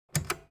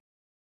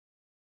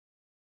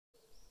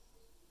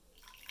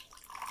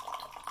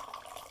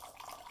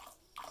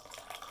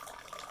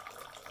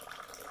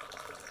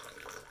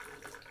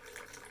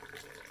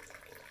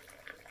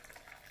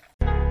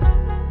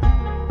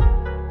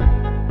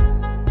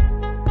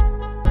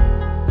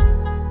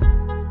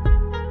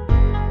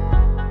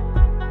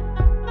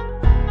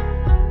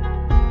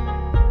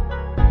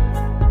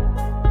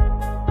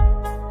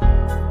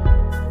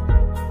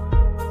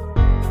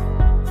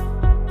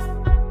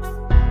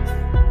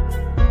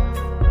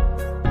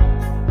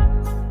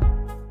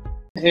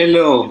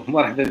هلو،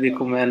 مرحبا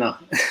بكم معنا.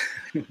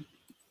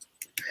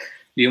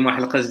 اليوم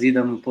حلقة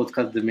جديدة من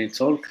بودكاست ذا مين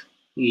توك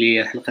اللي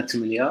هي الحلقة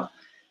 8.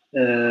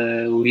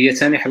 وهي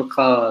ثاني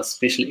حلقة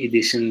سبيشال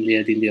ايديشن اللي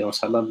غادي نديرو ان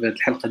شاء الله. بهذه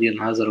الحلقة ديال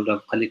نهار ولا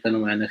الحلقة اللي كانوا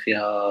معنا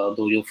فيها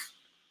ضيوف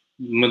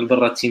من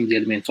برا التيم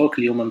ديال مين توك.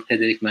 اليوم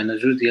كذلك معنا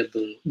جوج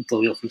ديال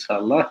الضيوف ان شاء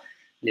الله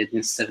اللي غادي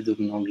نستافدوا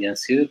منهم بيان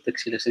سور.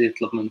 داكشي علاش غادي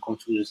نطلب منكم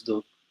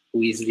توجدوا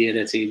كويز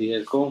ديالاتي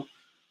ديالكم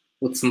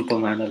وتصنتوا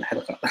معنا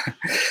الحلقة.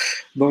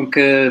 دونك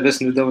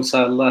باش نبداو ان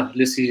شاء الله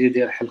لو سوجي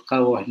ديال الحلقه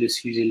هو واحد لو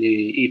سوجي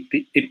اللي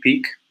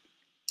ايبيك،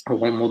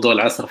 هو موضوع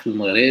العصر في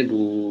المغرب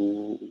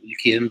واللي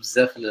كيهم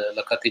بزاف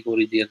لا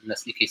كاتيجوري ديال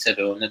الناس اللي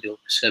كيتابعونا ديال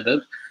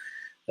الشباب.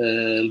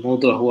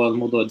 الموضوع هو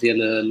الموضوع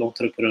ديال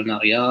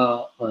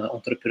لونتربرونيا،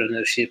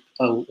 انتربرونورشيب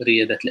او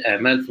رياده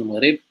الاعمال في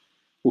المغرب،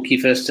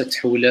 وكيفاش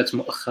تتحولات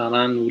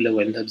مؤخرا ولاو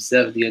عندها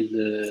بزاف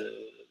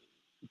ديال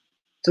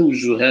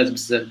توجهات،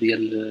 بزاف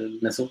ديال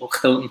الناس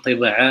خداو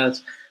انطباعات،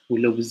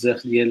 ولاو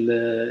بزاف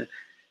ديال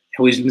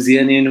حوايج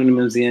مزيانين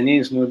وما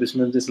مزيانينش. باش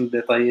ما نبداش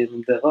نديطاي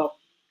من دابا،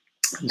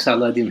 ان شاء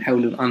الله غادي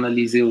نحاولوا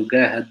اناليزيو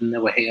كاع هاد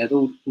النواحي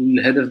هادو.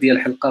 والهدف ديال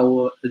الحلقه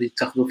هو غادي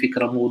تاخذوا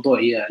فكره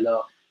موضوعيه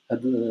على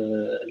هذا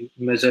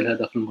المجال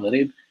هذا في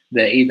المغرب،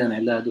 بعيدا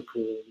على هذوك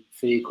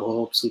الفيك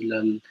هوبس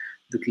ولا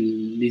دوك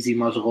لي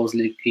زيماج غوز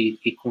اللي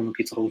كيكونوا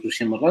كيتروجوا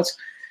شي مرات.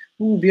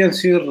 وبيان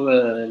سور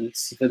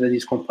الاستفاده دي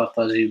تكون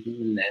بارطاجي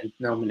من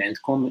عندنا ومن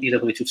عندكم. الا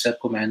بغيتوا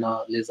تشاركوا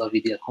معنا لي زافي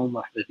ديالكم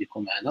مرحبا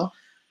بكم معنا.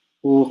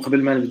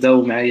 وقبل ما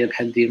نبداو معايا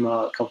بحال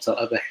ديما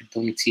كوثر ابا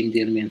حدهم التيم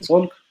ديال مين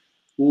تولك،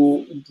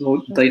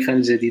 والضيفان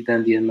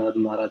الجديدان ديالنا هذا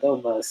النهار هذا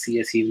هما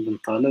السياسيين بن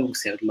طالب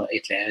وسي عبد الله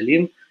ايت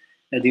العالم.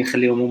 غادي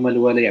نخليهم هما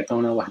الاولى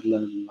يعطيونا واحد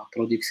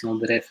الانتروداكسيون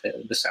بريف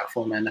باش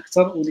تعرفوا معنا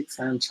اكثر، وديك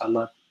الساعه ان شاء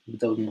الله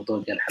نبداو الموضوع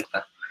ديال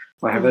الحلقه.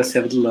 مرحبا سي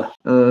عبد الله.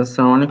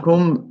 السلام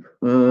عليكم.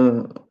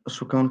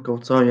 شكرا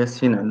كوثر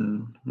ياسين على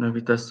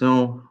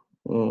الانفيتاسيون،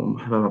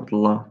 ومرحبا عبد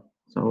الله.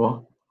 سوا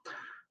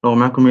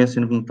معكم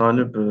ياسين بن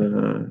طالب،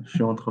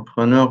 شي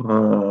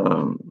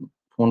انتربرونور،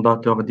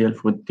 فونداتور ديال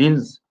فود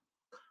ديلز،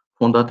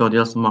 فونداتور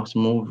ديال سمارت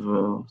موف.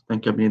 c'est un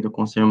cabinet de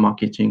conseil en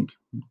marketing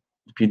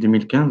depuis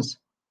 2015.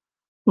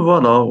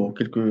 فوالا، و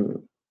quelques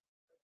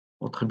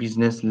autres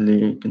business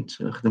اللي كنت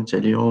خدمت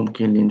عليهم،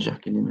 كاين اللي نجح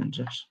كاين اللي ما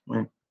نجحش.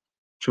 المهم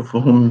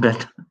شوفوهم من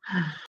بعد.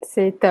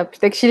 سي توب،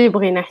 داكشي اللي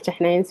بغينا حتى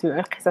حنايا نسمعوا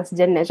القصص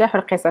ديال النجاح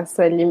والقصص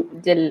اللي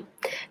ديال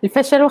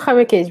الفشل. واخا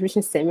ما كيعجبنيش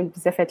نستعمل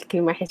بزاف هاد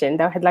الكلمه حيت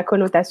عندها واحد لا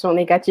كونوتاسيون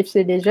نيجاتيف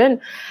سي لي جون،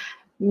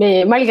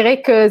 مي مالغري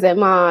كو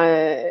زعما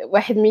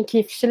واحد من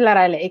كيفشل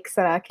راه العكس،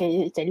 راه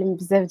كيتعلم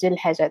بزاف ديال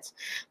الحاجات.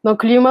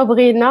 دونك اليوم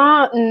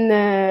بغينا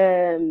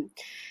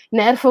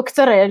نعرفوا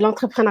اكثر على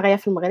لونتربرونيا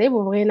في المغرب،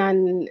 وبغينا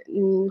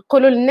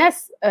نقولوا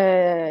للناس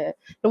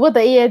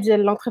الوضعيه ديال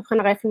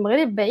لونتربرونيا في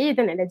المغرب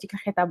بعيدا على ديك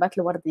الخطابات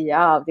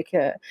الورديه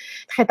وديك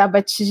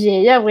الخطابات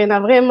التشجيعيه.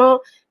 بغينا فريمون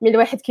من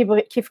الواحد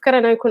كيفكر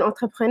انه يكون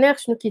انتربرونور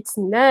شنو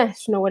كيتسناه،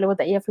 شنو هو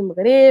الوضعيه في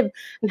المغرب،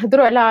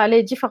 نهضروا على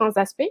لي ديفيرونس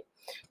اسبي.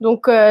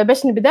 دونك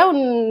باش نبداو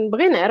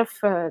نبغي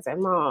نعرف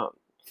زعما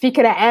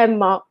فكره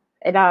عامه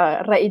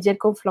على الراي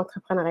ديالكم في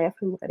لونتربرونيا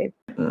في المغرب.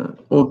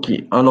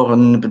 اوكي، الوغ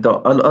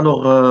نبدا.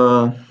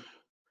 الوغ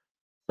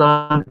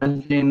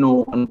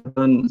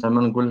 2000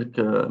 زعما نقول لك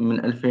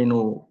من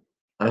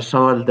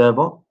 2010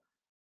 لدابا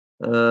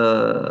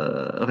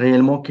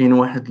ريالمون كاين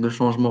واحد لو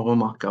شونجمون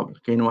روماركابل،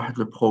 كاين واحد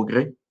لو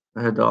بروغري.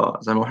 هذا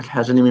زعما واحد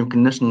الحاجه اللي ما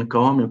يمكنناش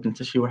ننكرها، ما يمكن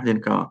حتى شي واحد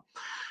ينكرها،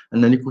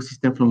 ان ليكو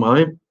سيستيم في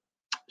المغرب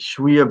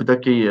شويه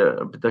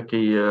بدا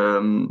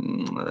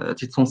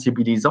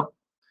تيتسونسيبيليزا،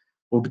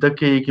 وبدا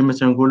كيما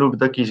تنقولوا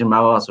بدا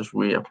كيجمع راسو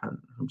شويه، بحال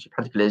فهمتي،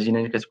 بحال ديك العجينه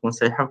اللي كتكون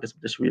سايحه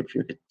وكتبدا شويه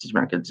بشويه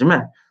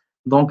كتجمع.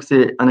 دونك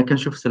سي انا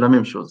كنشوف سي لا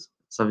ميم شوز.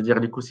 ça veut dire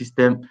ليكو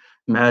سيستيم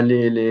مع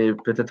لي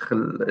بيتيتر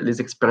لي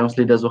زيكسبيريونس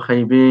اللي دازو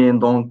خايبين.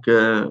 دونك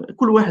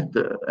كل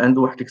واحد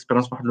عنده واحد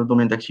الاكسبيريونس، واحد لو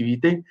دومين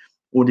داكتيفيتي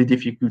ولي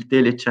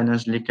ديفيكولتي لي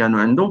تشالنج اللي كانوا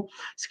عنده.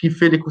 سكي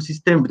في ليكو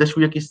سيستيم بدا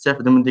شويه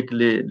كيستافد من ديك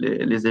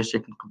لي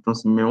زيشيك نقدروا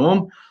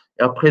نسميوهم.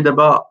 ابري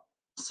دابا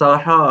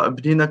الصراحه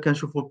بدينا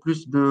كنشوفوا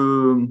بلوس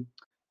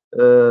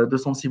de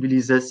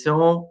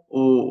sensibilisation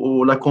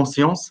ou la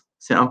conscience,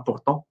 c'est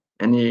important.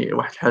 يعني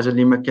واحد الحاجه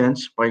اللي ما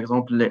كانتش باغ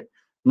اكزومبل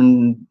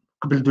من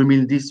قبل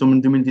 2010 ومن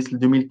 2010 ل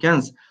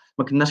 2015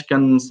 ما كناش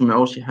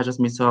كنسمعوا شي حاجه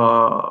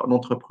سميتها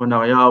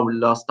لونتربرونيا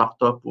ولا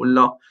ستارت اب،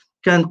 ولا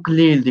كان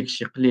قليل داك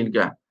الشيء، قليل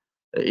كاع.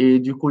 اي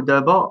دوكو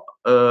دابا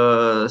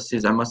سي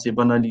زعما سي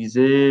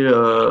باناليزي،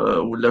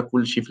 ولا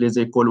كلشي في لي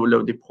زيكول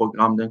ولا دي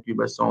بروغرام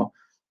دانكوباسيون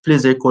في لي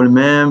زيكول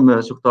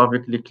ميم، سورتو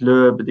افيك لي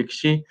كلوب داك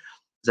الشيء.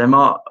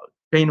 زعما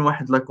كاين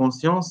واحد لا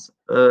كونسيونس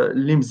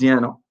اللي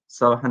مزيانه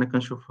صراحه، انا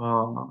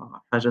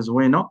كنشوفها حاجه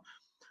زوينه.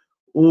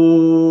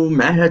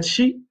 ومع هذا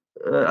الشيء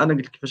انا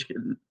قلت كيفاش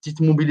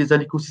تيتموبيليزا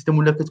ليكو سيستيم،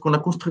 ولا كتكون لا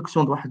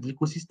كونستركسيون د واحد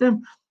ليكو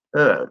سيستيم،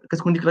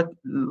 كتكون ديك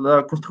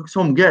لا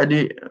كونستركسيون كاع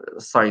لي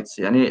سايتس،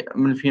 يعني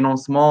من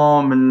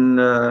الفينانسمون، من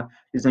لي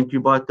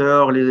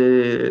زانكوباتور،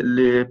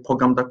 لي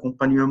بروغرام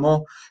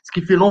داكومبانيومون.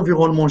 سكي في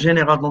لونفيرونمون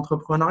جينيرال د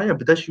لونتربرونيا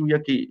بدا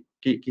شويه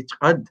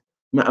كيتقاد.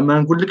 ما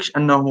نقولكش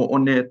انه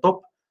اوني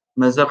توب،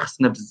 مازال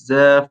خصنا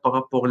بزاف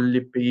بارابور لي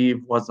بيي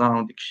فوازان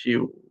وداك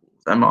الشيء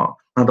زعما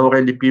نهضروا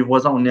غير لي بيي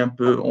فوازان اوني ان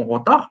بو اون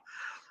روتار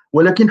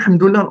ولكن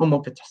الحمد لله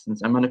الامور كتحسن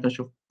زعما انا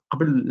كنشوف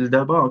قبل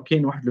دابا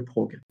كاين واحد لو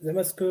بروغري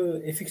زعما اسكو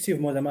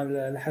ايفيكتيفمون زعما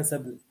على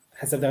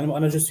حسب دابا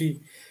انا جو سوي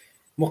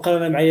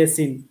مقارنه مع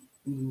ياسين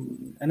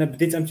انا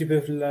بديت ان بي بو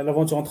في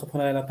لافونتور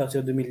انتربرونيال ا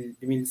بارتير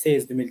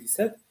 2016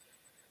 2017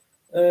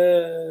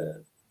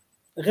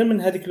 غير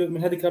من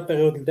هذيك لا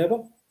بيريود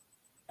دابا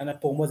انا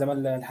بور مو زعما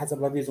على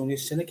حسب لا فيزيون ديال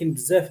انا كاين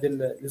بزاف ديال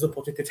لي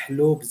زوبورتيتي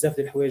تحلوا بزاف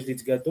ديال الحوايج اللي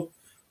تقادوا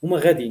هما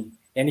غاديين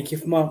يعني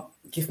كيف ما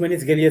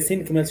نيت قال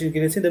ياسين كما قال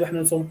ياسين دابا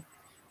حنا نصوم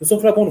في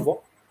لا بون فوا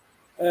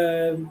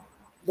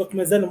دونك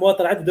مازال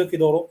المواطن عاد بداو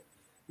كيدوروا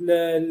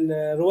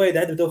الروائد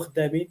عاد بداو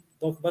خدامين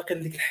دونك باقي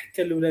ديك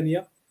الحكه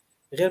الاولانيه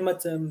غير ما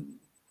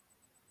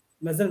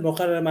مازال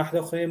مقارنه مع حدا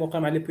اخرين مقارنه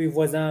مع لي بوي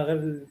فوازان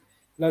غير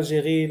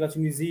الجيري لا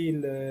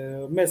تونيزي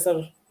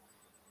مصر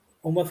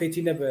هما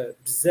فايتينا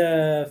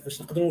بزاف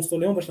باش نقدروا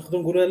نوصلوا لهم باش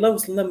نقدروا نقولوا يلاه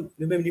وصلنا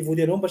لو ميم نيفو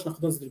ديالهم باش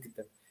نقدروا نزيدوا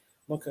لقدام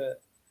دونك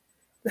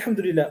الحمد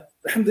لله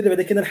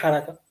بعدا كاين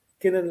الحركه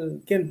كاين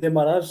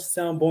الديماراج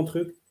سي ان بون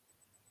تروك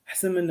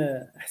احسن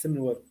من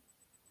والو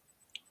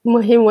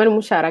المهم هو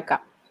المشاركه.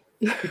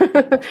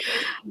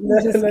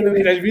 لا انا ما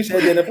كيعجبنيش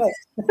هذه انا فاس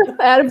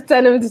عرفت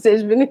انا ما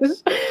تعجبنيش.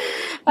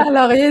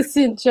 الوغ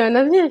ياسين tu as un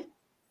avis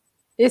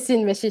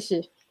ياسين ماشي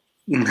شي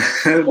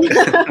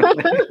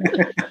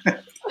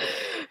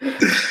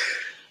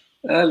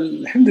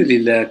الحمد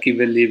لله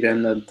كيبان لي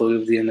بان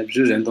الضيوف ديالنا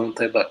بجوج عندهم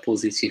انطباع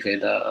بوزيتيف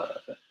على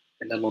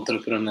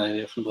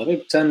لونتربرونيا في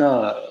المغرب. حتى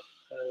انا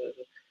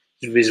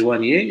جو في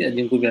جوانيي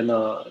غادي نقول بان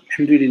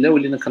الحمد لله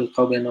ولينا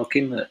كنلقاو بان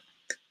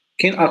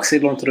كاين اكسي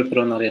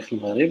لونتربرونيا في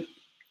المغرب،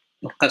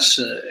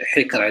 مابقاش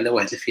حكر على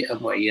واحد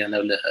الفئه معينه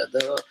ولا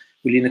هذا،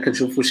 ولينا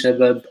كنشوفوا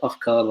شباب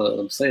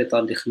افكار بسيطه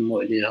اللي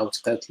خدموا عليها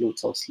وتقاتلوا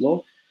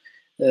وتوصلوا.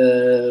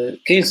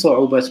 كاين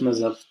صعوبات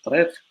مازال في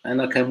الطريق.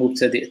 انا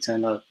كمبتدئ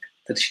انا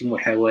درت شي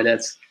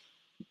محاولات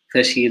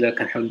فاشله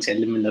كنحاول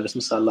نتعلم منها باش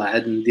ان شاء الله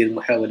عاد ندير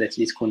محاولات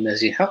اللي تكون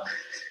ناجحه.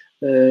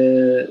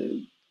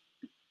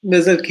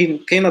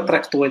 مازال كاينه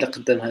طريق طويله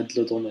قدام هذا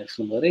لو دومين في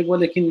المغرب،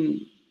 ولكن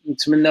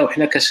نتمناو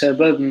حنا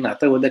كشباب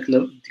نعطيو ديك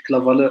لا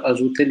فالور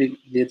اجوتي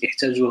اللي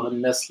يحتاجوها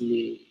الناس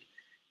اللي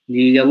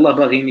يلاه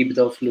باغيين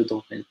يبداو في لو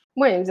دومين.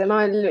 المهم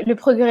زعما لو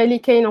بروغري اللي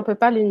كاين اون بو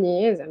با لو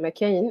نيي زعما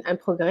كاين ان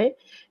بروغري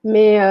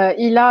مي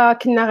الا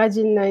كنا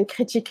غادي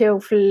نكريتيكيو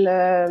في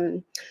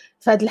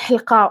هذه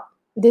الحلقه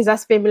دي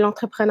زاسبي من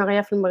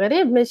لونتربرونيا في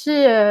المغرب ماشي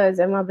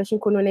زعما باش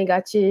نكونوا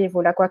نيجاتيف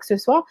ولا كوا كو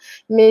سوا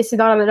مي سي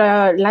دون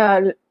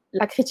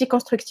لا كريتيك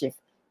كونستركتيف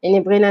يعني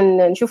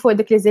بغينا نشوفوا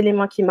هذوك لي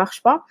زيليمون كي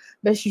مارش با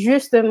باش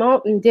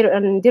جوستومون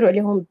نديروا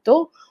عليهم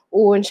الضوء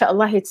وان شاء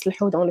الله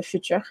يتصلحوا دون لو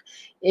فيوتور.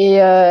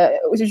 اي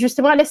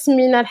جوستومون على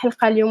سمينا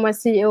الحلقه اليوم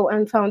سي او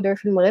اند فاوندر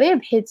في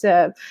المغرب حيت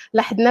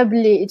لاحظنا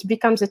بلي it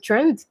becomes a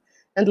trend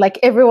and like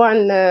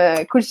everyone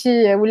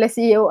كلشي ولا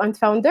سي او اند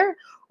فاوندر.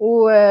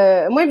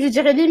 ومهم جو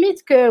ديغي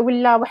ليميت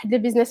ولا واحد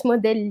البيزنس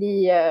موديل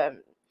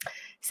اللي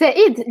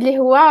سعيد اللي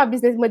هو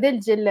بيزنس موديل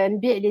ديال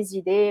نبيع لي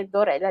زيدي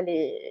ندور على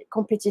لي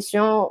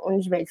كومبيتيسيون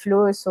ونجمع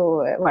الفلوس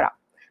وفوالا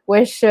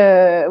واش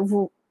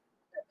فو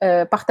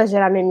بارطاجي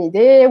لا ميم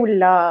ايدي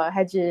ولا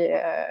هادي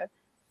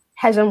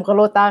حاجه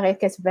مغلوطه غير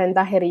كتبان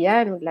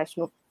ظاهريا ولا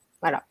شنو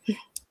فوالا.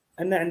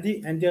 انا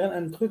عندي غير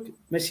ان تروك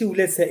ماشي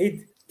ولا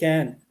سعيد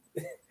كان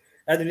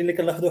هادو اللي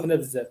كنلاحظوا حنا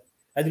بزاف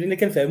هادو اللي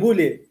كنفهموا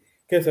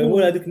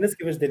هذوك الناس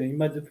كيفاش دايرين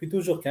ما دوبي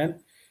توجور كانوا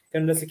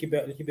الناس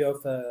اللي كيبيعوا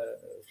في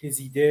لي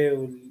زيدي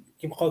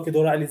وكيبقاو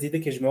كيدوروا على لي زيدي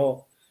كيجمعوا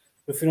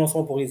لو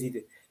فينونسمون بور لي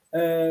زيدي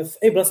في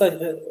اي بلاصه.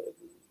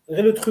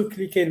 غير لو تروك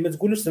اللي كاين ما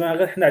تقولوش زعما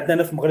غير حنا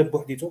عندنا في المغرب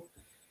بوحديتو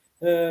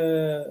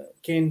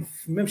كاين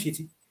ما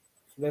مشيتي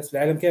في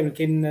العالم كامل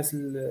كاين الناس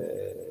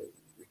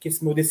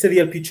كيسموا دي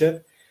سيريال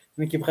بيتشر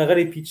ملي كيبقى غير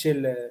يبيتشي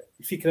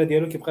الفكره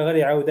ديالو كيبقى غير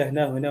يعاودها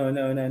هنا وهنا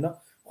وهنا وهنا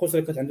خصوصا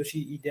كانت عنده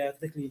شي ايديا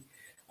هكذاك اللي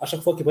اشاك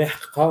فوا كيبغي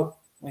يحققها.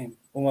 المهم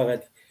هما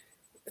غادي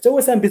حتى هو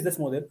سام بيزنس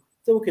موديل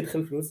حتى هو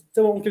كيدخل فلوس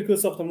حتى هو كيلكو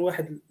سورت من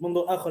واحد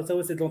منظور اخر حتى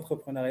هو سيد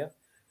لونتربرونيا.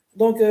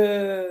 دونك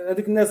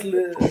هذوك الناس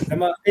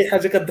زعما اي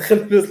حاجه كتدخل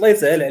فلوس الله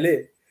يسهل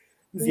عليه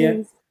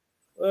مزيان.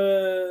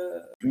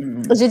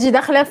 جيتي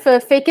داخله في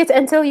fake it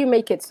until you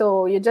make it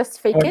so you just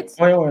fake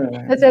it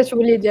حتى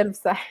تولي ديال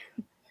بصح.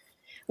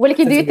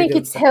 ولكن do you think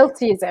it's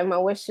healthy زعما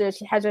واش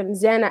شي حاجه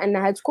مزيانه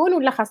انها تكون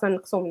ولا خاصنا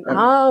نقصوا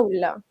منها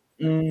ولا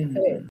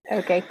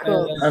اوكي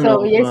كول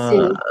سو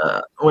ياسين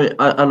وي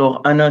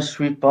الوغ انا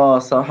شوي با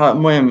صراحه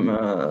المهم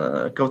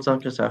كوتا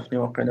كتعرفني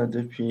واقيلا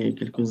دوبي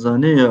كيلكو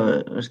زاني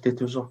جيتي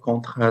توجور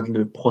كونتر هذا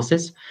لو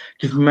بروسيس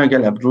كيف ما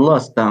قال عبد الله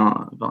سي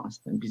ان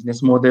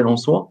بيزنس موديل اون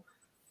سوا.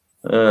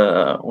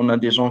 On a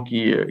des gens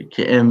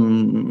qui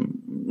aiment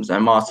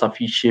زعما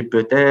s'afficher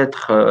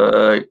peut-être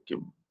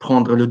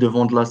prendre le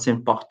devant de la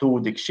scène partout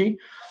داكشي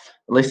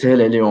الله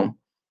يسهل عليهم.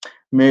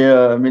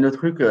 Mais le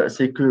truc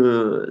c'est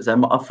que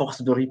زعما à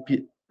force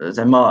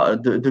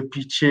de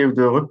pitcher ou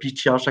de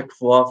repitcher à chaque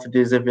fois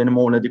des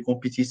événements ou des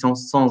compétitions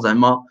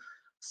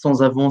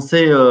sans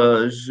avancer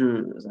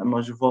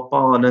je vois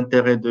pas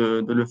l'intérêt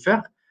de le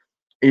faire.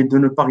 et de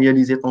ne pas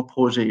réaliser ton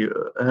projet.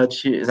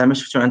 هادشي زعما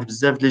شفتو عند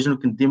بزاف ديال لي جون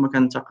كنت ديما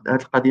كنتقد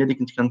هاد القضيه اللي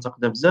كنت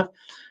كنتقدها بزاف.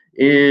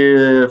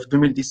 اي في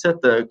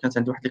 2017 كانت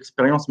عندي واحد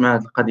الاكسبيريونس مع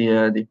هاد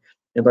القضيه هادي.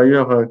 اي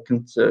دايوغ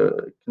كنت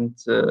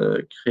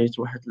كريت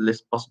واحد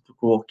ليسباس دو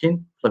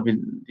كووركين في لا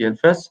فيل ديال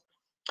فاس.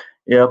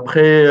 اي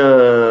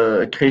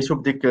ابري كريتو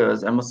بديك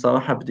زعما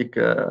الصراحه بديك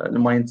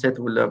المايند سيت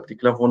ولا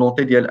بديك لا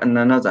فولونتي ديال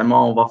اننا زعما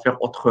اون فا فير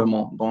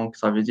اوترومون. دونك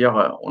سا في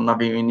دير اون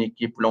افي اون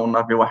ايكيب ولا اون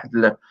افي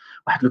واحد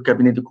لو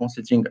كابيني دو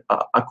كونسلتينغ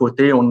ا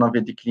كوتي اون افي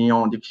دي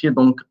كليون داكشي.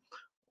 دونك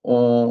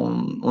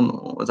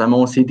زعما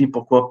اون سي دي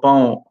بوركوا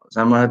با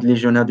زعما هاد لي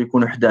جون هادو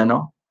يكونوا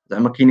حدانا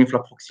زعما كاينين في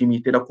لا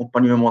بروكسيميتي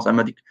لاكومبانيومون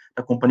زعما ديك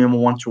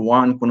لاكومبانيومون وان تو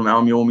وان نكونوا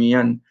معاهم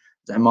يوميا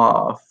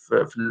زعما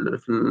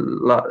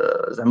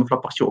زعما في لا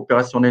بارتي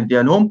اوبيراسيونيل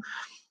ديالهم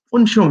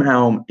ونمشيو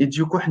معاهم. اي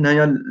ديكو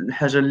حنايا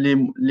الحاجه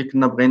اللي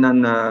كنا بغينا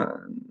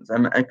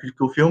زعما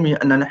انكلكو فيهم هي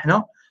اننا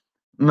حنا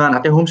ما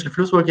نعطيهمش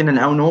الفلوس ولكن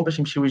نعاونوهم باش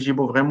يمشيو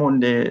يجيبوا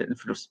فريمون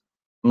الفلوس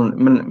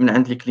من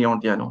عند لي كليون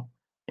ديالهم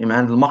من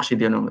عند المارشي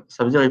ديالهم.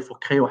 سا فيدير يفو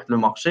كري واحد لو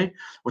مارشي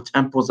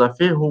وتامبوزا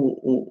فيه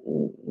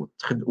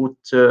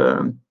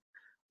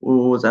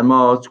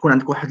وزعما تكون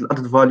عندك واحد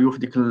الادد فاليو في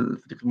ديك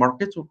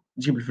الماركت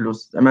وتجيب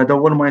الفلوس. زعما هذا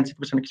هو المايند سيت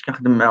باش انا كنت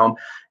كنخدم معاهم.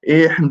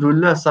 اي الحمد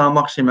لله سا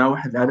مارشي مع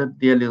واحد العدد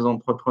ديال لي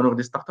زونتربرونور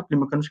دي ستارت اب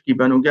اللي ما كانوش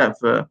كيبانوا كاع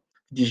في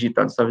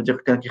ديجيتال. سا فيدير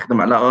كان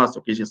كيخدم على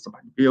راسو كيجي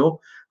الصباح البيرو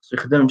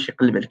يخدم يمشي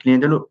يقلب على الكليان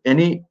ديالو.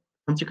 يعني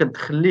فهمتي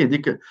كتدخل ليه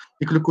ديك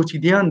لو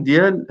كوتيديان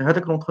ديال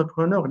هذاك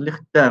لونتربرونور اللي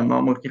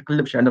خدام ما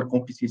كيقلبش على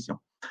الكومبيتيسيون.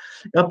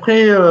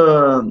 ابري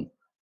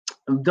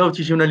بداو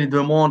تيجيونا لي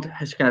دوموند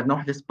حيت كان عندنا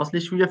واحد ليسباس اللي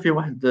شويه فيه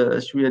واحد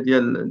شويه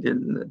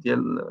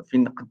ديال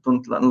فين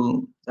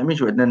نقدروا زعما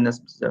يجيو عندنا الناس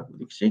بزاف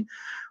وداك الشيء.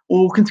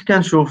 وكنت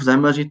كنشوف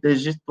زعما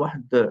جيت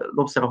واحد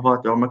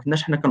لوبسيرفاتور ما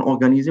كناش حنا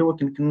كنورغانيزي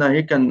ولكن كنا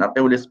هي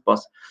كنعطيو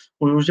ليسباس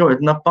وجاو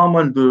عندنا با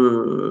مال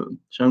دو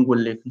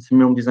شنقول لك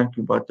نسميهم دي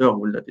زانكوباتور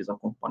ولا دي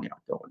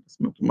زاكومبانياتور ولا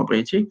سميو كيما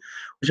بغيتي.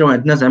 وجاو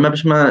عندنا زعما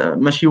باش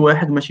ماشي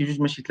واحد ماشي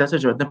جوج ماشي ثلاثه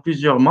جاو عندنا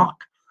بليزيور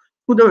مارك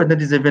وداو عندنا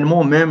دي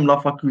زيفينمون ميم لا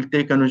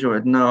فاكولتي كانوا جاو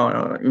عندنا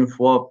اون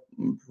فوا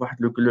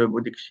فواحد لو كلوب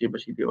وداك الشيء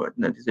باش يديروا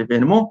عندنا دي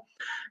زيفينمون.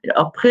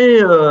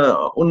 ابري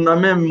اون ا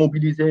ميم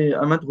موبيليزي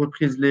ا مات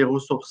ريبريز لي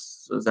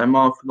ريسورس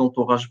زعما في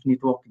لونطوراج في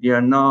نيتورك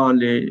ديالنا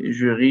لي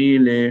جوري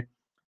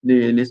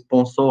لي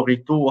سبونسور اي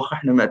تو واخا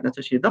حنا ما عندنا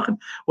حتى شي دخل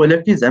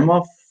ولكن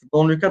زعما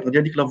دون لو كادر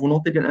ديال ديك لا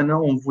فولونتي ديال اننا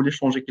اون فولي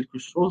شونجي كيلكو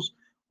شوز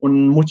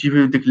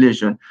ونموتيفيو ديك لي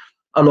جون.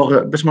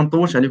 الوغ باش ما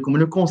نطولش عليكم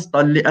لو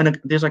كونسطا اللي انا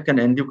ديجا كان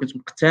عندي وكنت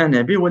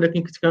مقتنع به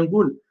ولكن كنت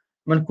كنقول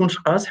ما نكونش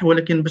قاصح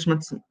ولكن باش ما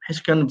حيت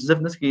كان بزاف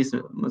الناس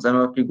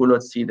زعما كيقولوا هذا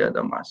السيد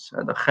هذا ما عرفتش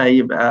هذا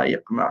خايب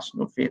عايق ما عرفتش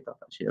شنو فيه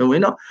شي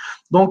هوينه.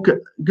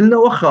 دونك قلنا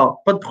واخا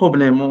با دو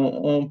بروبليم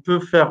اون بو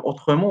فير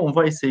اوترومون اون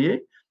فا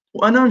ايسيي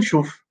وانا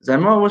نشوف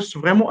زعما واش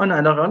فريمون انا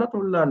على غلط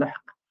ولا على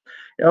حق.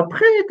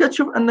 ابري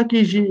كتشوف ان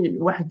كيجي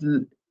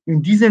واحد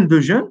اون ديزين دو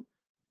جون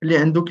اللي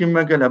عنده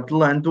كما قال عبد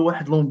الله عنده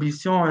واحد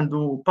لومبيسيون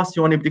عنده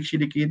باسيوني بداك الشيء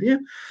اللي كيدير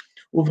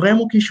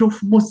وفريمون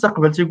كيشوف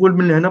المستقبل تيقول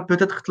من هنا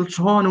بوتيتر 3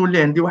 شهور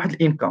نولي عندي واحد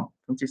الانكم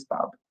فهمتي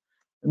ستابل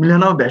من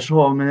هنا 4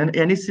 شهور من هنا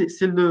يعني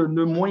سي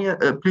لو موين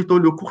بلوتو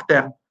لو كور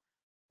تيرم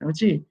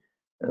فهمتي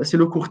سي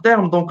لو كور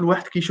تيرم. دونك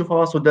الواحد كيشوف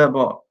راسو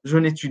دابا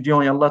جون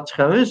اتيديون يلاه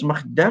تخرج ما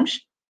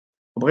خدامش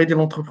بغا يدير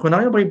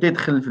لونتربرونيا بغا يبدا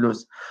يدخل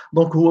الفلوس.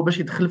 دونك هو باش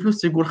يدخل الفلوس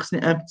تيقول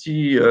خصني ان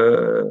بتي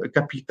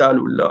كابيتال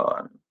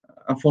ولا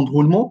ان فون دو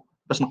رولمون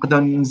باش نقدر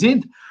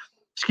نزيد.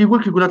 اش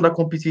كيقول هاد لا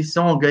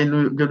كومبيتيسيون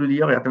قالوا لي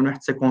يعطيوني واحد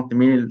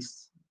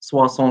 50000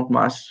 60 ما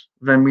عرفتش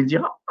 20000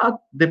 درهم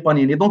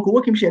ديبانيني. دونك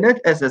هو كيمشي على هاد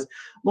الاساس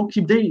دونك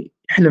كيبدا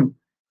يحلم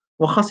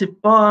واخا سي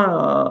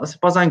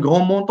با ان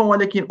غران مونطون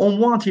ولكن او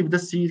موان تيبدا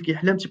السيد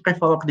كيحلم تيبقى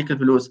يفرق ديك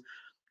الفلوس.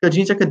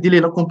 كتجي انت كدير ليه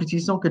لا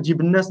كومبيتيسيون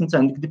كتجيب الناس انت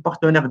عندك دي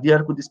بارتنير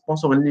ديالك ودي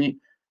سبونسور اللي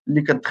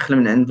كتدخل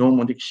من عندهم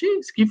وداك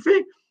الشيء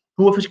سكيفي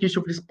هو فاش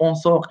كيشوف لي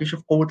سبونسور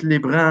كيشوف قوه لي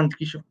براند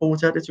كيشوف قوه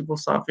هذا تيقول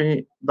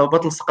صافي دابا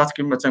تلصقات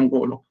كما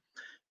تنقولوا.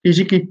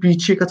 كيجي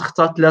كيبيتشي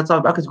كتختار 3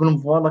 4 كتقول لهم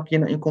فوالا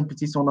كاينه اون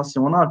كومبيتيسيون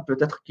ناسيونال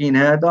بوتيتر كاين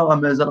هذا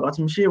مازال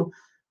غتمشيو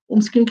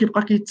ومسكين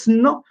كيبقى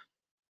كيتسنى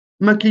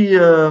ما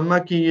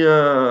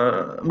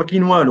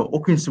كاين والو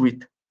اوكين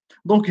سويت.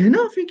 دونك هنا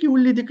فين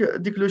كيولي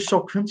ديك لو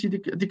شوك فهمتي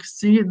ديك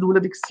السيد ولا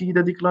ديك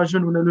السيده ديك لا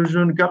جون ولا لو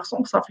جون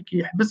غارسون صافي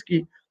كيحبس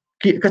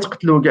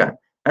كتقتلو كاع.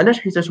 علاش؟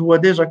 حيت هو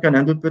ديجا كان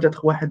عنده بوتيتر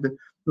واحد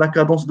لا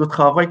كادونس دو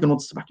ترافاي كنوض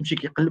الصباح كيمشي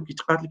كيقلب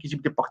كيتقاتل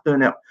كيجيب دي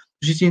بارتنير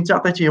جيتي انت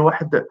عطيتيه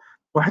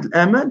واحد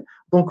الامل.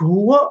 دونك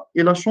هو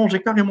الى شونجي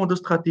كاريمون دو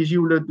استراتيجي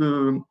ولا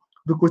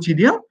دو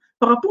كوتيديان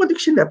بارابور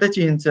داكشي اللي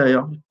عطيتيه نتايا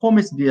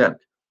البروميس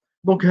ديالك.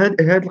 دونك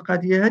هاد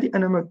القضيه هادي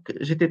انا ما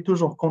جيتي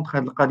توجور كونتر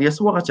هاد القضيه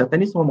سوا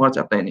غتعطيني سوا ما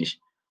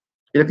غتعطينيش.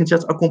 الا كنتي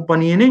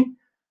تاكومبانيني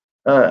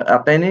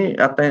اعطيني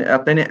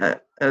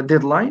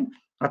ديدلاين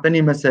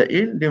عطيني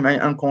مسائل اللي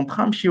معايا ان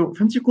كونطرا نمشيو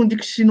فهمتي يكون ديك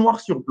الشيء نوار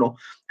سور بلون.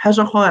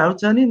 حاجه اخرى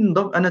عاوتاني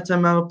نضرب انا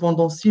تماما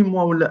بوندون 6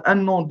 موا ولا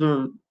ان نون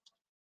دو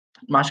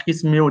ما عرفتش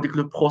كيسميو ديك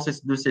لو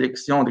بروسيس دو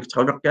سيليكسيون ديك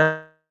تخرج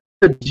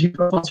كتجي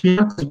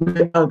فاتفيا تقول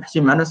لي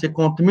بحثي معنا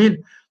 50000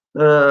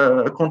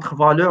 كونتر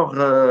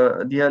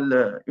فالور ديال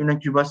اون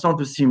انكوباسيون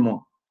دو 6 موا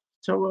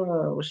حتى هو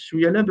واش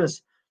شويه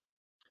لاباس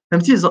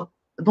فهمتي.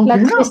 دونك لا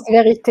هنا تريست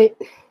فيريتي.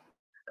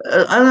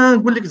 انا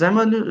نقول لك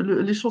زعما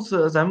لي شوز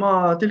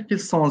زعما تيل كيل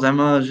سون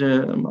زعما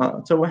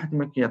حتى واحد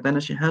ما كيعطينا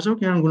شي حاجه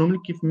وكنقولهم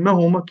لك كيف ما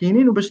هما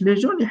كاينين وباش لي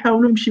جون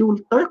يحاولوا يمشيو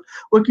للطريق.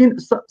 ولكن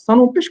سا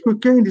نوبيش كو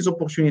كاين دي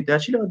زوبورتونيتي.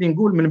 هادشي اللي غادي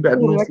نقول من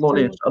بعد نوصلوا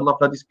ليه ان شاء الله في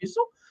لا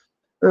ديسكسيون.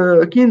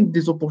 كاين دي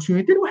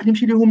زوبورتونيتي الواحد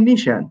يمشي ليهم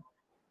نيشان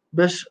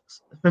باش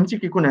فهمتي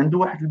كيكون عنده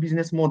واحد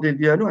البيزنس موديل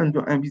ديالو،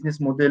 عنده ان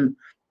بيزنس موديل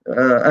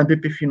ان بي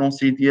بي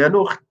فينونسي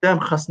ديالو خدام،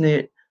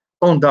 خاصني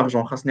طون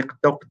دارجون، خاصني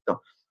قدا وقدا.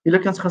 الا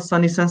كانت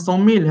خاصني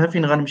 500,000 ها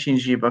فين غنمشي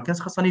نجيبها، كانت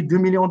خاصني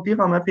 2 مليون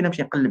درهم ها فين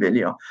نمشي نقلب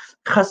عليها،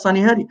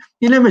 خاصني هذه.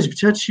 الا ما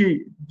جبت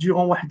هادشي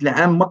ديرون واحد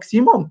العام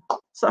ماكسيموم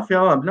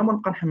صافي بلا ما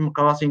نبقى نحمق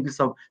راسي نقول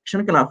صافي. باش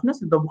انا كنعرف الناس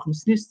اللي ضربوا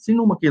 5 سنين 6 سنين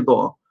وما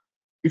كيضوها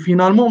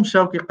فينالمون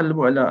مشاو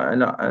كيقلبوا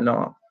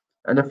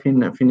على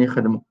فين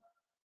يخدموا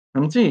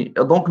فهمتي.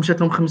 دونك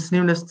مشات لهم 5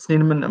 سنين ولا 6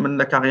 سنين من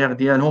لا كارير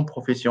ديالهم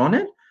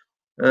بروفيسيونيل.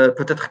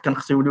 بوتيتر كان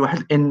خصو يولي واحد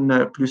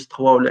N+3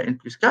 ولا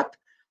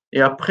N+4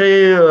 اي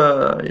ابخي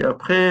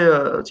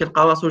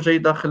تلقى راسو جاي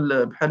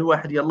داخل بحال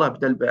واحد يلاه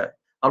بدا الباع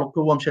الوغ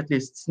هو مشات ليه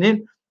 6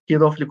 سنين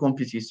كيضاف لي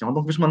كومبيتيسيون.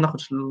 دونك باش ما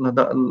ناخذش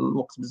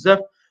الوقت بزاف،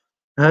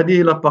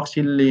 هذه لا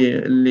بارتي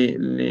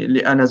اللي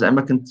انا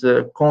زعما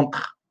كنت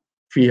كونتر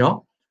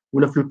فيها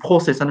ولا في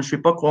البروسيس. انا شوي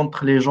با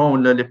كونتر لي جون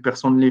ولا لي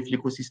بيرسون اللي في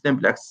ليكوسيستيم،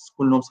 بالعكس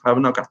كلهم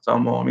صحابنا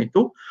وكنحترموهم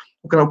ايتو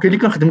وكاين اللي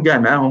كنخدم كاع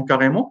معاهم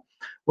كاريمون.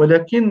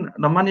 ولكن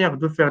لا مانيير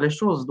دو فير لي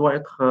شوز doit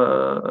être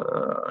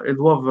ils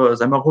doivent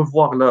زعما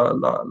revoir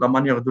la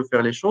manière de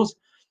faire les choses.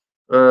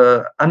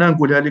 انا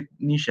نقولها لك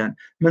نيشان،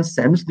 ما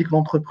نستعملش ديك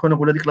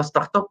لونتربرونور ولا ديك لا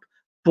ستارت اب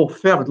بور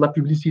فير دو لا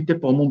بوبليسيتي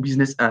بور مون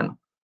بيزنس انا،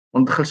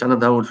 ما ندخلش على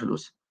داو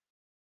الفلوس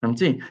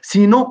فهمتي.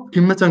 سينو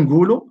كما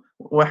تنقولوا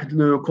واحد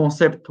لو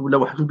كونسيبت ولا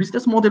واحد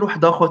البيزنس موديل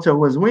واحد اخر حتى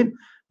هو زوين،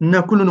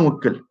 ناكل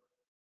ونوكل.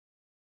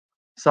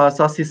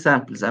 Ça c'est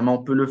simple زعما on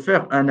peut le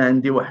faire. انا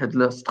عندي واحد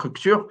لا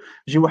ستركتور،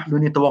 جي واحد لو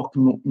نيتورك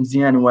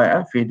مزيان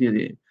واعر فيه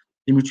دي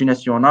مولتي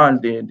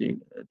ناسيونال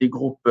دي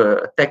جروب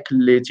تك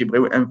اللي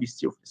تيبغيو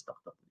انفيستيو في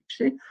ستارت اب.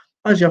 داكشي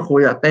اجي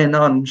اخويا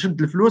عطينا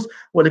نشد الفلوس،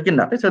 ولكن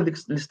عطيت هذيك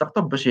لي ستارت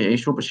اب باش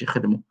يعيشوا باش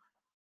يخدموا،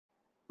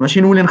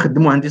 ماشي نولي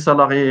نخدموا عندي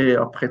سالاري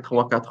ابخي 3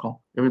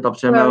 4 ans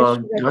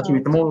زعما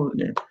غراتويتمون.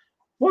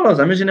 فوالا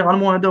زعما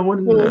جينيرالمون هذا هو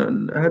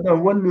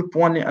لو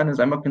بوين اللي انا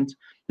زعما كنت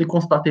اللي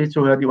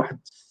كونستاتيتو هذه واحد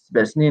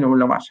 7 سنين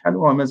ولا ما عرفتش شحال،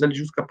 ومازال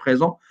جوسكا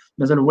بريزون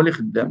مازال هو اللي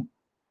خدام.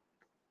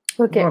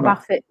 اوكي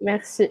بارفي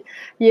ميرسي.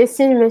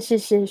 ياسين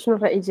ماشي شنو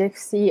الرأي ديالك في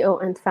سي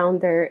او اند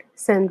فاوندر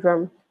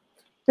سيندروم؟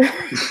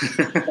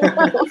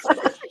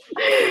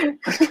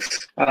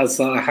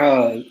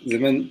 الصراحه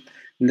زعما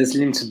الناس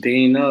اللي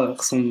متبعينا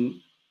خصهم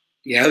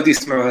يعاودوا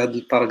يسمعوا هذا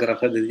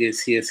الباراغراف هذا ديال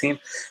سياسين.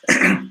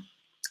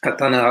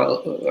 عطانا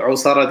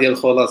عصاره ديال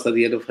الخلاصه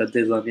ديالو في هاد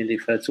لي زاني اللي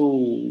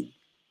فاتوا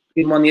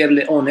في مانيير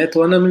لي اونيت.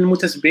 وانا من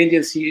المتتبعين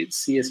ديال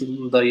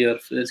السياسيين داير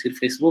في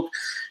الفيسبوك،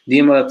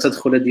 ديما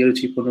التدخلات ديالو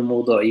تيكونوا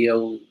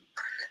موضوعيه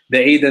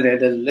وبعيدا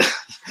على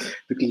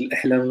ديك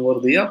الاحلام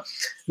الورديه.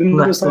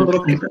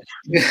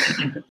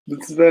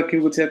 بالنسبه كي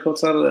قلت لك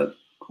كوثر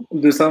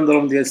دو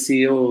ساندروم ديال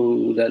السي او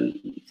ولا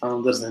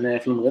الفاوندرز هنايا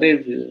في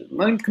المغرب،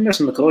 ما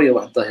يمكنناش نكرو، هي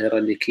واحد الظاهره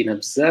اللي كاينه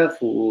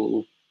بزاف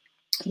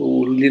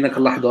واللي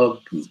كنلاحظوها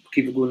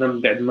كيف قلنا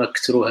من بعد ما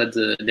كثروا هاد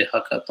لي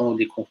هاكاطون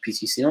لي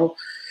كومبيتيسيون.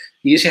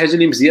 هي شي حاجه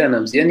اللي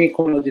مزيان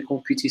يكونوا دي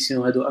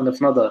كومبيتيسيون هادو. انا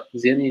في نظر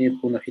مزيانين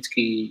يكونوا حيت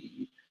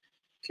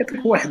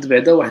كيعطيك واحد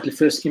بعدا واحد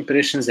الفيرست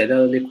امبريشنز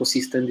على ليكو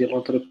سيستيم ديال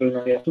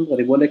لونتربرونيا في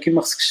المغرب. ولكن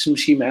ما خصكش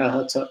تمشي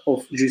معاها حتى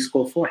اوف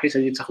جوسكو فون، حيت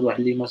غادي تاخذ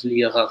واحد ليماج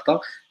اللي هي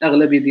غلطه.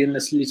 الاغلبيه ديال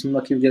الناس اللي تما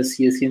كيف ديال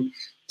السياسيين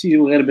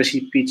تيجيو غير باش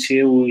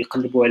يبيتشيو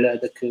ويقلبوا على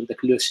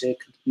داك لو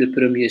شيك لو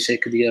بروميير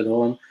شيك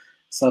ديالهم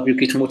صافي،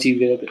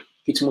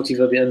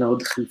 كيتموتيفا بانه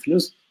دخل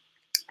الفلوس.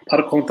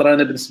 بار كونطرا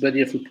انا بالنسبه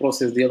لي في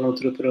البروسيس ديال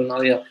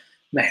لونتربرونيا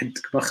ما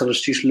حدك ما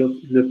خرجتيش لو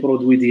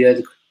برودوي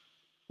ديالك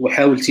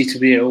وحاولتي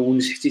تبيعو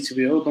ونجحتي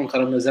تبيعو، دونك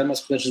راه مازال ما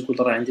تقدرش تقول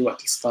راه عندي واحد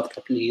الستارت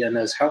اب اللي هي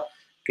ناجحه.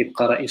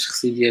 كيبقى راي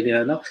شخصي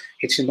ديالي انا،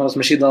 حيت شي مرات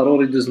ماشي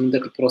ضروري دوز من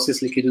داك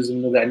البروسيس اللي كيدوز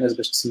منه كاع الناس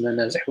باش تسمى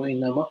ناجح،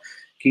 وانما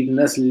كاين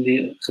الناس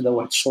اللي خداو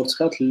واحد الشورت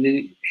كات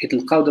اللي حيت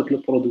لقاو داك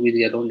البرودوي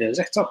ديالهم اللي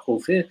ناجح تاقوا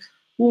فيه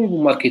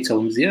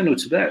وماركيتاو مزيان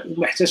وتباع،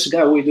 وما احتاجش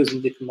كاع هو يدوز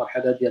لديك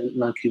المرحله ديال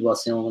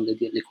لانكيباسيون ولا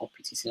ديال لي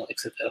كومبيتيسيون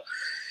اكسيتيرا.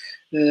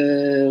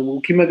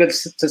 وكما قال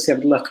السي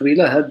عبد الله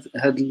قبيله،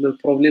 هاد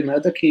البروبليم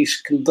هذا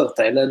كيشكل ضغط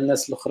على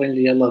الناس الاخرين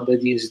اللي يلاه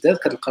بادين جداد.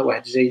 كتلقى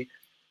واحد جاي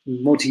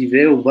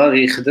موتيفي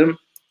وباغي يخدم،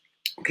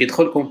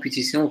 كيدخل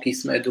كومبيتيسيون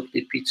كيسمع دوك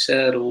لي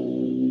بيتشار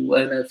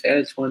وانا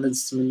فعلت وانا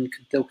دزت من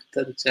كدا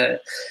وكدا تاع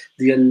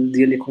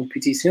ديال لي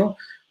كومبيتيسيون،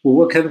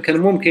 وهو كان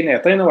ممكن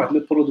يعطينا واحد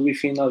لو برودوي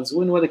فينال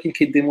زوين، ولكن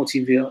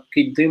كيديموتيفا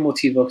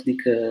في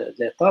ديك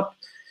ليطاب.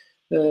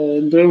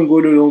 نبغيو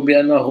نقولوا لهم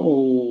بانه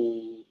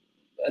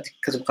هذيك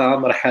كتبقى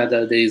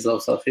مرحله دايزه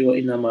وصافي،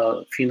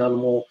 وانما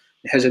فينالمون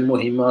الحاجه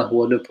المهمه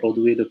هو لو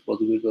برودوي.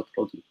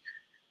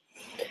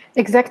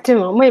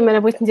 اكزاكتومون. المهم انا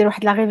بغيت ندير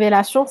واحد لا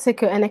ريفيلاسيون، سي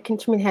كو انا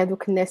كنت من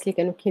هادوك الناس اللي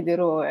كانوا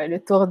كيديروا لو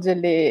تور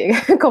ديال لي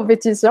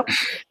كومبيتيسيون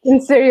ان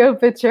سيريال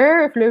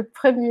بيتشر في لو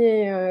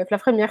بروميير في لا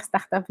بروميير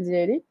ستارت اب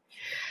ديالي.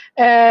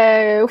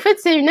 وفات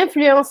سي اون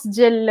انفلونس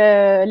ديال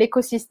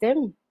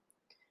ليكوسيستيم،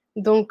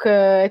 دونك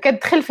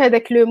كتدخل في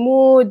هذاك لو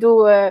مود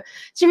و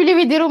تيوليو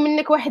يديروا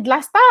منك واحد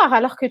لا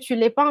ستار alors que tu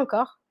l'es pas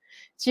encore.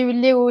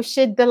 تيوليو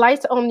شيد ذا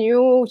لايت اون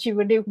يو،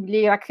 تيوليو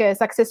بلي راك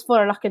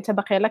سكسسفول alors que انت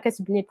باقي لا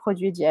كتبني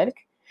البرودوي ديالك.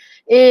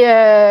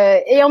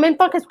 et en même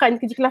temps كتبقى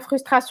عندك ديك لا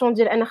فرستراسيون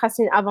ديال انا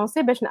خاصني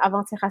افونسي، باش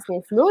نافونسي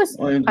خاصني فلوس،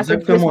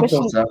 خاصني فلوس باش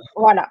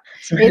فوالا.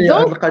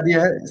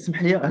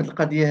 سمح لي هاد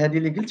القضيه هذه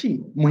اللي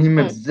قلتي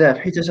مهمه بزاف،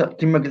 حيت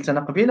كما قلت انا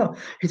قبيله،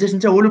 حيت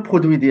انت هو لو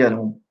برودوي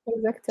ديالهم.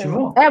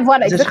 اكزاكتومون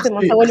فوالا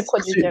اكزاكتومون هو لو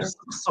برودوي ديالهم.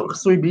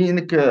 خصو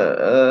يبينك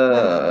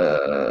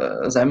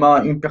زعما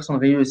اون بيرسون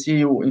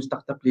ريوسي و اون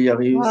ستارت اب اللي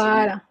ريوسي،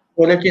 فوالا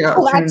ولكن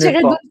pour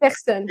attirer d'autres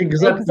personnes.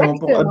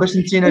 اكزاكتومون باش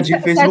انت ناجي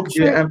فيسبوك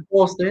دير ان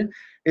بوست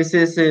et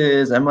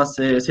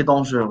c'est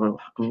dangereux.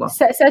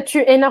 Ça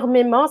tue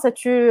énormément, ça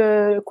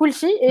tue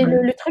كلشي. et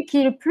le truc qui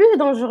est le plus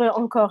dangereux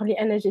encore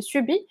اللي j'ai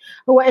subi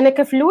هو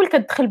انك في الاول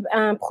كتدخل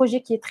un projet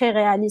qui est très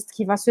réaliste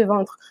qui va se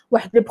vendre،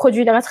 واحد le produit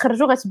اللي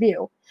غتخرجو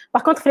غتبيعو.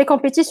 par contre في les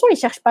compétitions ils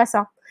cherchent pas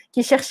ça،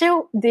 qui cherchaient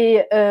des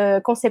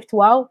concepts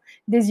wow,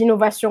 des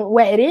innovations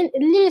واعرين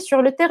اللي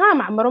sur le terrain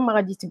ما عمرهم ما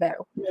غادي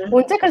يتباعوا.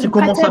 وانت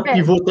كتبقى تابع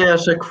pivoter à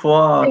chaque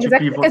fois،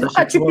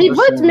 tu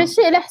pivotes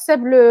ماشي على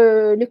حساب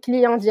le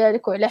client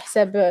ديالك وعلى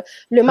حساب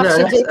le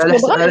marché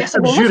ديالك، على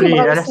حساب الجوري،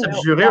 على حساب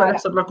الجوري وعلى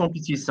حساب لا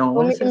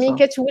كومبيتيسيون. مي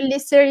كتولي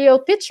سيريال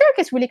بيتشر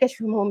كتولي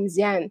كتفهمهم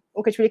مزيان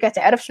وكتولي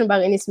كتعرف شنو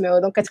باغيين يسمعوا،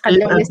 دونك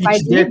كتقلهم لي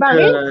سلايد اللي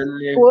باغيين.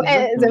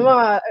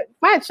 زعما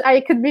match I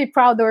could be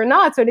proud or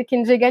not،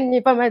 ولكن j'ai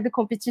gagné pas mal de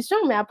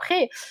compétitions mais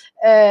après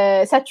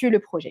ça tue le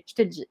projet, je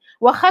te le dis.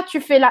 واخا tu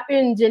fais la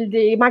une ديال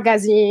des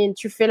magazines،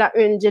 tu fais la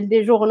une ديال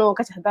des journaux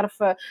كتهضر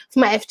في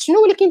ما عرفت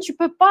شنو، ولكن tu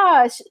peux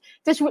pas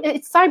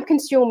it's time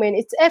consuming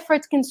it's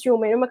effort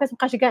consuming وما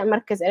كتبقاش كاع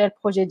مركز على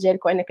البروجي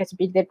ديالك وانك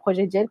كتبيد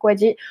البروجي ديالك.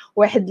 وهادي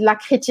واحد لا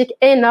كريتيك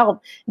انورم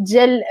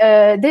ديال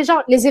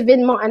ديجا لي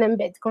زيفينمون. انا من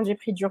بعد كون جي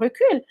بري دو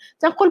ريكول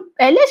تنقول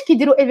علاش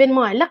كيديروا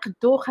ايفينمون على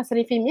قدو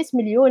خاسرين فيه 100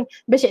 مليون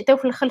باش يعطيو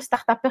في الاخر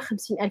ستارت اب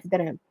 50,000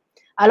 درهم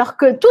alors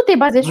que tout est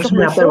basé sur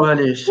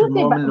le show.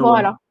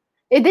 Voilà.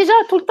 Et déjà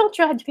tout le temps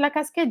tu as la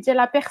casquette de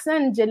la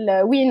personne de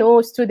oui no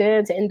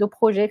student and de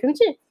projet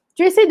فهمتي.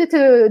 Tu essaies de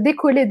te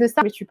décoller de ça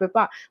mais tu peux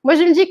pas. Moi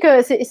je me dis que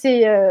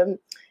c'est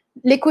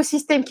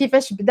l'écosystème qui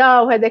fait بدا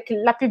وهذاك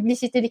la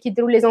publicité اللي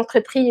كيديروا les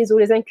entreprises ou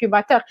les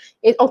incubateurs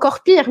et encore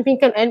pire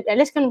يمكن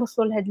علاش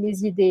كنوصلوا لهاد les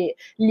idées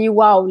اللي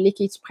واو اللي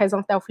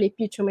كيتبريزونطاو في les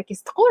pitch وما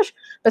كيصدقوش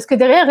parce que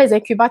derrière les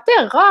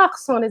incubateurs rares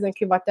sont les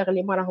incubateurs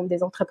اللي راهم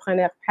des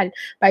entrepreneurs بحال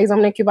par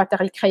exemple l'incubateur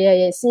اللي كريا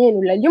ياسين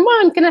ولا اليوم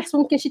يمكن نحسوا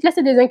يمكن شي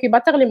ثلاثه des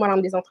incubateurs اللي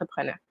راهم des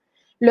entrepreneurs.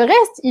 Le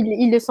reste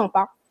ils le sont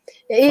pas.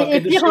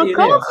 Et pire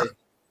encore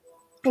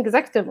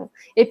exactement.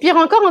 Et pire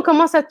encore, on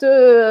commence à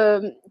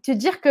te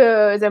dire que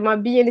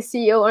being a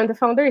CEO and a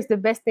founder is the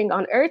best thing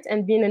on earth and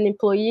being an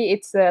employee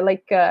it's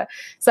like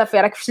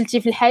صافي راك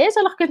فشلتي في الحياة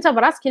alors que انت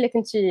براسك الا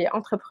كنتي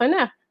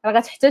entrepreneur راه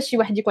غتحتاج شي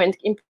واحد يكون عندك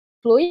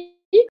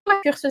employee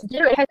الكورسوس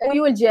ديالو على حسب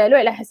الميول ديالو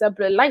على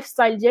حسب اللايف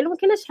ستايل ديالو. ما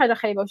كايناش حاجه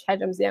خايبه وشي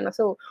حاجه مزيانه.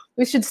 so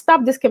we should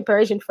stop this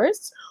comparison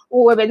first.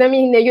 وبعدا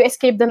من you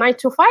escape the 9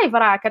 to 5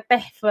 راه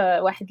كطيح في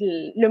واحد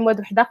لو مود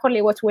واحد اخر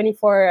اللي هو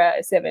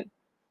 24/7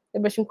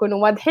 باش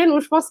نكونوا واضحين.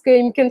 وش بونس كو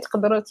يمكن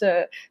تقدروا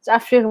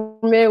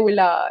تافيرمي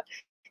ولا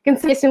كنت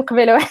سيسين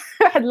قبيله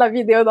واحد لا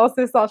فيديو دون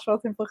سي سا جو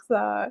سي بور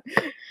سا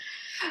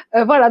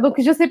فوالا.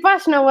 دونك جو سي با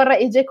شنو هو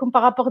الراي ديالكم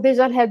بارابور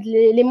ديجا لهاد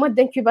لي مود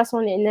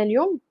دانكوباسيون اللي عندنا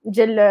اليوم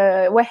ديال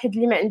واحد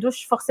اللي ما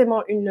عندوش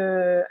فورسيمون اون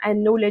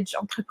ان نوليدج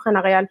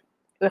انتربرونيريال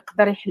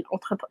يقدر يحل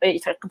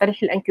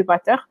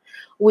الانكوباتور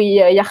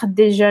وياخذ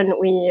دي جون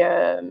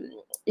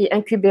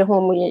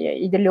يانكوبيهم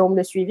ويدير لهم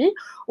لو سويفي.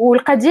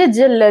 والقضيه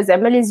ديال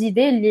زعما لي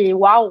زيدي اللي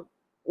واو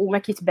وما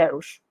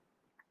كيتباعوش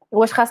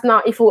واش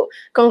خاصنا يفو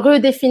كون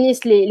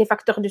ريديفينيس لي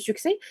فاكتور دو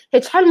سوكسي.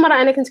 حيت شحال من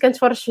مره انا كنت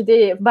كنتفرج في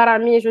دي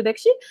برامج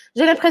وداكشي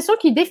جي لامبرسيون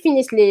كي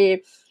ديفينيس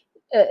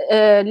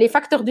لي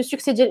فاكتور دو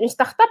سوكسي ديال اون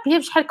ستارت اب هي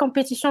بشحال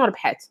كومبيتيسيون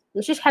ربحات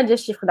ماشي شحال ديال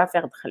الشيفر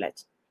دافير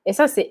دخلات. اي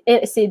سا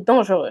سي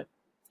دونجورو.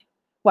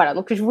 فوالا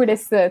دونك جو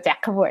ليس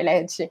تعقبوا على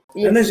هادشي.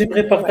 انا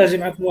جيبغي بارطاجي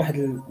معكم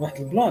واحد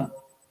البلان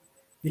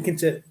اللي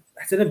كنت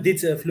حتى انا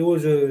بديت في الاول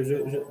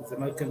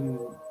زعما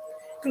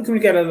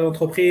كنكمل على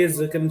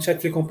لونتربريز كنشارك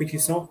في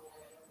كومبيتيسيون.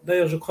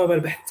 داير جو كرو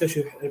ربحت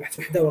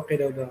وحده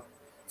واقيلا ولا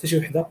حتى شي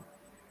وحده.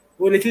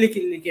 ولكن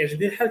اللي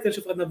كيعجبني الحال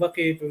كنشوف انا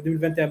باقي في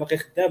 2021 باقي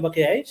خدام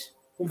باقي عايش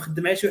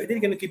ومخدم مع شي وحدين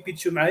اللي كانوا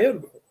كيبيتشوا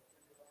معايا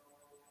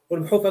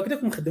وربحوا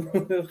فهكذاك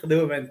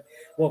ومخدموا معايا.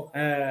 بون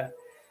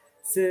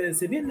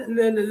سي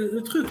بيان لو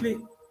تروك لي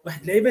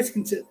واحد اللعيبات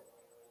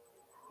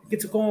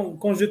كنت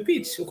كون جو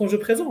بيتش وكون جو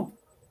بريزونت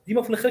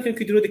ديما في الاخر كانوا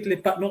كيديروا ديك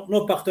لي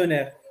نو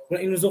بارتنير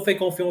ولا ils nous ont fait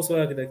confiance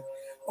وهكذاك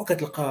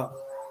وكتلقى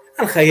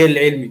الخيال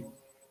العلمي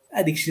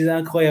هذيك شي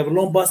انكرويابل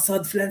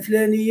لومباساد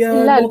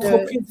فلانيه لا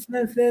لونتربريز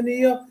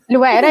فلانيه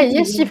الواعره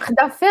هي الشيفر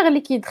دافير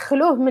اللي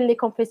كيدخلوه من لي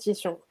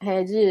كومبيتيسيون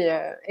هادي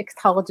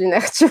اكستراوردينير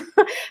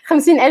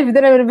 50000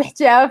 درهم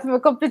ربحتيها في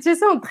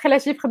كومبيتيسيون دخلها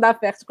شيفر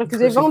دافير تقول لك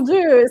جي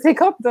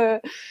فوندو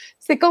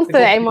 50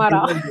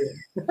 عماره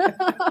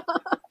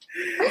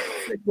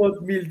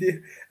 50,000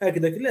 دي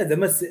هكذاك. لا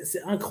زعما سي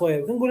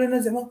انكرويابل. كنقول انا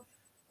زعما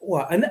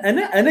واه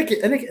انا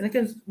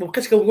كان ما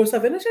بقيتش كنقول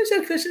صافي انا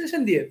اش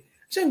ندير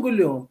اش نقول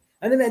لهم.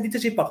 انا ما عندي حتى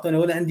شي بارتنر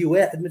ولا عندي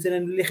واحد مثلا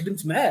اللي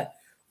خدمت معاه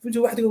فهمت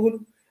واحد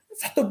كنقول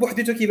تحطو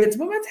بوحديتو كيبان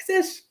تما ما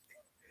تحتاجش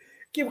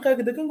كيبقى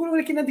هكذا. كنقول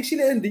ولكن هذاك الشيء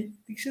اللي عندي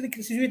ديك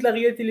الشيء جويت لا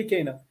رياليتي اللي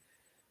كاينه.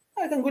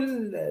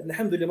 كنقول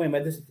الحمد لله. المهم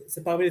هذا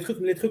سي بارمي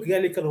لي تروك كاع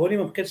اللي كرهوني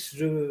ما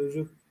بقيتش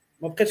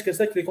ما بقيتش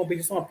كنساك لي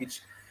كومبيتيسيون ما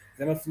بقيتش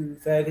زعما في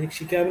هذاك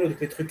الشيء كامل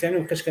وديك لي تروك كامل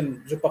ما بقيتش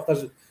جو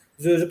بارطاج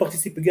جو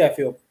بارتيسيب كاع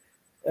فيهم.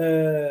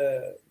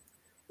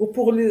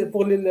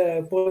 وبور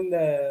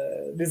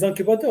لي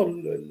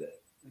زانكوباتور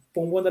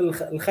بور مو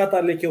الخطر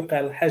اللي كيوقع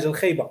الحاجه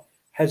الخايبه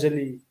حاجه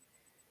اللي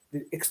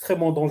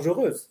اكستريمون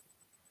دونجوروز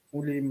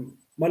واللي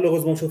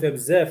مالوغوزمون نشوفها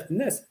بزاف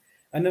الناس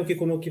انهم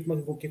كيكونوا كيف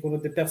ما كيكونوا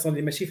دي بيرسون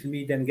اللي ماشي في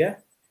الميدان كاع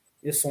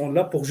ils sont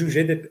là pour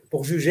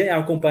juger et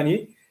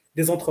accompagner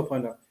des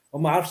entrepreneurs.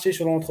 وما عرفتش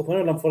شي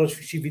لونتربرونور ولا مفرج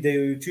في شي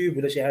فيديو يوتيوب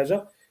ولا شي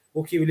حاجه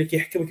وكيولي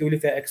كيحكم وكيولي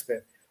فيها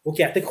اكسبير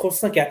وكيعطيك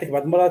خصوصا كيعطيك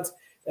بعض المرات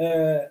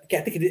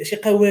كيعطيك شي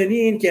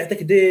قوانين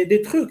كيعطيك دي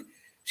تروك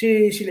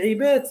شي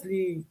لعيبات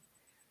اللي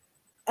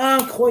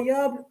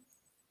انكرويابل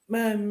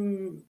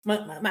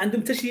ما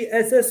عندهم حتى شي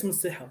اساس من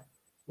الصحه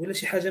ولا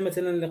شي حاجه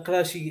مثلا اللي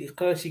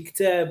قرا شي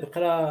كتاب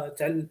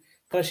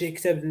قرا شي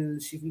كتاب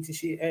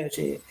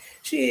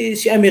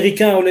شي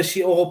امريكان ولا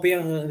شي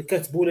اوروبيان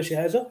كاتب ولا شي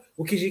حاجه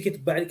وكيجي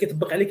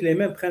كيطبق عليك لي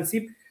ميم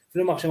برينسيپ في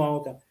المارشي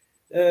ماروكان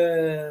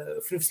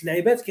في نفس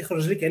اللعيبات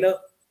كيخرج لك على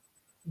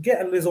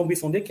كاع لي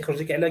زومبيسيون ديالك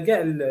كيخرج لك على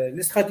كاع لي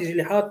استراتيجي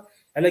اللي حاط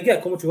على كاع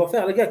كومون تو فا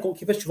على كاع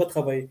كيفاش تو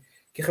ترافاي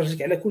كيخرج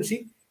لك على كل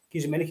شيء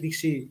كيجمع لك ديك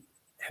الشيء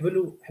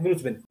حبل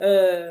وتبن.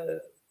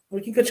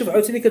 ولكن كتشوف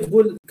عاوتاني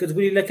كتقول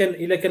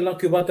الا كان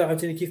لانكوباتور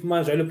عاوتاني كيف ما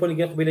رجع لو بوين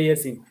اللي قال قبيله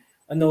ياسين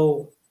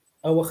انه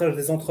هو خرج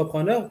دي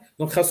زونتربرونور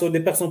دونك خاصو دي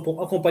بيرسون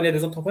بور اكومباني دي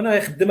زونتربرونور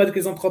يخدم هذوك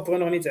لي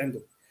زونتربرونور اللي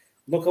عنده.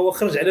 دونك هو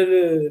خرج على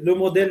لو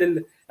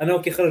موديل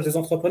انه كيخرج دي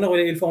زونتربرونور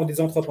ولا يلفون دي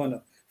زونتربرونور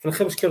في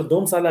الاخر باش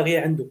كيردهم سالاري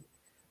عنده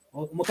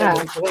ما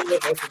كانش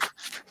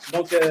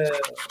دونك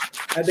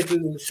هذاك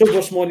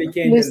الشوبوشمون اللي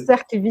كاين لو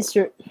سيركل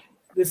فيسيو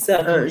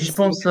جو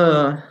بونس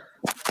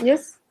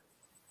يس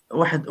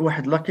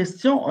واحد لا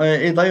كيستيون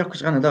اي دايوغ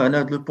كنت غنهضر على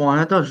هذا لو بوين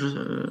هذا جو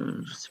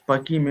سي با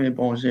كي مي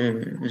بون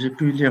جي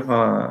بو لير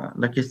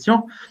لا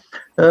كيستيون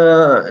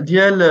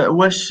ديال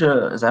واش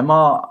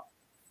زعما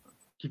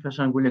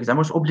كيفاش نقول لك زعما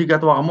واش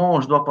اوبليغاتوارمون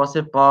جو دوا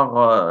باسي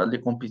بار لي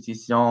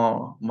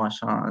كومبيتيسيون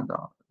ماشان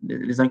هذا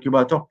لي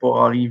انكوباتور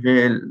بور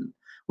اريفي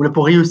ولا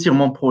بور ريوسير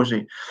مون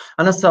بروجي.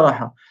 انا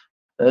الصراحه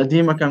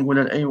ديما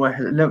كنقولها لاي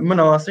واحد من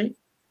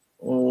راسي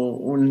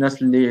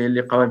والناس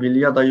اللي قرابين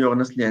ليا دايوغ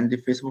الناس اللي عندي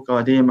في فيسبوك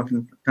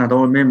ديما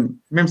كنهضروا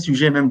ميم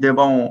سوجي ميم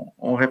ديبا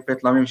اون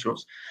ريبيت لا ميم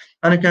شوز.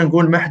 انا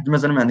كنقول ما حد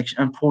مازال ما عندكش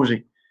ان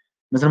بروجي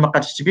مازال ما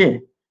قادش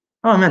تبيع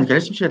ما عندك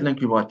علاش تمشي لهاد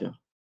الانكوباتور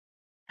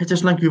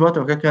حيتاش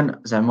الانكوباتور كان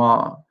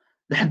زعما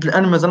لحد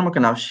الان مازال ما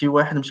كنعرفش شي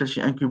واحد مشى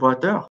لشي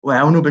انكوباتور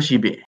وعاونو باش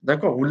يبيع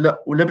داكوغ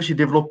ولا باش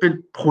يديفلوبي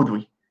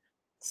البرودوي.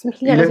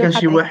 سمح لي غير كان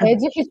شي واحد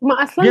هادي حيت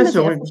ما اصلا ما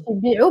تعرفوش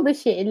يبيعوا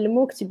باش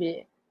يعلموك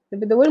تبيع.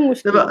 دابا هو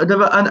المشكل.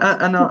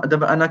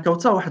 دابا انا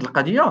كوتا واحد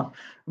القضيه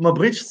ما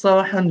بغيتش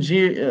الصراحه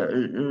نجي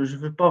جو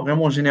في با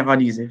فريمون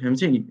جينيراليزي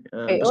فهمتيني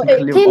باش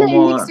نخليو كاينه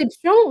اون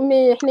اكسيبسيون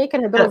مي حنايا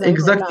كنهضروا زعما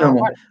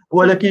اكزاكتومون.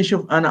 ولكن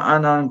شوف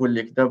انا نقول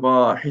لك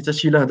دابا حيت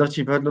هادشي الا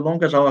هضرتي بهذا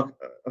اللونغاج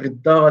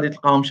غدا غادي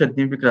تلقاهم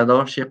شادين فيك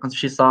الهضره في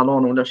شي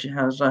صالون ولا في شي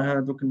حاجه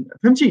هذوك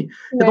فهمتي.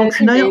 دونك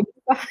حنايا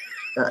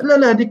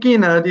لا هذه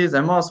كاينه هذه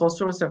زعما سوا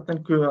سور سيغتان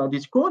كو غادي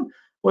تكون.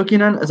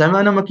 ولكن زعما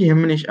انا ما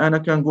كيهمنيش انا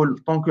كنقول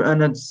طونك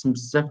انا دزت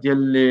بزاف ديال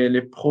لي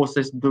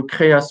بروسيس دو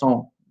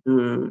كرياسيون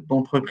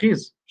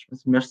دونتربريز باش ما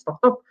نسميهاش ستارت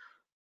اب.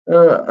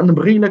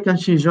 نبغي الا كان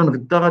شي جون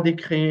غدا غادي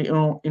يكري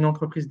اون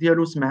اونتربريز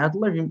ديالو سمع هاد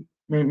اللايف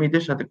ما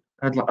يديرش هاد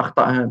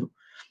الاخطاء هادو.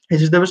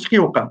 حيت دابا اش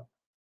كيوقع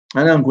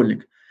انا نقول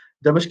لك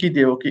دابا اش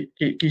كيديروا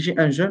كيجي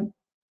ان جون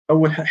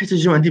اول حاجه حيت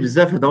يجيو عندي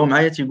بزاف هضروا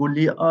معايا تيقول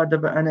لي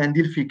دابا انا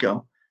عندي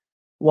الفكره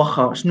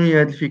واخا شنو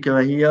هي هاد الفكره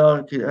هي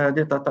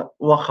هادي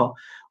واخا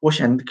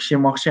واش عندك شي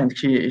مارشي عندك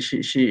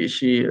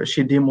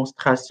شي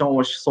ديمونستراسيون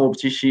واش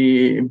صوبتي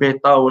شي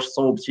بيتا واش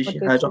صوبتي شي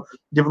حاجه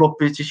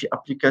ديفلوبيتي شي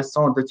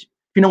ابليكاسيون درتي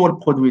فين هو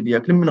البرودوي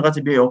ديالك لمن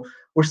غتبيعو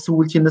واش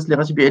سولتي الناس اللي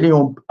غتبيع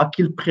ليهم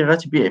اكيل بري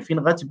غتبيع فين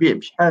غتبيع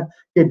بشحال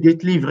كدير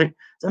تليفري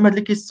زعما هاد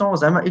لي كيسيون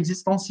زعما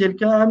اكزيستونسيال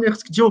كامل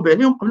خصك تجاوب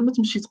عليهم قبل ما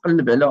تمشي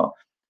تقلب على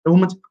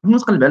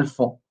تقلب على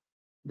الفون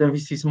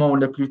دانفستيسمون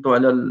ولا بلوتو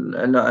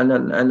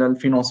على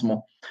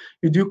الفينانسمون.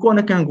 دوكو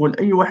انا كنقول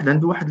اي واحد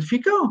عنده واحد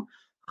الفكره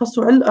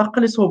خاصو على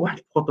الاقل يصوب واحد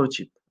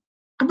البروتوتيب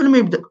قبل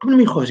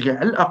ما يخرج كاع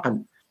على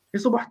الاقل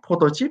يصوب واحد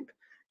البروتوتيب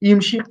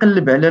يمشي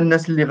يقلب على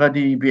الناس اللي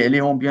غادي يبيع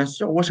ليهم بيان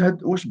سور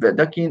واش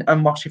بعدا كاين ان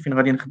مارشي فين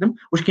غادي نخدم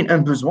واش كاين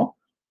ان بوزوان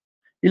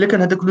الا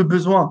كان هذاك لو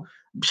بوزوان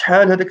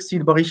بشحال هذاك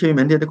السيد باغي يشري من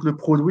عندي هذاك لو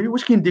برودوي،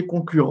 واش كاين دي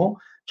كونكورون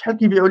شحال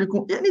كيبيعوا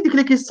لكم، يعني ديك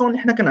لي كيسيون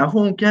اللي حنا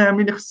كنعرفوهم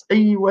كاملين اللي خص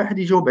اي واحد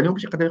يجاوب عليهم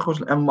باش يقدر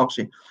يخرج لان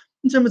مارشي.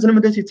 انت مثلا ما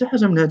درتي حتى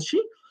حاجه من هذا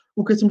الشيء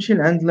وكتمشي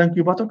لعند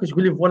الانكوباتور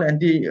كتقول لي فوالا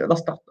عندي لا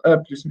ستارت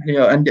اب، اسمح لي،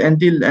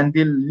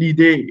 عندي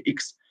ليدي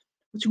اكس،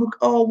 تقول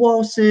لك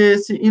واو سي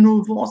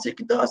انوفون سي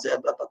كذا سي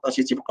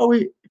شي تيبقاو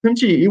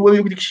فهمتي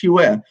يوريوك ديك الشيء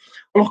واعر.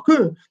 الوغ كو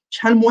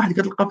شحال من واحد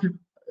كتلقى في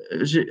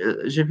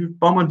جي في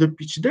با مال دو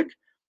بيتش ديك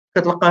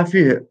كتلقاه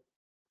فيه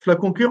في لا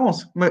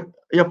كونكورونس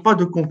يا با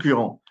دو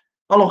كونكورون،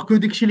 الوغ كو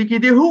داكشي اللي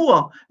كيدير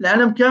هو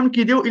العالم كامل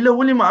كيديرو الا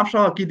هو اللي ما عرفش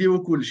راه كيديروا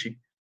كلشي.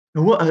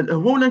 هو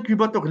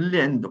الانكوباتور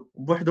اللي عنده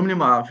بوحدهم اللي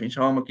ما عارفينش،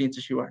 راه ما كاين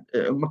حتى شي واحد،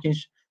 ما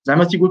كاينش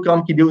زعما تيقول لك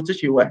راهم كيديروا حتى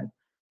شي واحد.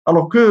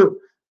 الوغ كو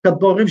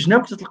كدور غير في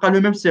جنابك تلقى لو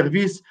ميم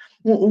سيرفيس.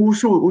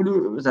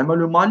 وشو زعما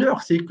لو مالور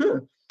سي كو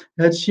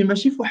هذا الشيء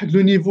ماشي في واحد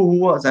لو نيفو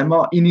هو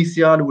زعما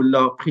انيسيال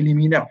ولا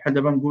بريليمينير، بحال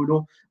دابا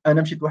نقولوا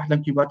انا مشيت لواحد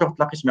الانكوباتور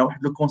تلاقيت مع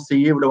واحد لو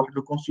كونسيي ولا واحد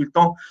لو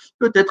كونسلتون،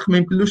 بوتيتر ما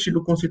يمكنلوش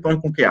لو كونسلتون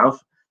يكون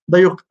كيعرف.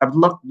 دايوغ عبد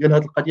الله قال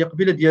هذه القضيه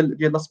قبيله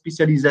ديال لا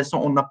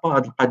سبيسياليزاسيون، اون با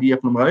هذه القضيه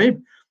في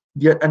المغرب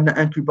ديال ان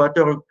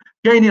انكوباتور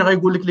كاينين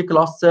غايقول لك لي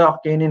كلاستر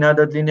كاينين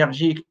هذا د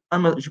لينيرجي،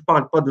 اما جو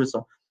بارل با دو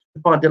سا،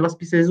 جو بارل ديال لا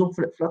سبيسياليزاسيون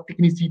في لا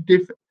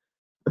تكنيسيتي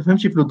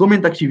فهمتي في لو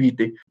دومين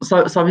داكتيفيتي.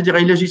 صافي دير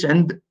الا جيت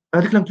عند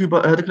هذاك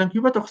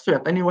الانكوباتور خصو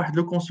يعطيني واحد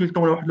لو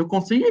كونسلتون ولا واحد لو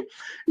كونسيي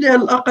اللي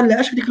على الاقل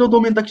عاش في ديك لو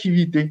دومين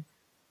داكتيفيتي،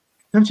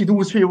 فهمتي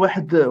دوز فيه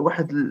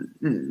واحد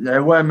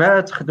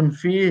العوامات خدم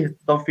فيه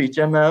ضاف فيه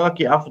تماره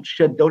كيعرف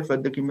الشاده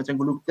والفاده كما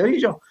تنقولوا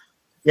بالدارجه.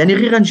 يعني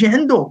غير غنجي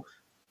عنده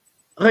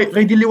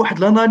غيدير لي واحد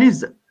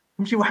لاناليز،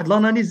 فهمتي واحد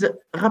لاناليز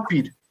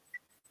رابيد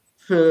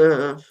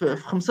في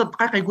 5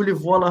 دقائق يقول لي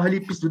فوالا ها لي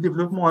بيست دو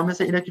ديفلوبمون، ها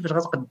مسائل كيفاش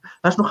غتقد،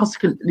 ها شنو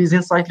خاصك لي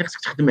زينسايت اللي خاصك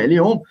تخدم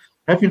عليهم،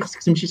 ها فين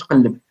خاصك تمشي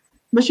تقلب.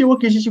 ماشي هو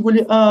كيجي تيقول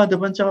لي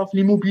دابا انت في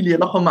ليموبيليير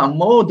الاخر ما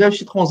عمرو دار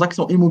شي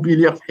ترانزاكسيون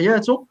ايموبيليير في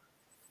حياته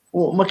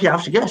وما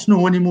كيعرفش كاع شنو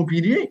هو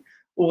ليموبيليير،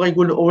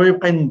 وغيقول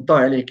ويبقى ينضى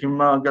عليه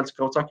كما قالت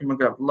كوتا كما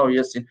قال عبد الله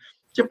وياسين،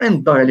 تيبقى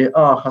ينضى عليه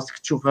خاصك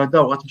تشوف هذا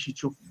وغتمشي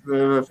تشوف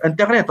في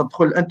انترنيت،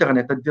 تدخل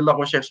الانترنيت دير لا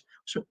ريشيرش،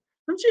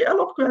 فهمتي.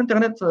 الوغ كو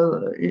انترنيت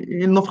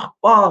il n'offre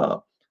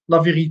pas la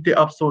vérité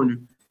absolue,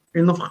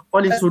 il n'offre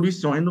pas les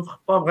solutions, il n'offre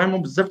pas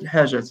vraiment بزاف د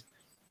الحاجات.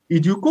 اي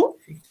دوكو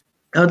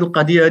هذه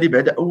القضيه هذه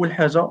بعد اول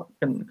حاجه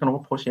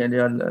كنغبروشي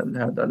عليها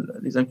هذا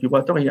لي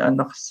زانكوباتور هي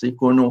ان خص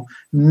يكونوا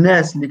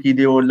الناس اللي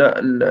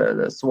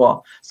كيديروا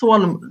سوا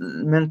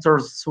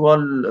المنتورز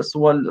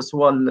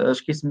سوا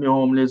اش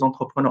كيسميوهم لي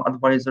زونتربرونور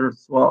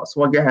ادفايزرز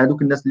سوا كاع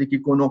هذوك الناس اللي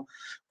كيكونوا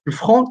في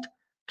الفرونت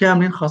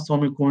كاملين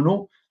خاصهم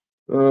يكونوا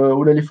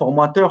ولا لي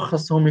فورماتور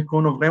خاصهم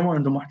يكونوا فريمون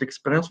عندهم واحد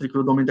الاكسبيريونس في ديك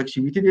لو دومين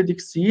داكتيفيتي ديال ديك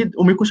السيد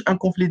وما يكونش ان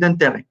كونفلي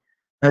دانتيري.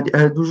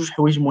 هادو جوج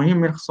حوايج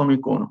مهمين خاصهم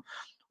يكونوا،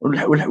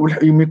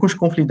 وما يكونش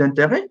كونفلي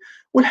دانتيري.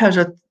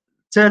 والحاجه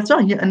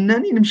الثالثه هي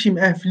انني نمشي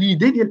معاه في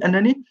ليدي ديال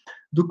انني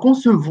دو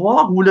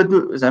كونسيفوار ولا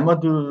دو زعما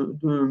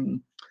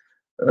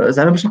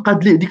زعما باش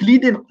نقاد ليه ديك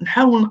ليدي،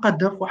 نحاول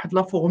نقادها في واحد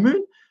لا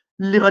فورمول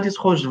اللي غادي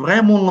تخرج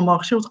فريمون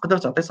للمارشي وتقدر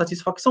تعطي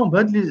ساتيسفاكسيون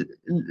بهاد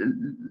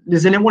لي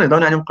زيليمون اللي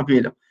هضرنا عليهم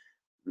قبيله،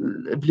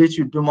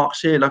 بليتود دو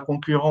مارشي، لا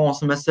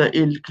كونكورونس،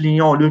 مسائل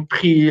الكليون، لو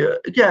بري،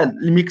 كاع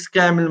الميكس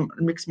كامل،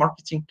 الميكس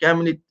ماركتينغ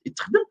كامل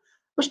يتخدم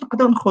باش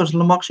نقدر نخرج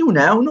للمارشي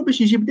ونعاونو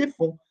باش يجيب دي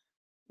فون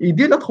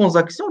يدير لا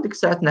ترانزاكسيون. ديك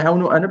الساعات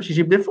نعاونو انا باش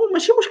يجيب دي فون،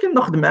 ماشي مشكل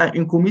ناخذ معاه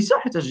اون كوميسيون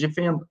حيت جي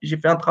في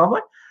ان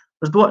طرافاي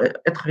جو دو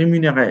اتر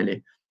ريمونيري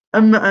عليه.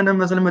 اما انا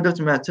مازال ما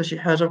درت معاه حتى شي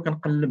حاجه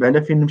وكنقلب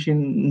على فين نمشي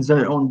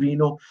نزرعو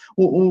نبينو.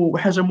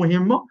 وحاجه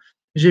مهمه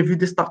جي في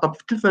دي ستارت اب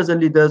في التلفازه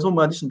اللي دازو،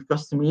 ما غاديش نذكر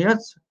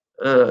السميات،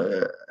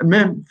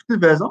 ميم في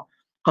التلفازه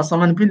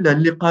قسما بالله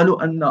اللي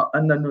قالوا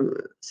ان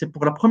سي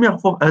بور لا بروميير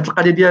فوا هاد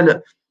القضيه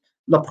ديال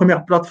لا بروميير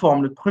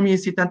بلاتفورم، لو بروميير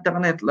سيت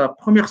انترنيت، لا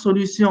بروميير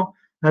سوليسيون،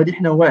 هذه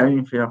حنا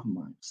واعيين فيها في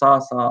المغرب.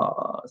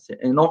 سي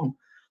انورم.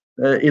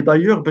 اي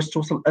دايوغ باش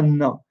توصل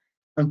ان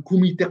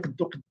كوميتي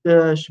قدو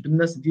قداش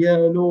بالناس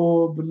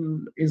ديالو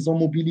ايزون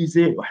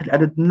موبيليزي واحد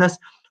العدد الناس،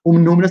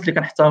 ومنهم الناس اللي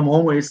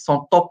كنحترمهم و سون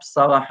توب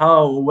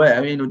الصراحه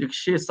وواعرين وداك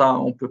الشيء سا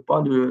اون بو با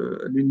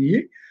لو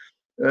نيي.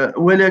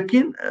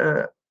 ولكن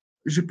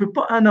جو بو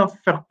با انا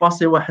فير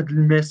باسي واحد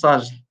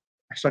الميساج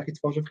حتى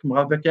كيتفرجوا في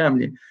المغاربه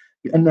كاملين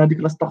بان هذيك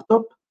لا ستارت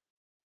اب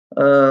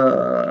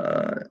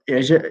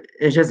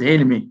اعجاز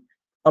علمي،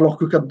 الوغ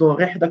كو كدور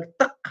غير حداك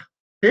الطق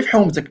غير في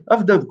حومتك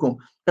في داركم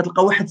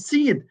كتلقى واحد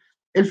السيد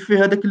في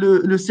هذاك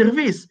لو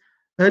سيرفيس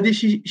هذه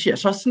شي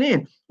 10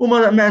 سنين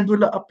وما عنده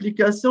لا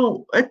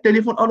ابليكاسيون،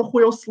 التليفون الو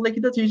خويا وصل لي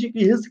كذا تيجي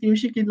كيهز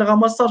كيمشي كيدير لها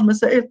ماساج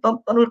مسائل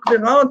طن ويقضي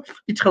غاد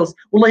يتخلص.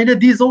 والله الا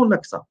 10 ولا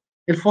كسا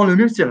ils font le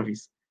même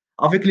service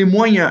avec les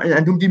moyens,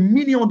 عندهم des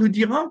millions de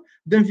dirhams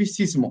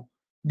d'investissement,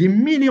 des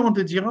millions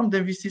de dirhams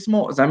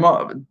d'investissement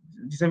زعما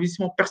des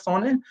investissements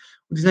personnels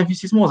ou des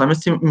investissements زعما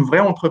c'est une vraie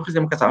entreprise اللي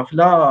ما كتعرف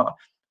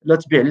لا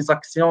تبيع لي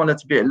زاكسيون لا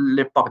تبيع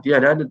لي بار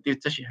ديالها لا دير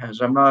حتى شي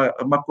حاجه،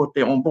 ما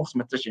كوتي اون بورس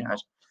ما حتى شي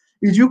حاجه.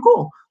 اي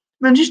دوكو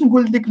ما نجيش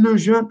نقول لديك لو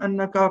جون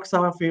انك راك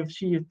صافي في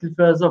شي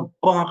تلفازه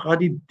باق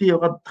غادي دير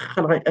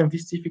غتدخل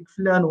غينفيستي فيك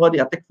فلان وغادي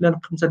يعطيك فلان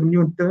 5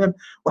 مليون درهم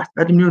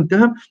 1 مليون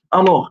درهم.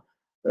 الوغ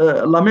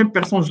la même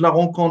personne, je la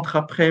rencontre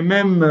après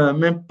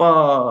même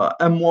pas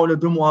un mois ou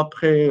 2 mois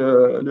après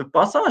le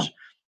passage,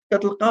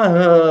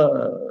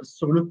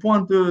 sur le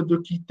point de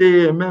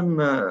quitter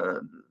même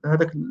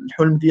هذاك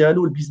الحلم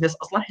ديالو البيزنس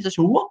اصلا، حيت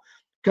هو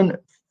كان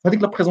في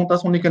هذيك لا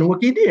بريزونطاسيون اللي كان هو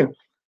كيدير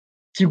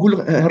تيقول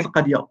هذه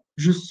القضيه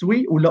جو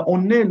سوي ولا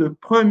اوني لو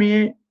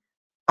بروميير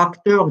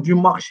اكتور دو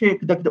مارشي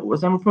كذا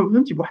زعما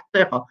فهمتي بواحد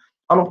الطريقه.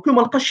 الوغ كو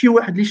ما لقاش شي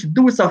واحد اللي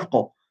يشدو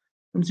ويصافقو،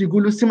 فهمتي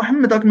يقول له سي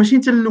محمد راك ماشي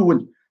انت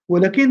الاول،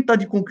 ولكن انت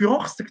دي كونكورون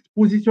خصك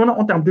تبوزيسيونا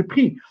اون تيرم دو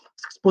بري،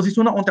 خصك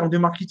تبوزيسيونا اون تيرم دو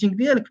ماركتينغ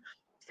ديالك،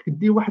 خصك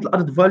دير واحد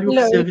الارد فاليو في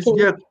السيرفيس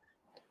ديالك.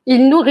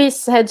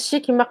 ينوريس هذا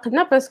الشيء كما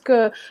قلنا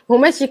باسكو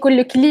هما تيكون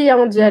لو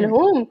كليون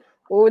ديالهم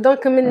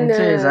ودونك من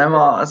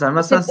زعما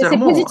سي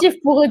سانسيرمون بوزيتيف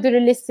بوغ دو لو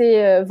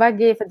ليسي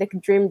فاغي في داك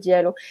الدريم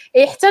ديالو.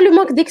 اي حتى لو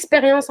مانك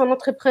ديكسبيريونس ان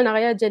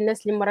اونتربرونيا ديال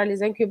الناس اللي مرا لي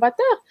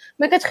زانكوباتور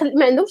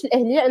ما عندهمش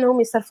الاهليه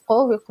انهم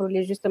يصرفقوه ويقولوا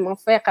ليه جوستومون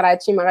فيق راه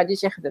هادشي ما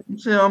غاديش يخدم،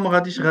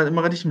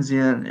 ما غاديش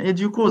مزيان. اي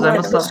دوكو زعما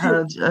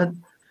الصراحه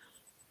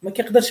ما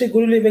كيقدرش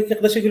يقولوا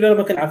لي راه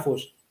ما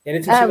كنعرفوش، يعني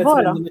تمشي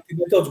مثلا عند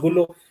المكتبات تقول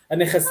له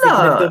انا خاصك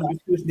نبدا ما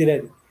عرفتش واش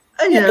دير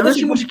هذه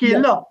ماشي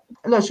مشكل.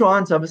 لا شو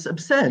انت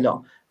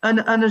بسهله.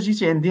 انا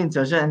جيتي عندي انت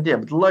جا عندي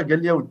عبد الله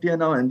قال لي ودي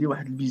انا عندي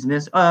واحد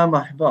البيزنس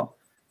مرحبا،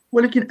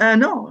 ولكن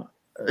انا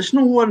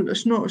شنو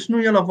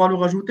هي لا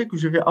فالور اجوتي كو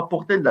جو في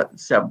ابورتي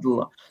لسي عبد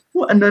الله،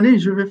 هو انني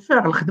جو في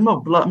فير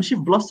الخدمه ماشي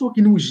في بلاصتو،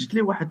 كنوجد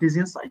ليه واحد لي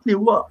زينسايت اللي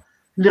هو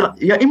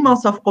يا اما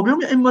نصافقوا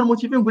بهم يا اما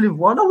نموتيفي نقول ليه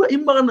فوالا، ويا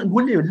اما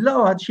نقول ليه لا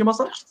هذا الشيء ما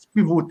صالحش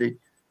بيفوتي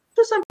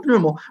تو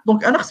سامبلومون.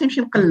 دونك انا خصني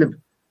نمشي نقلب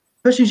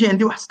فاش يجي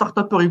عندي واحد ستارت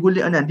ابور يقول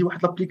لي انا عندي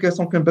واحد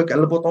لابليكاسيون كنباك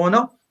على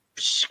البوطونه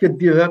فاش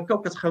كدير هكا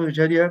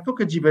وكتخرجها لي هكا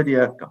وكتجيبها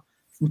لي هكا،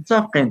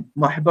 متفقين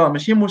مرحبا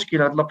ماشي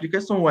مشكل هاد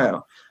لابليكاسيون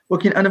واعره،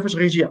 ولكن انا فاش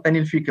غيجي يعطيني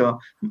الفكره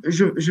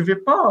جو في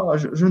با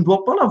جو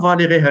ندوا با لا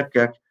فاليري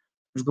هكاك،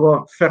 جو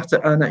دوا فير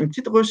انا اون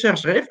بتيت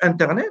ريشيرش غير في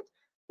انترنيت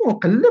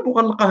ونقلب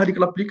وغنلقى هذيك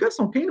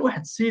لابليكاسيون كاين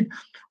واحد السيد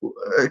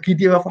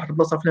كيديرها في واحد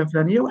البلاصه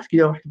فلانيه، واحد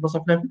كيديرها في واحد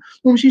البلاصه فلانيه،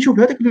 ونمشي نشوف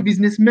هذاك لو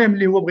بيزنس ميم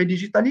اللي هو بغى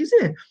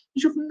ديجيتاليزيه،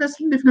 نشوف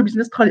الناس اللي في لو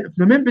بيزنس في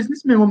لو ميم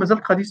بيزنس مي هو مازال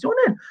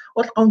تراديسيونيل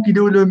وتلقاهم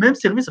كيديروا لو ميم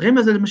سيرفيس غير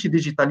مازال ماشي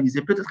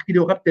ديجيتاليزي، بوتيتر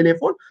كيديروا غير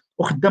بالتليفون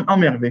وخدام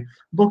اميرفي.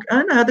 دونك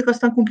انا هذاك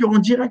سان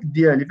كونكورون ديريكت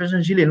ديالي فاش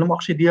نجي ليه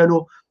المارشي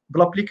ديالو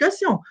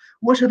بلابليكاسيون،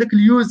 واش هذاك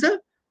اليوزر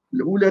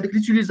ولا هذاك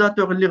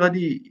ليوتيليزاتور اللي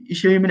غادي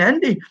يشري من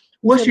عندي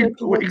واش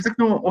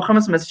اكزاكتومون واخا ما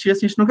سمعتش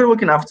ياسين شنو كان،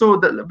 ولكن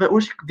عرفتو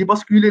واش يقدر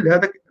باسكولي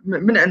لهذاك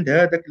من عند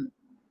هذاك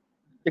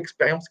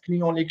الاكسبيريونس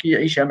كليون اللي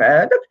كيعيشها مع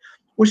هذاك،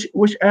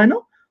 واش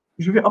انا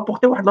جو في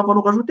ابورتي واحد لا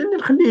فالور اجوتي اللي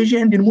نخليه يجي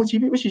عندي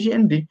الموتيفي باش يجي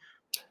عندي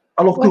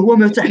الوغ كو هو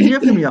مرتاح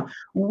 100%.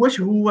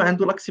 واش هو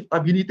عنده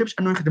لاكسيبتابيليتي باش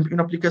انه يخدم في اون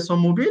ابليكاسيون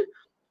موبيل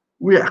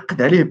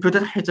ويعقد عليه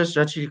بوتيت حيت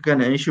هادشي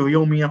كنعيشوه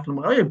يوميا في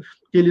المغرب،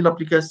 كاين لي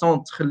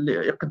لابليكاسيون تخلي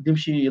يقدم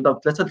شي يضرب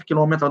 3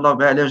 الكيلومتر ولا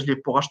 4 على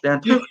رجليه بوغ اشتي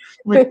ان تروك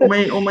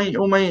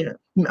وما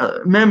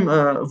ميم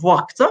فواغ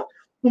اكثر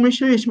وما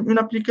يشريش من اون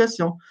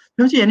ابليكاسيون.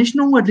 فهمتي يعني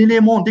شنو هو هاد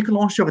ليليمون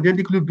ديكلونشور ديال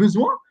ديك لو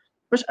بوزوان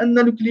باش ان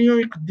لو كليون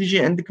يقد يجي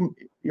عندك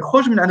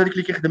يخرج من عند هذاك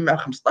اللي كيخدم معاه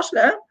 15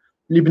 عام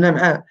اللي بنا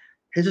معاه.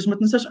 حيت ما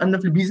تنساش ان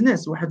في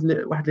البيزنس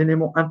واحد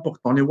ليليمون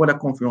امبورطون اللي هو لا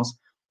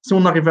كونفيونس. سي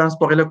اون اريف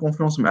انستوري لا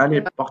كونفيونس مع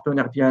لي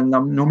بارتنير ديالنا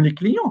منهم لي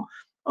كليون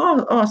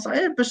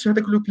صعيب باش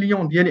هذاك لو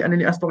كليون ديالي انا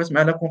اللي انستوريت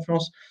مع لا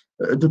كونفيونس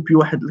دوبي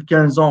واحد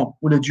 15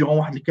 ولا دورون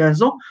واحد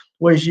 15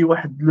 ويجي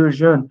واحد لو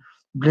جون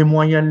بلي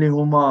مويان اللي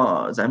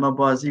هما زعما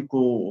بازيك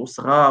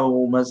وصغار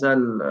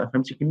ومازال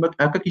فهمتي كيما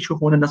هكا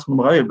كيشوفونا الناس في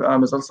المغرب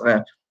مازال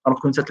صغير، راه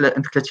كنت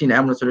انت 30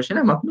 عام ولا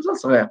 23 عام مازال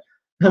صغير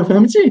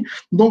فهمتي.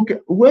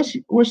 دونك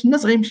واش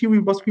الناس غيمشيو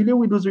يباسكوليو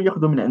ويدوزو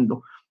ياخذوا من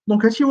عنده.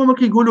 دونك هادشي هو ما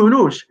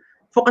كيقولولوش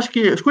فوقاش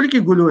شكون اللي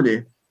كيقولوا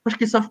ليه فاش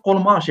كيصافقوا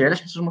المارشي،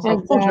 علاش حيت ما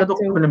صافقوش هذوك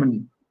قبل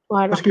منه،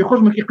 فاش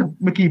كيخرج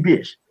ما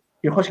كيبيعش،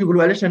 كيخرج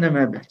كيقولوا علاش انا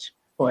ما بعتش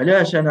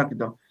وعلاش انا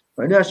كذا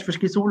وعلاش، فاش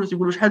كيسولوا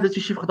تيقولوا شحال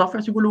درتي شي فخ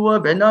دافير تيقولوا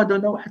بعنا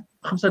درنا واحد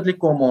 5 د لي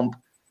كوموند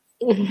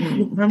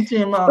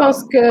فهمتي. ما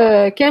باسكو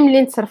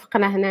كاملين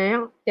تصرفقنا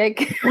هنايا ياك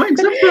وي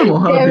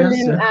اكزاكتومون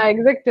كاملين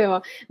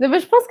اكزاكتومون. دابا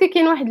جو بونس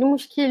كاين واحد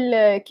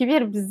المشكل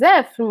كبير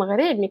بزاف في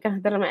المغرب ملي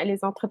كنهضر مع لي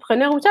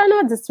زونتربرونور وتا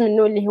انا دزت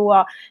منه اللي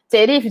هو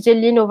التعريف ديال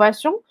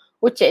لينوفاسيون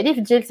والتعريف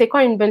ديال سي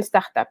كون اون بون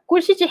ستارت اب.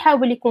 كلشي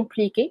تيحاول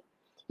يكومبليكي،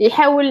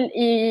 يحاول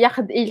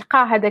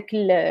يلقى هذاك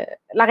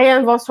لا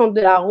ريانفونسيون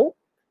دو لا رو،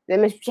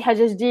 زعما شي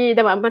حاجه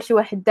جديده ما عمر شي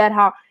واحد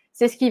دارها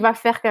سي سكي فا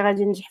فير كي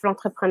غادي ينجح في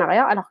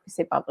لونتربرونيا الوغ كو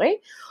سي با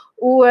فري.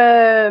 و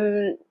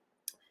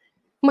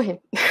مهم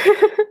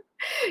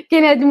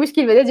كاين هذا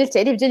المشكل بعدا ديال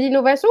التعريف ديال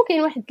لينوفاسيون.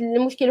 كاين واحد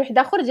المشكل واحد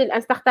اخر ديال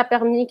ان ستارت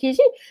ابر ملي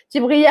كيجي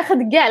تيبغي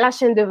ياخذ كاع لا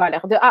شين دو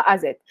فالور دو ا ا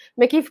زد،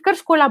 ما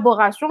كيفكرش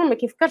كولابوراسيون، ما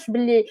كيفكرش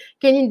باللي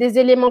كاينين دي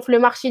زيليمون في لو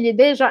مارشي اللي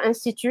ديجا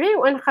انستيتوي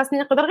وانا خاصني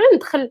نقدر غير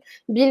ندخل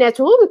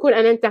بيناتهم نكون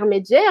انا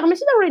انترميديير،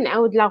 ماشي ضروري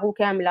نعاود لا رو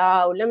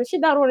كامله ولا ماشي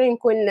ضروري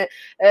نكون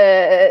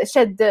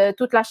شاد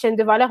توت لا شين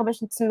دو فالور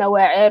باش نتسمى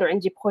واعر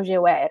وعندي بروجي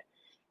واعر.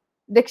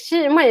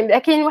 داكشي. المهم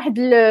كاين واحد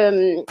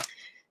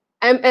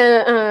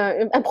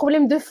un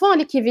problème de fond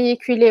اللي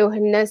كيفيكوليوه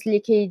الناس اللي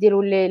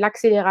كيديروا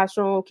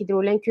l'accélération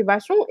كيديروا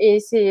l'incubation et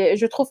c'est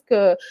je trouve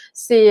que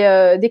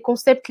c'est des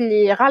concepts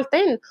اللي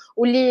غالطين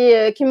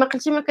واللي كما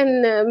قلتي ما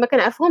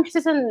كنعرفوهم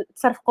حتى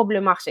تنتصرفوا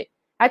بالمارشي.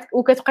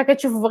 وكتبقى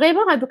كتشوف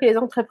فريمون هذوك لي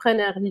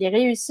زونتربرونور اللي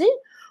ريوسي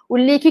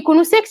واللي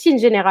كيكونوا ساكتين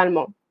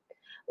جينيرالمون.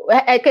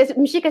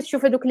 ماشي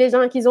كتشوف هذوك لي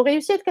جان كي زون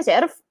ريوسي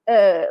كتعرف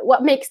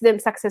what makes them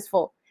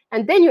successful.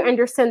 And then you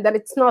understand that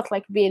it's not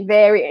like being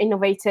very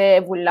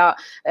innovative ولا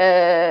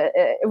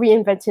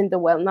reinventing the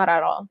wheel, not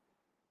at all.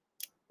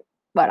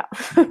 Voilà.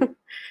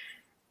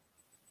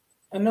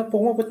 انا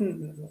بوغ مو بغيت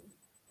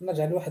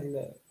نرجع لواحد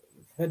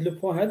في هذا لو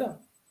بوين هذا.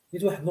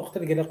 نيت واحد النقطه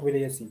اللي قالها قبيله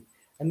ياسين،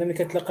 ان ملي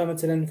كتلقى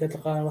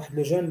واحد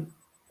لو جون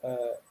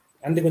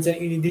عندك مثلا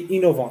اون ايدي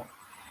انوفون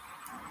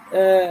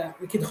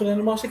كيدخل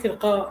للمارشي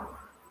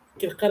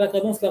كيلقى لا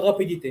كادونس لا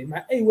رابيديتي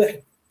مع اي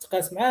واحد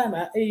تقاس معاه،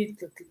 مع اي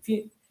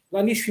في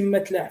لا نيش فين ما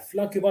تلاح في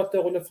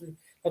لانكوباتور ولا في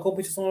لا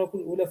كومبيتيسيون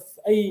ولا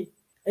في اي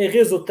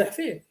ريزو تلاح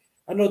فيه،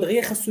 انه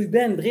دغيا خاصو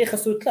يبان، دغيا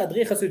خاصو يطلع،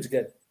 دغيا خاصو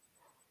يتقال.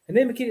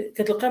 هنا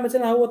كتلقى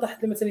مثلا هو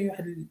طاحت مثلا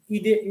واحد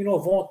الايدي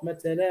انوفونت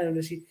مثلا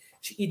ولا شي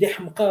ايدي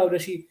حمقى ولا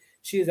شي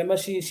زعما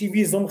شي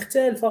فيزون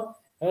مختلفه،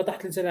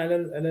 طاحت مثلا على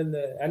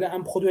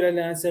ان برودوي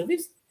على ان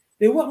سيرفيس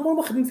اللي هو عمره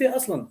ما خدم فيه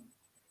اصلا،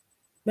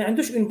 ما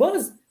عندوش اون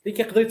باز اللي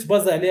كيقدر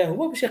يتبازا عليها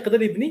هو باش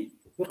يقدر يبني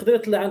ويقدر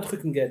يطلع عند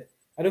خوك مقاد.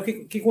 الو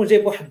كيكون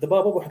جايب واحد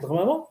الضبابه بواحد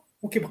الغمامه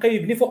وكيبقى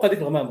يبني فوق هذيك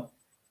الغمامه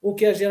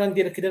وكيجي راه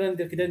ندير كذا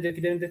ندير كذا ندير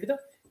كذا ندير كذا،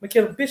 ما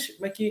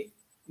كيربيش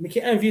ما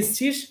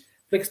كيانفيستيش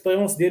في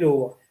الاكسبيريونس ديالو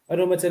هو.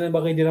 الو مثلا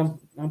باغي يدير ان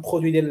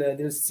برودوي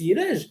ديال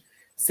السيلاج،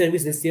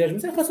 سيرفيس ديال السيلاج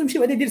مثلا، خاصو يمشي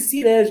بعدا يدير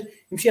السيلاج،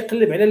 يمشي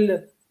يقلب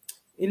على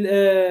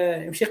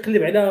يمشي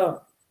يقلب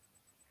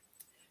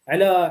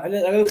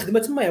على الخدمه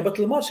تما، يهبط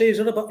المارشي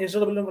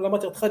يجرب لا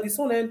ماتير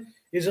تراديسيونيل،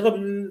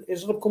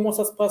 يجرب كومون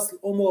سا سباس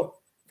الامور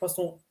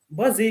فاصون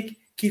بازيك،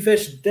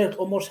 كيفاش دارت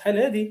الامور شحال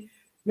هذه.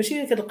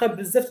 ماشي كتلقى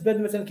بزاف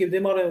تبان مثلا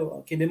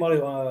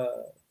كيديماريو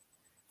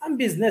ان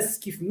بيزنس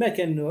كيف ما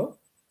كان نوع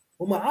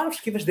وما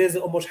عارفش كيفاش دايز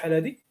الامور شحال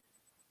هذه،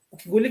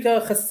 وكيقول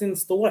لك خاصني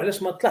نطور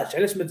علاش ما طلعش،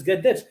 علاش ما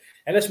تقاداتش،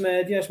 علاش ما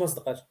هادي، علاش ما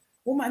صدقاش،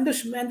 وما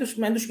عندوش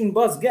اون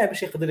باز كاع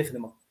باش يقدر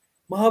يخدمها.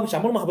 ما هابش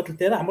عمره ما هبط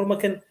للتيرا، عمره ما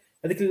كان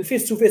هذاك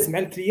الفيس تو فيس مع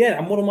الكليان،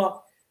 عمره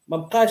ما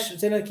بقاش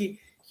مثلا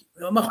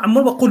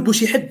عمره ما قول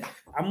بشي حد،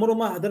 عمره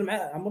ما هضر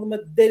معاه، عمره ما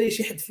دالي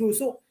شي حد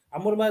فلوسه،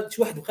 عمره ما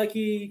شي واحد بقى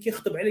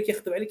كيخطب عليه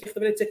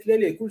تاكل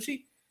عليه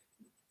كلشي.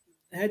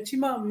 هادشي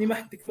ما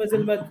حدك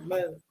مازال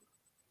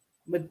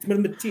ما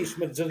تمرمدتيش،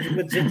 ما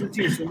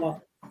تجردلتيش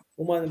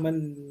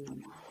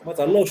وما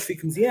تعلوش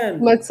فيك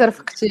مزيان، ما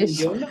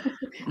تصرفقتيش.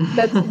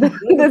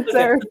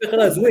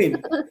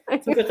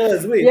 التفيق راه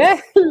زوين.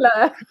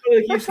 لا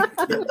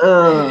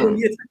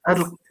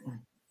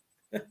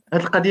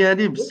هاد القضيه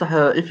هادي بصح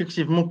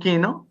ايفيكتيفمون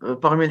كاينه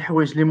باغمي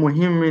الحوايج اللي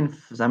مهمين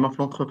زعما في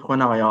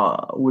لونتربرونيا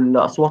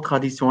ولا سوا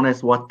تراديسيونيل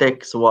سوا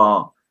تيك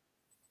سوا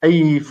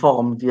اي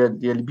فورم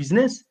ديال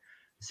البيزنس،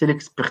 سي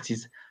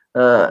ليكسبرتيز.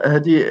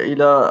 هذه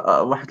الى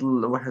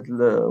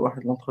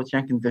واحد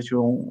لونتروتيان كنت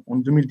درتو en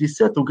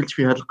 2017 وقلت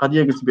فيه هذه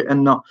القضيه، قلت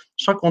بان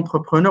شاك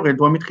اونتربرونور il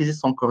doit maîtriser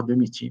son corps de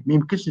métier. ما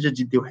يمكنش انت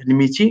تجي واحد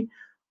الميتي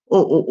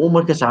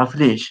وما كتعرف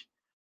ليش،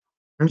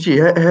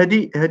 فهمتي؟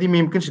 هذه ما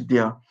يمكنش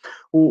ديرها.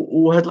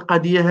 وهذه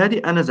القضيه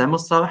هذه انا زعما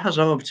الصراحه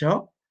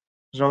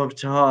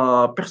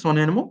جاوبتها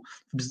بيرسونيلمون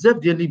بزاف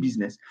ديال لي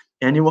بيزنس.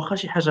 يعني واخا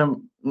شي حاجه،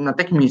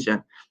 نعطيك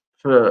مثال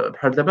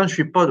بحال دابا je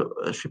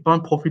suis pas un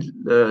profil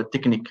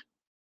technique,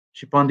 je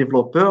suis pas un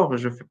développeur,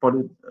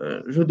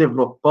 je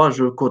développe pas,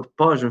 je code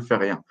pas, je fais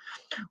rien.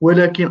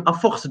 ولكن à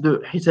force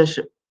de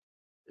حيتاش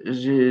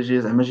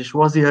j'ai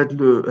choisi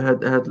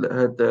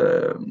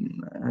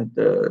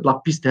la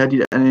piste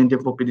هذه انني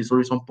développer des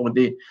solutions pour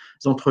des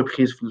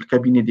entreprises في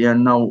الكابيني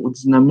ديالنا،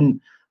 ودزنا من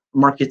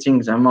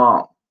ماركتينغ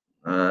زعما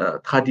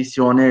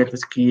traditionnel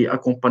parce qui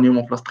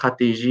accompagnement في la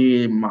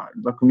stratégie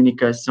la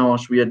communication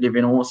شويه د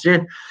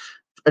l'événementiel.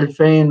 في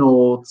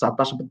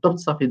 2019 بالضبط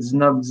صافي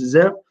دزنا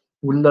بزاف،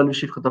 ولا لو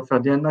شيفر دافير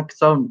ديالنا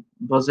كثر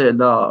بازي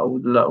على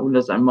ولا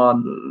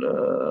زعما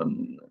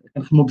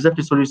كنخدموا بزاف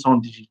لي سوليوشن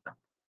ديجيتال.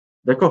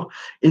 داكوغ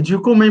اي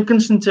دوكو ما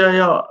يمكنش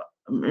نتايا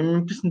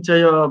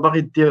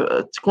باغي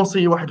دير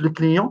تكونسيي واحد لو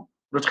كليون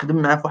ولا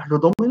تخدم معاه في واحد لو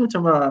دومين وانت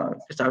ما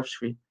كتعرفش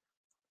فيه.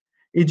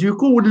 اي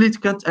دوكو وليت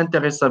كانت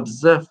انتريسا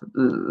بزاف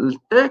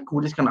التك،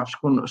 وليت كنعرف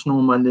شنو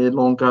هما لي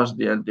لونغاج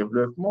ديال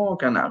الديفلوبمون،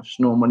 كنعرف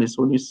شنو هما لي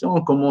سوليوشن،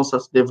 كومون سا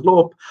سي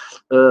ديفلوب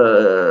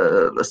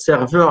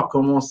السيرفور،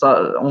 كومون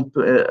سا اون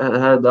بو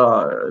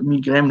هذا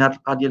ميغري من هاد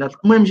القضيه.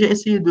 المهم جي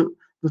اسيي دو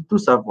تو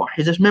سافوار،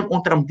 حيتاش ميم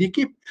اون تيرم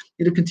ديكيب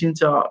الا كنتي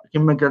انت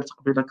كما قالت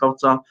قبيله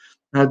كاوتا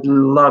هاد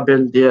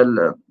اللابيل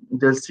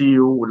ديال سي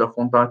او ولا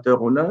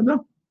فونداتور ولا هذا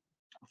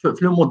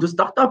في لو مود دو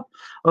ستارت اب،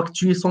 راك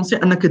تي سونسي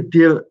انك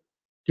دير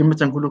كما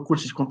تنقولوا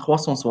كلشي تكون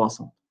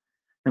 360.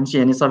 فهمتي؟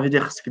 يعني صافي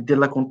دير خصك دير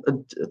لا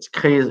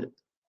تكري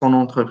طون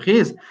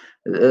اونتربريز،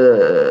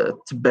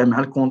 تبع مع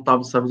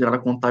الكونطابل، صافي دير لا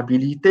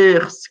كونطابيليتي،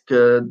 خصك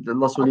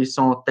لا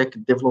سوليسيون تك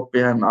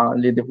ديفلوبيها مع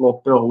لي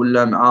ديفلوبور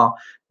ولا مع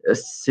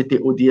السي تي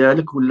او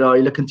ديالك، ولا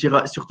الا كنتي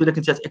سورتو الا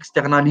كنتي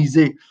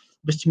اكسترناليزي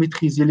باش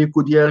تميتريزي لي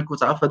كو ديالك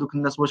وتعرف هذوك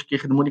الناس واش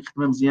كيخدموا لك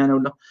خدمه مزيانه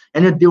ولا،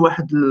 يعني دير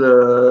واحد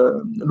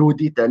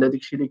الوديت على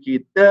داكشي اللي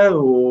كيدار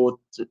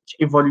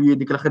وتيفالوي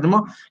ديك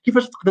الخدمه.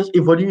 كيفاش تقدر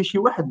تيفالوي شي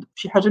واحد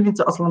شي حاجه اللي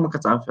انت اصلا ما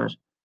كتعرفهاش؟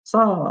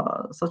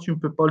 ça tu ne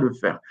peux pas le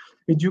faire.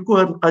 Et du coup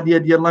هاد القضيه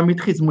ديال لا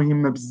ميتريز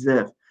مهمه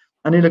بزاف.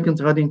 انا الا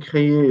كنت غادي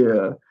نكريي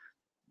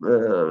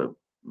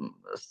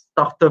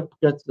ستارت اب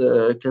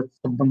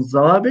كتخدم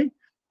الزرابي،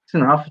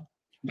 كنعرف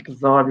ديك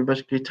الزرابي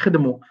باش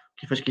كيتخدموا،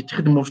 كيفاش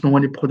كيتخدموا، شنو هما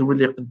لي برودوي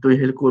اللي يقدروا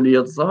يهلكوا ليا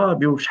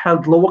الزرابي،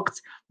 وشحال د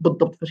الوقت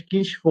بالضبط فاش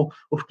كينشفوا،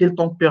 وفي كيل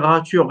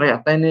تمبيراتور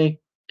غيعطيني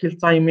كيل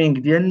تايمينغ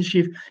ديال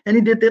النشيف. يعني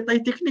دي ديتاي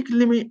تكنيك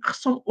اللي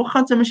خصهم واخا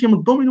انت ماشي من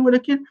الدومين،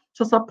 ولكن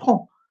سا برون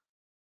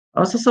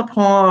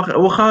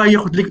واخا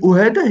ياخذ لك.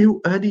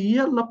 هذه هي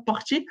لا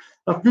بارتي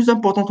لا بلوز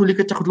امبورطونت اللي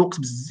كتاخذ الوقت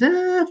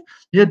بزاف،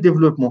 هي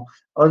الديفلوبمون.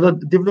 هذا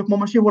الديفلوبمون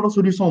ماشي هو لا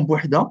سوليوشن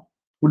بوحدها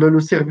ولا لو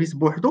سيرفيس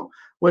بوحدو،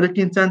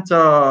 ولكن انت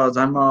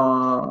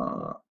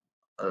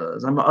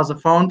زعما از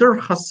فاوندر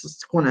خاص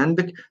تكون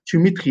عندك تو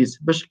ميتريز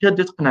باش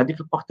كادير تقنع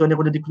ديك البارتنير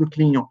ولا ديك لو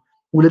كليون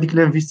ولا ديك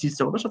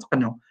الانفستيسور باش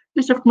تقنعهم.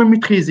 اللي شافك ما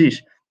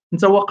ميتريزيش،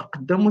 انت واقف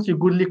قدامه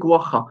تيقول لك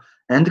واخا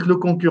عندك لو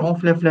كونكورون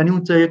فلان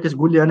وانت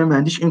كتقول لي انا ما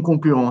عنديش ان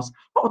كونكورونس،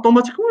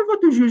 اوتوماتيكمون فا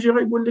تو جوجي،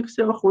 غيقول لك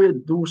سير اخويا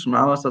دوش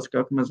مع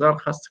راسك مازال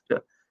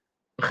خاصك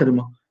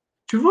الخدمه.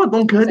 تشوفوا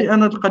دونك هذه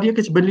انا القضيه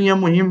كتبان ليا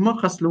مهمه،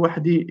 خاص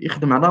الواحد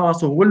يخدم على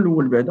راسو هو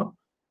الاول، بعدا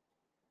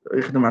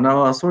يخدم على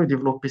راسو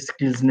يديفلوبي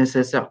سكيلز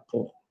نيسيسير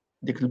بور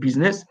ديك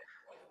البيزنس،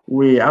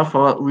 ويعرف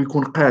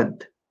ويكون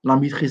قاد لا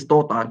ميتريز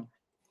توتال.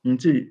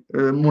 فهمتي؟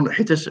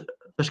 حيتاش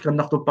فاش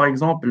كناخذوا باغ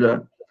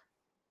اكزومبل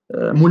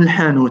مول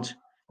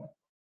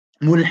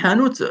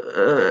الحانوت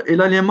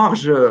الى لي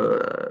مارج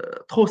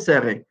ترو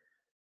سيري،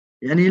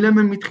 يعني الا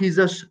ما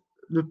ميتريزاش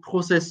لو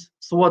بروسيس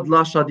سوا د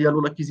لاشا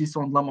ديالو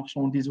لاكيزيسيون د لا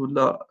مارشانديز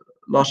ولا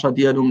لاشا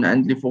ديالو من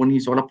عند لي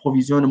فورنيسور لا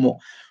بروفيزيونمون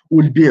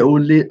والبيع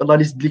واللي لا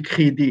ليست دي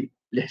كريدي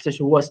اللي حتى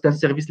هو سي ان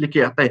سيرفيس اللي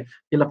كيعطيه كاين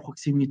لا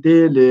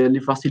بروكسيميتي لي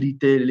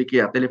فاسيليتي اللي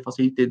كيعطي لي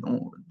فاسيليتي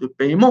دو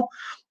بايمون.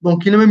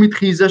 دونك الا ما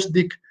ميتريزاش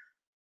ديك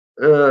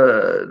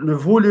لو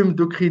فوليوم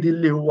دو كريدي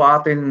اللي هو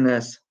عاطي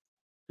للناس،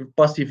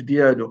 الباسيف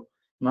ديالو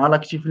مع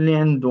لاكتيف اللي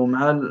عنده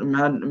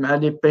مع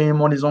لي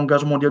بايمون لي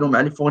زونغاجمون ديالو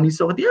مع لي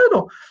فورنيسور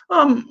ديالو،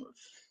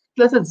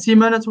 3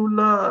 سيمانات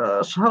ولا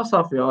شهر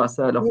صافي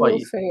ساهله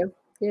فايت.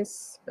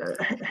 يس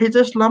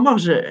حيتاش لا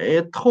مارج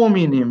ترو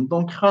مينيم.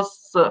 دونك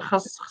خاص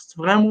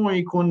فريمون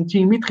يكون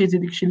تيميتريزي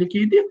داكشي اللي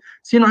كيدير.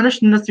 سينو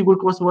علاش الناس تيقول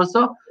لك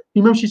وسوسه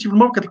كيما مشيتي في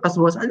الماركت كتلقى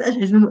سواسه؟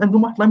 علاش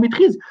عندهم واحد لا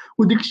ميتريز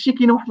وداك الشيء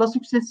كاين واحد لا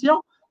سوكسيسيون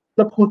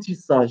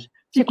لابرونتيساج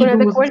تيكون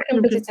هذاك هو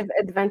الكومبيتيتيف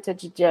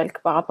ادفانتاج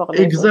ديالك باغابوغ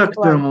لي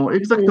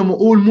اكزاكتومون.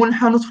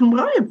 والمنحنى في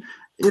المغرب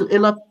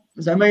الا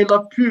زعما الا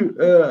بو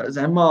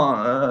زعما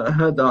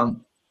هذا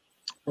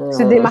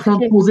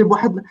سامبوزي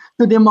بواحد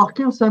سو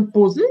ديماركي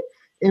وسامبوزي.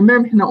 اي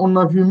ميم حنا اون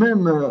ا فيو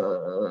ميم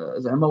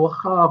زعما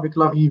واخا افيك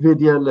لاريفي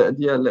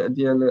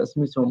ديال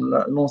سميتهم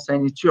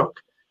لونسيني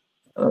تورك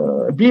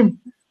بيم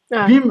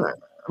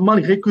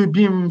malgré que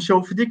بيم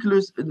مشاو في ديك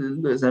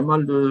زعما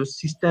لو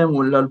سيستيم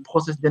ولا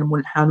البروسيس ديال مول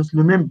الحانوت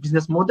لو ميم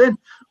بيزنس موديل،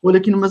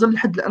 ولكن مازال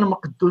لحد الان ما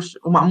قدوش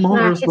وما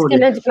عمرهم يوصلوا ليه.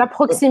 كاين هذيك لا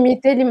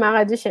بروكسيميتي اللي ما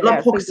غاديش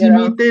لا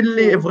بروكسيميتي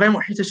اللي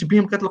فريمون، حيتاش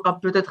بيم كتلقى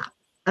بوتيتر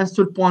ان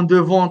سول بوين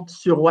دو فونت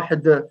سور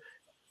واحد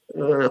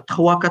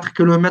 3-4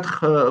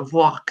 كيلومتر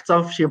فوار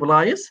كثر في شي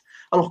بلايص،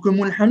 الوغ كو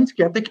مول الحانوت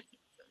كيعطيك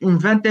اون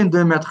فانتين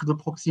دو متر دو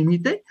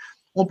بروكسيميتي.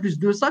 اون بليس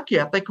دو سا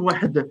كيعطيك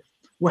واحد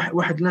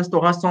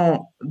l'instauration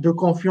de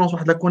confiance,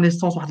 واحد la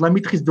connaissance, واحد la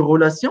maîtrise de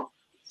relation.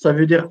 Ça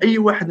veut dire اي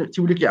واحد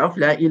تيولي كيعرف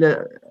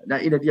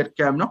العائله ديالك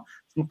كامله.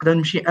 نقدر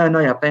نمشي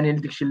انا يعطيني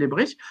داكشي اللي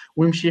بغيت،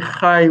 ويمشي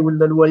خاي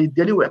ولا الوالد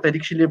ديالي ويعطي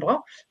داكشي اللي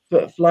بغا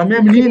في لا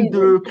ميم لين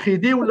دو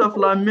كريدي ولا في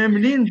لا ميم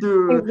لين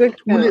دو،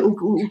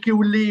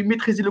 وكيولي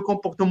ميتريزي لو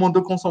كومبورتمون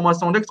دو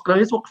كونسوماسيون ديالك.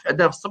 تقدر توقف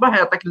عندها في الصباح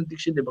يعطيك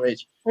داكشي اللي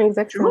بغيتي.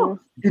 اكزاكتومون.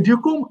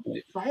 ديكم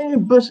صحيح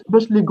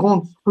باش لي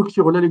غروند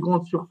ستركتور ولا لي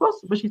غروند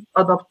سورفاس باش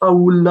يتادابطاو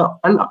ولا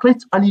على الاقل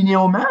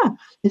يتالينيو معاه،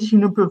 حيت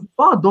نو بوف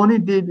با دوني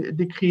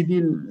دي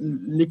كريدي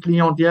لي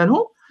كليون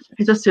ديالهم،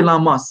 حيت سي لا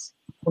ماس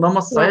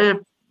صعيب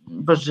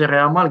باش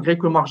جيريها. malgré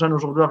que Marjan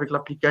aujourd'hui avec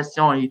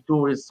l'application et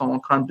tout ils sont en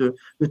train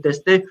de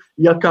tester.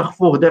 Il y a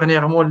Carrefour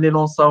dernièrement les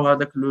lanceurs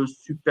avec le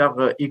super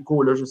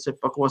éco là je sais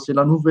pas quoi, c'est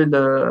la nouvelle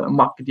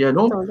marque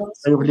ديالهم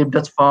اللي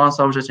بدات في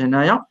فرنسا وجات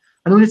هنايا.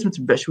 انا وليت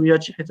نتبع شويه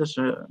هادشي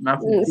حيتاش مع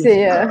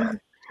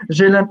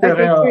جي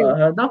لانتيري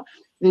هذا.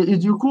 اي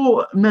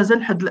دوكو مازال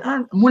لحد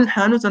الان مول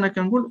الحانوت انا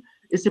كنقول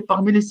اي سي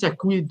بارمي لي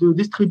سيركوي دو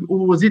ديستريبي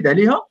وزيد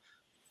عليها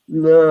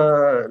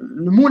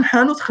المول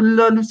الحانوت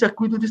خلى لو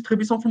سيركوي دو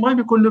ديستريبيسيون في المغرب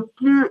يكون لو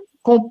بلو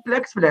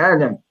كومبلكس في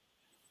العالم.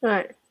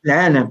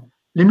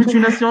 لي مولتي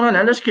ناسيونال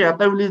علاش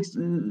كيعطيو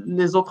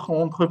لي زوطخ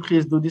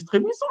اونتربريز دو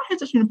ديستريبيسيون؟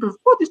 حيت نو بوف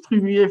با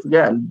ديستريبيي في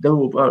كاع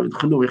الدول،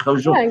 يدخلوا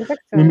ويخرجوا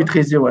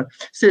ميتريزيو.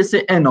 سي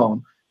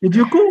انورم. Et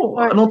du coup,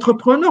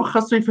 l'entrepreneur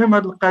خاصو يفهم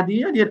هذه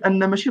القضيه ديال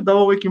ان ماشي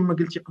ضروري كما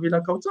قلتي قبيله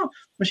كوثر،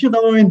 ماشي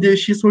ضروري ندير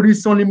شي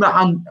سوليسيون اللي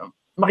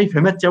ما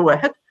يفهمها حتى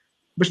واحد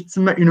باش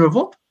تسمى une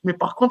vente, mais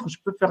par contre je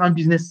peux faire un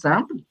business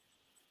simple,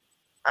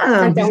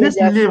 un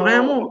business اللي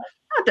vraiment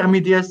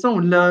intermédiation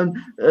ولا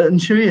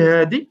نشري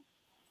هذه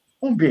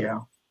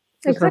ونبيعها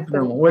tout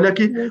simplement.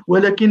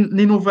 ولكن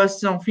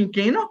l'innovation فين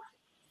كاينه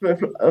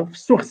في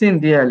السورسين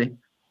ديالي.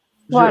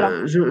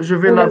 Je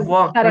vais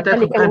l'avoir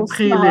peut-être un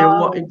prix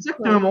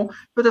exactement,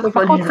 peut-être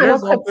la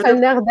livraison.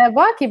 L'entrepreneur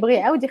d'abord كيبغي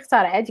يعاود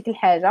يختار هذيك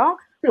الحاجه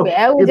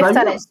ويعاود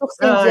يختار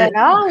السورسين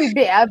ديالها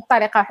ويبيعها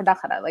بطريقه واحده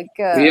اخرى.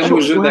 هي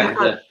موجوده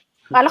حدا.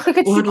 Alors que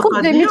tu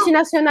trouves des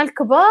multinationales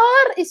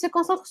كبار, ils se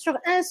concentrent sur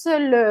un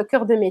seul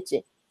cœur de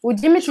métier.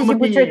 وديما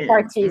تيجيبوا third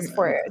parties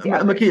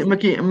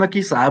for ما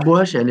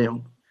كيصعبوهاش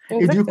عليهم.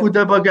 Et du coup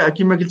دابا كاع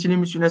كيما قلتي لي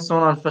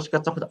ميسيونال فاش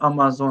كتاخذ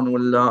امازون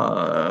ولا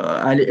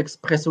علي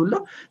اكسبريس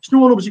ولا شنو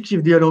هو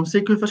لوبجيكتيف ديالهم؟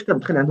 سي كو فاش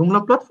كتدخل عندهم لا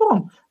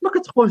بلاتفورم ما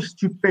كتبقاوش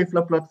تو باي في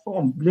لا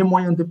بلاتفورم بلي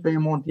موين دو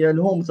بايمون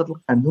ديالهم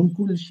تلقى عندهم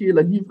كلشي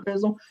لا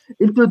ليفريزون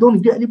il te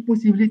donne كاع لي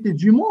بوسيبيليتي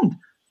دو موند.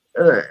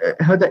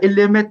 هذا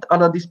اللي ميت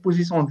على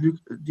ديسبوزيسيون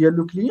ديال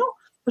لو كليون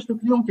باش لو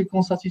كليون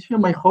كيكون ساتيسفي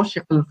ما يخرجش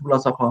يقلب في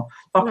بلاصه اخرى.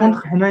 باغ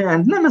كونطخ حنايا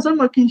عندنا مازال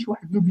ما كاينش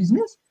واحد لو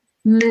بيزنس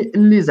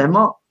اللي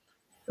زعما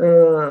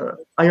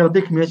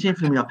ايرديك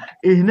 200%.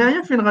 اي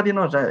هنايا فين غادي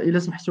نرجع الا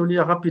سمحتوا لي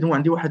رابيدمون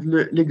عندي واحد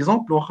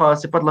ليكزامبل واخا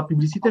سي با د لا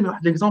بوبليسيتي مي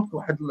واحد ليكزامبل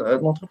واحد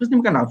لونتربريز اللي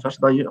ما كنعرفش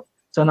داير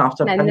انا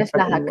عرفتها بحال الناس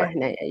لا هكا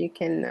هنايا يو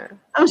كان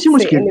ماشي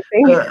مشكل.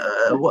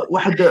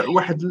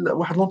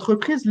 واحد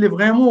لونتربريز اللي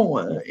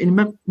فريمون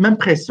ميم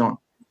بريسيون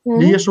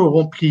اللي هي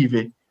شوغون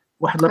بريفي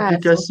واحد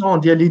لابليكاسيون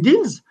ديال لي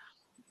ديلز.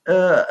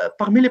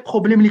 parmi les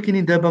problèmes اللي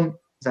كاينين دابا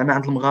زعما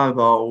عند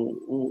المغاربه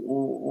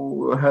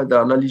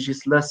وهذا لا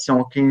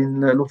ليجيسلاسيون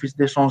كاين لوفيس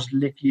ديشانج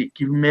اللي كي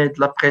ميت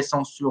لا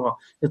بريسيون سور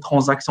لي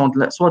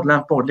ترانزاكسيون سوا د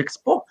لامبور د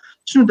ليكسبور.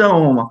 شنو داو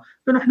هما؟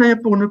 قالوا حنايا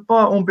بور نو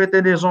با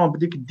اونبيتي لي جون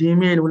بديك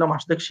 10000 ولا ما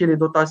عرفتش داكشي لي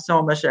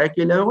دوتاسيون ماشي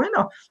كاينه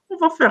وينا اون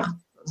فا فيغ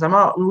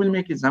زعما وي ويل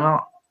ميك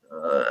زعما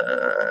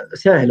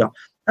ساهله.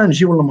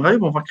 نجيو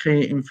للمغرب اون فا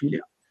كريي اون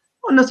فيليا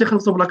والناس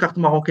يخلصوا بلا كارت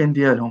ماروكين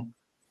ديالهم.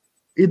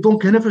 اي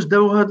دونك هنا فاش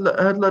داو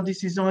هاد لا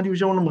ديسيزيون هادي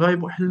وجاو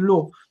للمغرب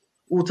وحلوا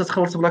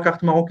وتتخلص بلا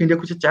كارت ماروكين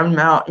ديالك وتتعامل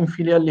مع اون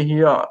فيليال اللي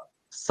هي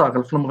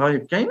الصاغل في المغرب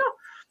كاينه.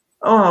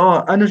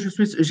 انا جو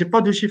سوي جي با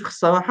دو شيفر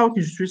الصراحه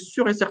ولكن جو سوي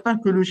سور اي سيغتان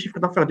كو لو شيفر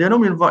دافير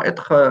ديالهم il va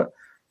être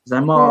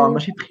زعما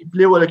ماشي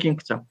تريبلي ولكن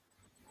كثر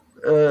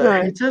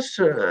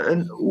حيتاش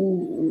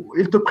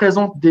il te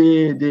présente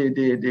des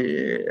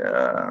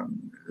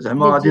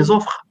زعما دي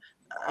زوفر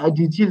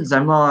هادي ديال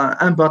زعما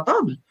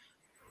امباتابل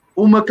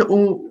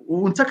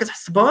وانت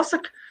كتحس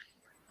براسك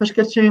فاش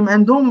كتشري من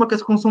عندهم ما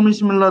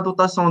كتكونسوميش من لا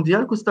دوطاسيون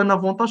ديالك. وسط ان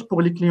افونتاج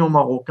بور لي كليون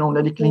ماروكان ولا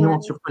لي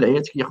كليون سورتو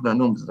العيات كياخذوا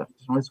عندهم بزاف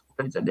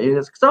تاع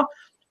العيات كثر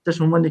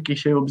حتى هما اللي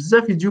كيشريو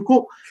بزاف.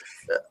 ديكو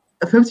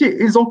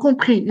فهمتي ils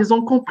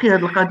ont compris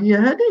هاد القضيه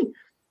هادي.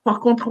 باغ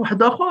كونطخ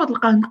واحد اخر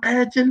تلقاه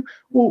مقاتل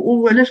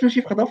وعلاش لو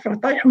شيفر دافير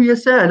طايح وهي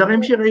ساهله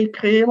غيمشي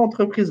غيكري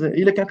لونتربريز.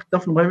 الا كان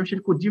خدام في المغرب يمشي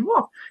لكوت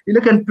ديفوار. الا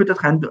كان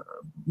بوتيتر عنده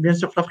بيان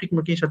سور في الافريك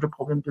ما كاينش هاد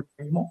البروبليم دو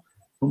بايمون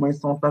هما ils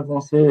sont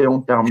avancés en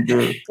termes de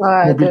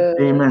mobile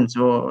payment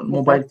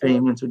mobile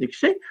payment وديك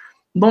الشيء.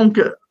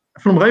 دونك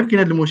في المغرب كاين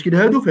هذا المشكل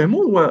هادو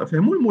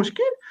فهموا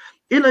المشكل.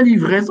 et la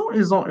livraison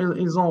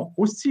ils ont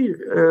aussi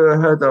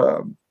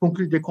هذا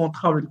conclu des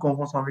contrats ou des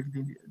conventions avec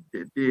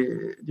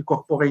des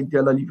corporates de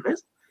la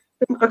livraison.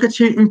 Quand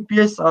tu as une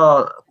pièce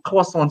à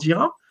 300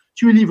 dirhams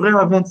tu es livré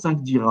à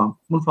 25 dirhams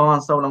من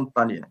فرنسا ولا من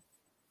طاليان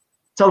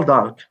حتى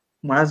لدارك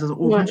معزز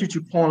وفهمتي tu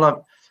prends la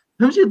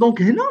فهمتي.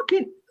 دونك هنا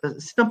كاين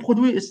c'est un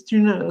produit, c'est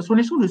une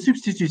solution de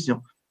substitution.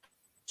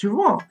 Tu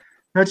vois,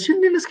 هادشي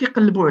اللي الناس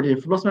كيقلبوا عليه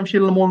في بلاصه ما نمشي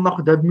للمول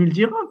ناخذها ب 1000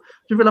 درهم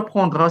جو في لا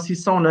بروندر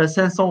 600 ولا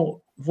 500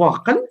 فوار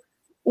قل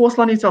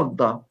وصلني حتى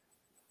للدار.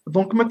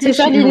 دونك ما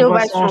كاينش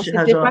انوفاسيون شي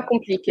حاجه pas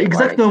compliqué.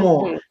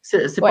 Exactement,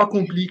 c'est pas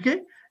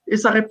compliqué et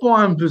ça répond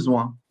à un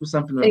besoin tout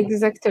simplement.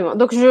 Exactement.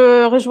 Donc je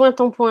rejoins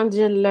ton point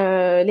de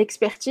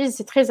l'expertise,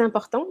 c'est très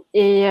important.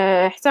 Et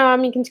حتى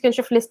ملي كنت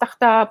كنشوف لي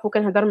ستارت اب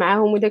وكنهضر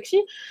معاهم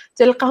وداكشي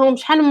تلقاهم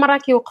شحال من مره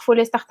كيوقفوا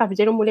لي ستارت اب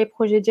ديالهم ولا لي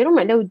بروجي ديالهم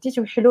على وديت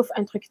وحلوا في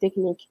ان تروك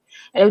تكنيك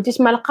على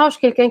وديت ما لقاوش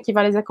كيلكان كي فا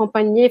لي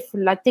اكومبانيي في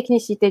لا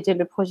تكنيسيتي ديال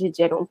لو بروجي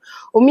ديالهم.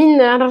 ومن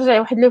نرجع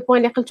واحد لو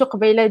بوين اللي قلتو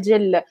قبيله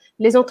ديال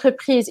لي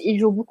زونتربريز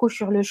يجو بوكو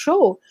سور لو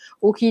شو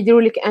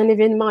وكيديروا لك ان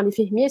ايفينمون اللي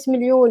فيه 100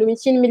 مليون و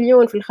 200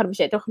 مليون في الاخر باش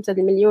يعطيو 5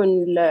 مليون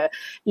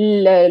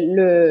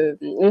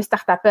le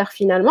start-upper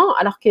finalement,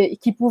 alors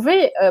qui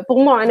pouvait, pour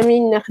moi,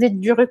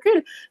 du recul,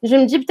 je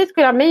me dis peut-être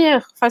que la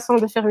meilleure façon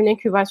de faire une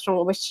incubation,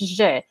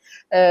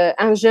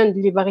 un jeune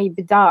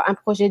un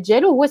projet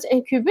dialo, ou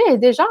incuber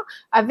déjà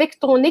avec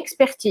ton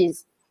expertise.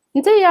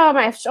 Tu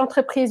sais,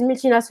 entreprise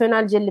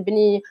multinationale,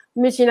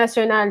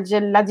 multinationale,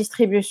 la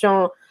distribution,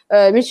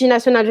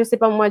 multinationale, je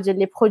sais pas moi,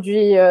 les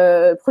produits,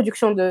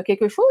 production de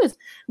quelque chose,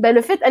 ben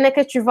le fait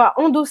que tu vas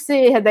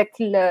endosser avec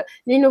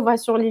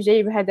l'innovation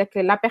avec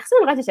la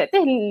personne,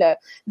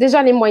 déjà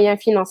les moyens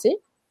financiers.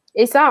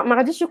 Et ça, ما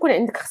غاديش يكون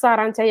عندك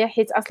خساره نتايا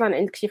حيت اصلا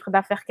عندك شيفر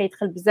دافير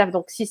كيدخل بزاف.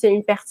 Donc si c'est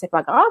une perte, c'est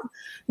pas grave.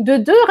 De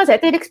deux,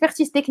 غتعطي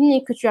l'expertise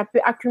technique que tu as pu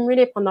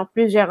accumuler pendant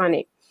plusieurs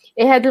années.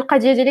 اي هاد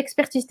القضيه ديال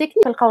الاكسبرتيز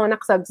تكنيك كنلقاوها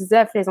ناقصه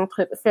بزاف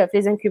في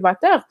لي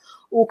زانكوباتور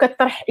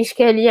وكطرح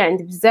اشكاليه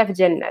عند بزاف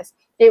ديال الناس.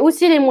 et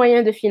aussi les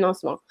moyens de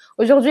financement.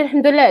 Aujourd'hui,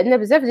 alhamdoulilah, عندنا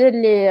بزاف ديال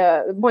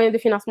les moyens de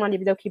financement اللي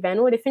بداو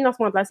كيبانوا, les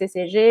financements de la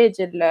CCG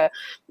ديال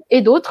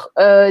et d'autres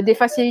des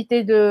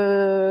facilités de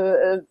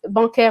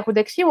bancaires ou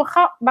داكشي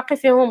واخا باقي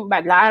فيهم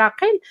بعض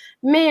العراقيل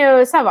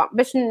mais ça va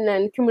باش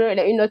نكملوا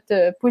على une note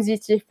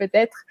positive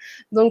peut-être.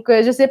 Donc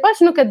je sais pas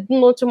شنو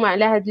كتظنوا نتوما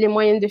على هاد les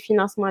moyens de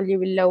financement اللي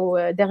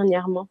ولاو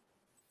dernièrement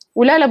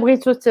ولا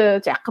بغيتو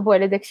تعقبوا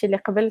على داكشي اللي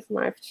قبل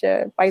ما عرفتش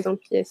باغ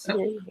اكزومبل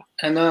ياسين.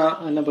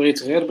 انا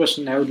بغيت غير باش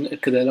نعاود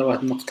ناكد على واحد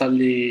النقطه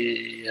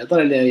اللي هضر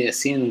عليها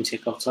ياسين وانت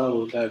كوثر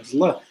ولا عبد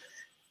الله.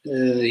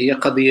 هي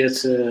قضيه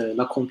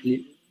لا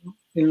كومبلي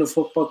il ne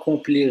faut pas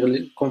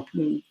compliquer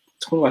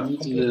تكون واحد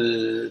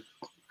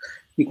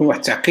يكون واحد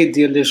التعقيد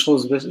ديال لي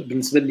شوز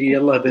بالنسبه لي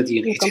يلاه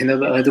بادين حيت حنا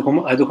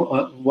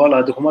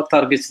هذوك هما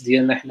التارجيت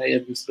ديالنا حنايا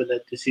بالنسبه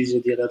لهاد السيجي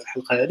ديال هاد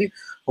الحلقه هذه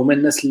هما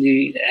الناس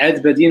اللي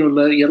عاد بادين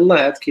ولا يلاه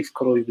عاد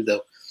كيفكروا يبداو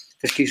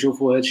فاش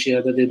كيشوفوا هاد الشيء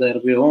هذا اللي داير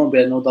بهم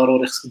بانه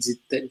ضروري خصك تزيد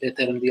لي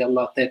تيرم ديال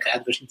لا تيك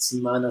عاد باش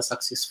نتسمى انا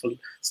ساكسيسفول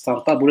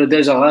ستارت اب ولا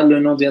ديجا غير لو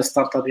نون ديال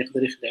ستارت اب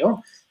يقدر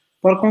يخدعهم.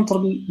 بار كونتر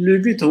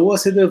لو بيت هو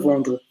سي دو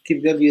فوندر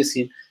كيف قال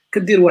ياسين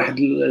كدير واحد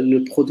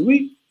لو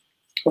برودوي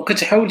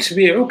وكتحاول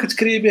تبيعو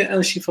كتكري به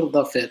ان شيفر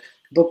دافير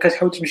دونك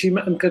كتحاول تمشي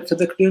ما امكن في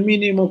داك لو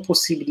مينيموم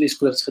بوسيبل اللي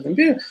تقدر تخدم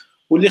به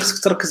واللي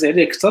خصك تركز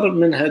عليه اكثر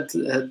من هاد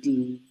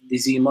لي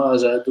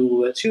زيماج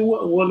هادو هادشي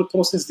هو لو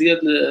بروسيس ديال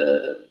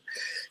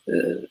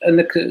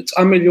انك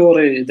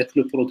تاميليوري داك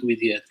لو برودوي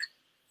ديالك.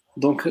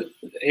 دونك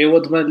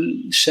عوض ما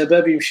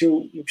الشباب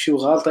يمشيو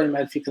غالطين مع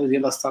الفكره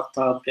ديال ستارت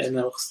اب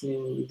بانه خصني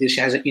ندير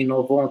شي حاجه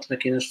انوفونت ما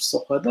كايناش في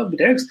السوق هذا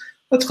بالعكس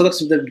تقدر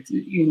تبدا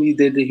بأون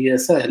ايدي اللي هي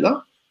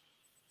سهله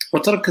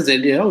وتركز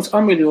عليها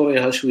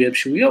وتاميليوريها شويه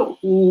بشويه.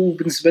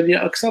 وبالنسبه لي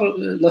اكثر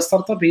لا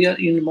ستارت اب هي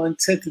المايند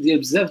سيت ديال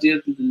بزاف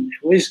ديال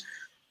الحوايج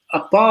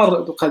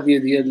ابار القضيه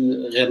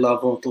ديال غير لا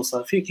فونت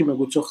وصافي كما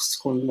قلت خص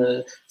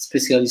تكون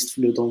سبيسياليست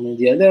في لو دومين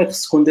ديالك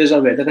خص تكون ديجا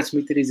بعدا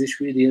كتميتريزي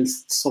شويه ديال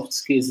السوفت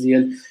سكيلز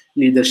ديال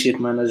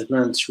ليدرشيب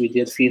مانجمنت شويه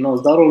ديال فينانس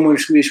ضروري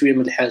المهم شويه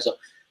من الحاجه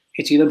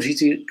حيت الا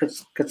مشيتي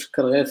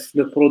كتفكر غير في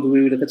لو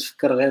برودوي ولا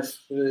كتفكر غير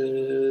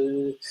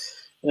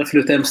في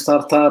لو تيم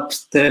ستارت اب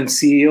تيم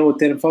سي او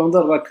تيم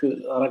فاوندر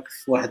راك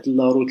في واحد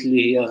لاروت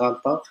اللي هي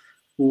غلطه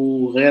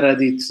وغير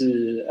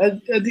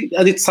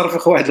غادي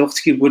تصرف واحد الوقت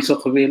كي قلت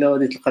قبيله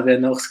وغادي تلقى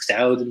بان خصك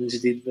تعاود من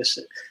جديد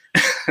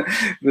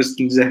باش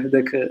تنجح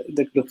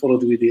داك لو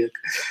برودوي ديالك.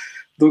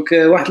 دونك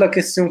واحد لا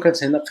كيسيون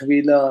كانت هنا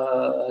قبيله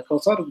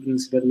كوثر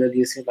بالنسبه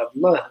لياسين عبد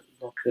الله.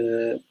 دونك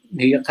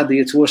هي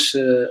قضيه واش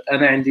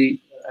انا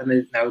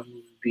نعاود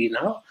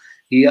نبينها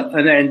هي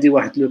انا عندي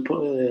واحد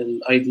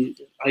الايدي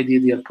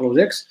ديال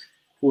البروجيكت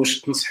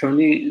واش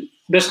تنصحوني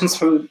باش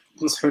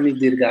تنصحوني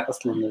ندير كاع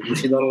اصلا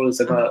ماشي ضروري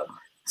زعما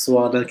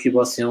سواء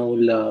لانكيباسيون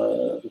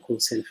ولا نكون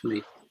سيلف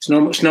ميد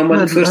شنو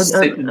هما الفيرست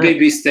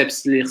بيبي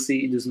ستيبس اللي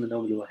خصي يدوز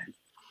منهم الواحد.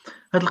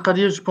 هاد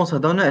القضيه جو بونس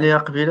هضرنا عليها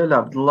قبيله لا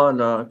عبد الله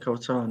لا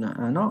كوثر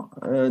انا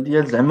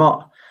ديال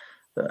زعما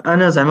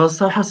انا زعما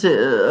الصراحه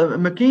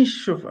ما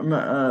كاينش شوف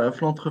في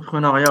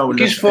لونتربرونيا ولا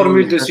كاينش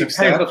فورمول دو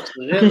سكسي عرفت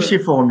ما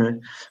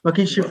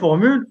كاينش شي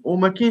فورمول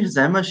وما كاينش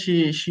زعما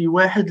شي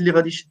واحد اللي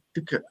غادي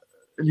يشدك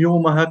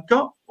اليوم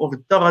هكا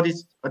وغدا غادي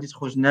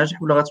تخرج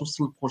ناجح ولا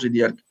غتوصل البروجي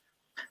ديالك.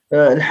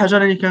 الحاجه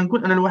اللي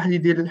كنقول انا الواحد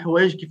يدير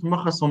الحوايج كيف ما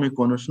خاصهم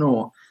يكونوا شنو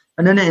هو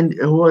اننا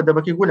هو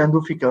دابا كيقول عنده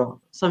فكره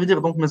صافي دير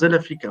دونك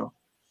مازال فكره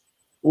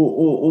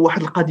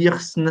وواحد القضيه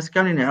خص الناس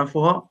كاملين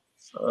يعرفوها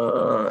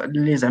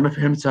اللي زعما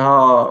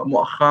فهمتها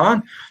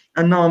مؤخرا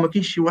انه ما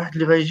كاينش شي واحد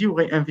اللي غيجي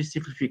وغينفيستي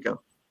في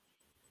الفكره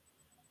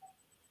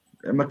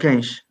ما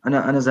كاينش.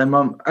 انا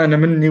زعما انا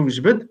مني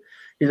وجبد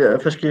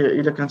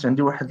الا كانت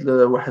عندي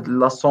واحد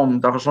لا سوم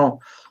دارجون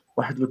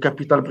واحد لو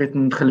كابيتال بغيت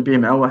ندخل به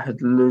مع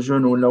واحد لو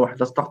جون ولا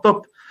واحد ستارت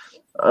اب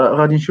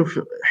غادي نشوف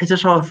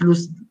حيت راه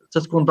فلوس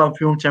تتكون ضارب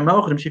فيهم تما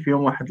وغنمشي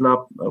فيهم واحد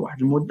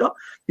المده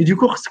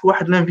ديكو خصك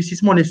واحد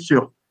لانفيستيسمون لي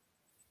سور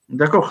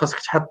داكوغ خاصك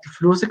تحط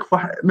فلوسك في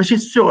واحد ماشي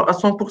سور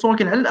 100%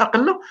 ولكن على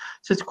الاقل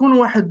ستكون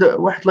واحد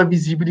لا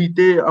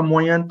فيزيبيليتي ا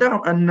موين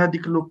تيرم ان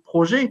ديك لو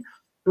بروجي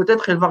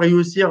peut-être il va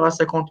réussir à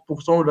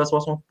 50% ولا 60%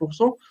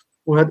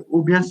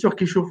 و bien sûr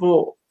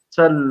كيشوفوا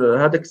حتى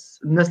هذاك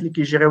الناس اللي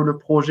كيجيريو لو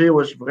بروجي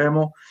واش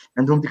فريمون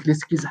عندهم ديك لي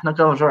سكيلز. حنا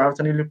كنرجعوا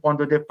عاوتاني لي بوين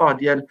دو ديبار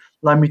ديال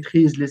لا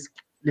ميتريز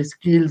لي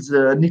سكيلز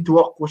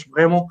نيتورك واش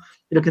فريمون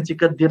الا كنتي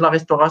كدير لا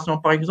ريستوراسيون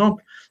باغ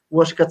اكزومبل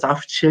واش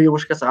كتعرف تشري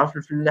واش كتعرف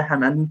الفلاحه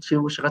مع النتي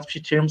واش غتمشي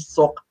تشري من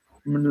السوق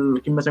من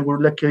كما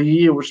تنقولوا لا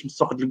كريي واش من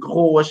السوق ديال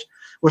الكرو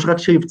واش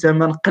غتشري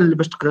بثمن قل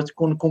باش تقدر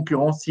تكون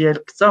كونكورونسيال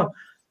اكثر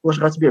واش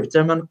غتبيع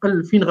بثمن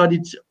قل فين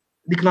غادي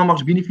ديك لا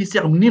مارج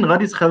بينيفيسيير منين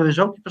غادي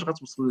تخرجها وكيفاش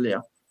غتوصل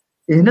ليها.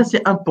 هنا سي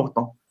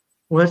امبورطون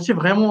وهادشي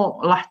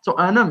فريمون لاحظتو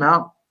انا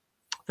مع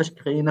فاش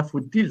كرينا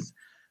فود ديلز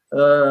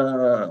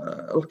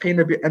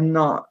لقينا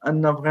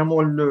بان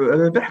فريمون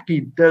الربح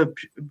كيدار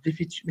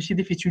ماشي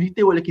دي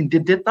فيتوليتي ولكن دي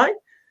ديتاي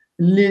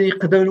اللي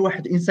يقدر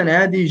واحد الانسان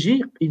عادي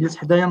يجي يجلس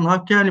حدايا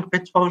النهار كامل يبقى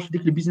يتفرج في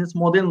ديك البيزنس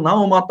موديل نهار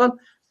وما طال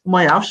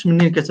وما يعرفش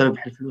منين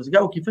كتربح الفلوس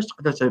كاع وكيفاش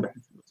تقدر تربح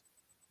الفلوس.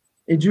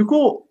 اي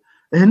دوكو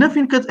هنا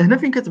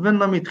فين كتبان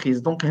لا ميتريز.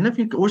 دونك هنا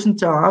فين واش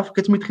انت عارف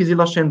كتميتريزي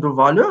لا شين دو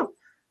فالور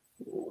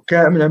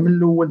كامله من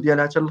الاول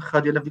ديالها حتى الاخر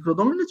ديالها في ديك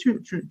الدومين، ولا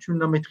تو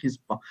لا ميتريز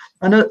با.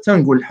 انا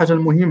تنقول الحاجه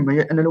المهمه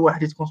هي ان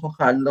الواحد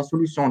يتكونسونطرا على لا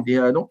سوليوشن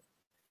ديالو.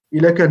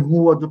 الا كان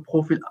هو دو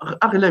بروفيل،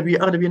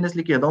 اغلبيه الناس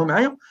اللي كيهضروا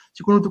معايا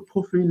تيكونوا دو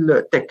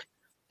بروفيل تك،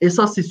 اي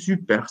سا سي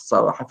سوبر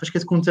الصراحه. فاش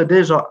كتكون انت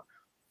ديجا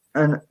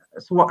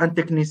سواء ان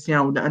تكنيسيان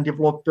ولا ان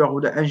ديفلوبور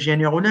ولا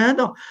انجينيور ولا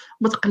هذا،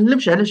 ما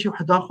تقلبش على شي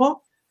واحد اخر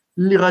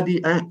اللي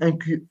غادي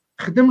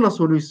خدم لا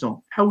سوليوشن.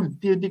 حاول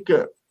دير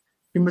ديك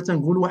كما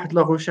تنقول واحد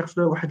لا ريشيرش،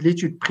 واحد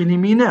ليتود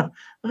بريليمينير،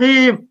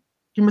 غير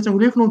كما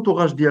تنقول في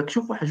لونطوراج ديالك.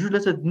 شوف واحد جوج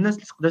ثلاثه الناس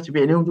اللي تقدر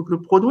تبيع عليهم دوك لو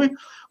برودوي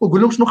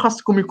وقول لهم شنو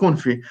خاصكم يكون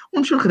فيه،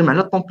 ونمشي نخدم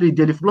على التومبليت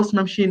ديالي في بلاصه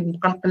ما نمشي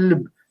نبقى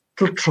نقلب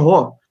 3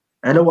 شهور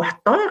على واحد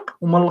الطريق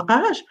وما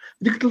نلقاهاش.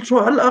 ديك 3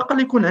 شهور على الاقل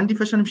يكون عندي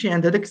فاش نمشي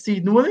عند هذاك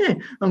السيد نوريه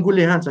نقول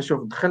ليه ها انت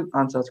شوف دخل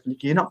انت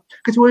تكليكي هنا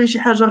كتوري شي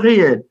حاجه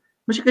غيال،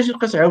 ماشي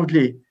كتبقى تعاود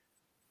ليه.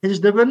 حيت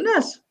دابا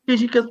الناس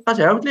كيجي كتبقى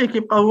تعاود ليه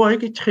كيبقى هو غير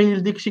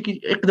كيتخيل داك الشيء،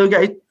 يقدر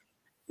كاع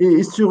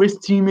يسور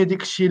استيمي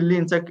داك الشيء اللي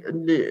انت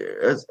اللي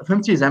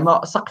فهمتي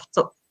زعما سقف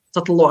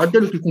التطلعات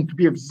ديالو كيكون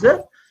كبير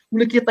بزاف،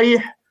 ولا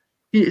كيطيح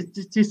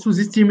تيسوز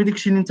استيمي داك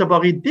الشيء اللي انت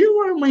باغي دير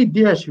وما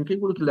يديهاش فيه.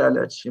 كيقول لك لا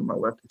هذا الشيء ما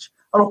واكلش.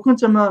 الوغ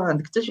كنت ما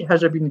عندك حتى شي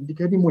حاجه بين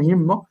يديك. هذه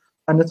مهمه.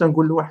 انا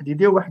تنقول لواحد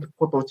يدير واحد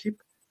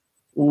البروتوتيب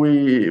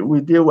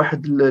ويدير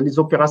واحد لي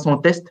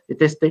زوبيراسيون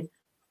تيستي،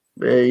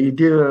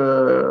 يدير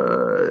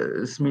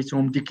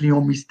سميتهم دي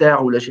كليون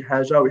ميستير ولا شي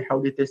حاجه،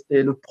 ويحاول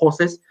يتيستي لو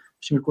بروسيس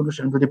باش ما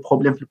يكونوش عنده دي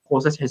بروبليم في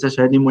البروسيس، حيت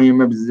هذه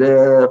مهمه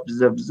بزاف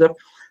بزاف بزاف.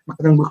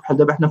 نقدر نقول لك بحال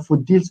دابا حنا في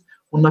ديلز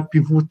ونا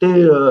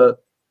بيفوتي،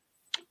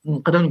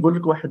 نقدر نقول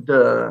لك واحد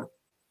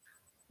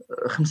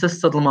 5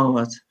 6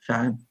 المرات في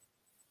عام،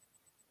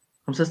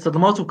 5 6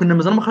 المرات، وكنا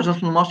مازال ما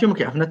خرجناش من المارشي وما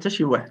كيعرفنا حتى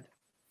شي واحد.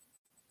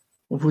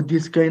 وفود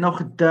ديلز كاينه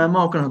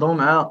وخدامه، وكنهضروا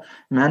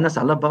مع الناس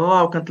على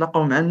برا،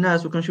 وكنتلاقاو مع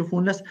الناس وكنشوفوا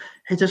الناس،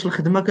 حيتاش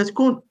الخدمه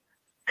كتكون،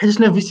 حيتاش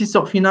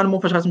الانفستيسور فينالمون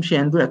فاش غتمشي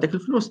عنده يعطيك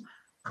الفلوس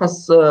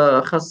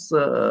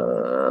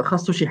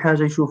خاصو شي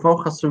حاجه يشوفها،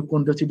 وخاصو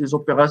يكون درتي دي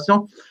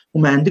زوبيراسيون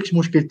وما عندكش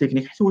مشكل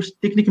تكنيك. حيت واش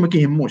التكنيك ما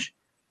كيهموش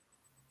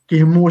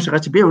واش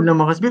غتبيع ولا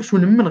ما غتبيعش،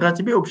 ومن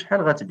غتبيع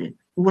وبشحال غتبيع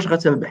واش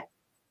غتربح.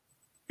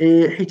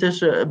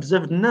 حيتاش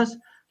بزاف د الناس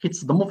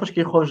كيتصدموا فاش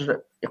كيخرج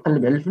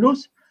يقلب على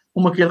الفلوس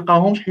وما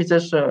كيلقاهمش،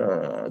 حيتاش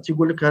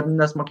تيقول لك هاد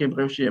الناس ما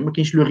كيبغيوش، ما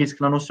كاينش لو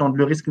ريسك، لا نوسيون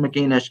دو ريسك ما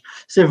كايناش.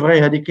 سي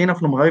فري هذه كاينه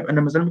في المغرب، ان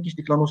مازال ما كاينش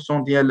ديك لا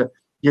نوسيون ديال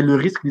لو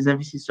ريسك. لي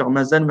انفستيسور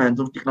مازال ما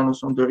عندهمش ديك لا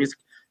نوسيون دو ريسك،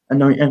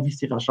 انه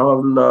ينفيستي في 10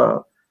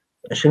 ولا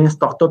 20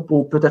 ستارت اب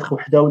وبوتيتر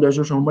وحده ولا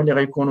جوج هما اللي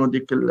غيكونوا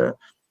ديك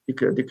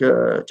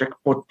تشيك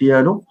بوت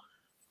ديالو.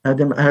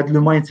 هذا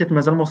لو مايند سيت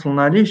مازال ما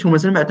وصلنا ليش،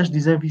 ومازال ما عندناش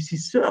دي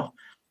انفستيسور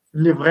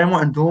اللي فريمون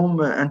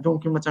عندهم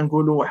كما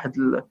تنقولوا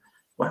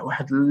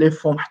واحد لي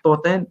فون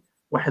محطوطين،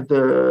 واحد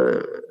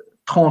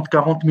 30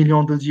 40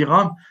 مليون دو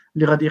درهم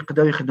اللي غادي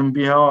يقدر يخدم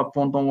بها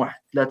بوندون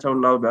واحد 3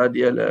 ولا 4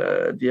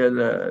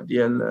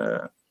 ديال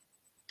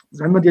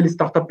زعما ديال لي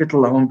ستارت اب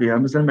يطلعهم بها.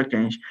 مازال ما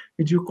كاينش.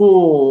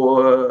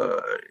 دوكو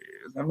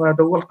زعما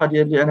هذا هو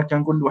القضيه اللي انا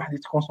كنقول لواحد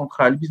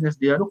يتكونسونطرا على البيزنس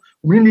ديالو،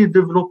 ومنين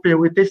يديفلوبي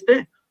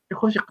ويتيستي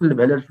يخرج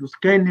يقلب على الفلوس.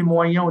 كاين لي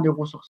مويان ولي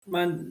ريسورس.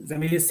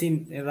 زعما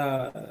ياسين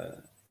راه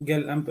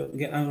قال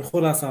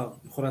الخلاصه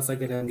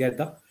قالها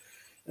قاده.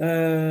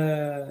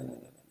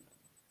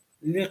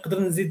 اللي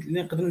نقدر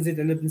نزيد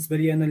على بالنسبه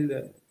لي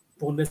انا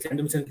بوغ الناس اللي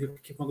عندهم مثلا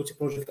كيف ما قلتي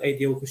بروجيكت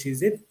ايديا وكلشي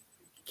زيد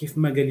كيف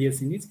ما قال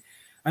ياسين،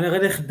 انا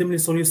غادي نخدم لي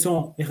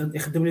سوليوشن،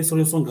 يخدم لي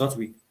سوليوشن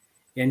غراتوي.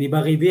 يعني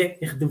باغي يبيع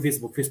يخدم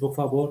فيسبوك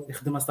فابور،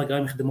 يخدم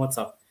انستغرام، يخدم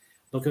واتساب.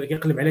 دونك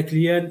يقلب على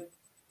كليان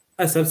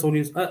اسهل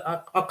سوليوشن،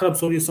 اقرب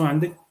سوليوشن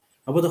عندك.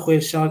 هبط اخويا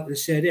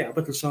الشارع،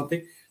 هبط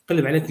الشانطي،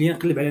 قلب على كليان،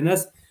 قلب على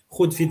ناس،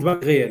 خذ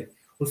فيدباك غيال.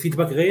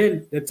 والفيدباك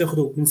غيال اللي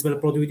تاخذه بالنسبه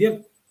للبرودوي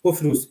ديالك هو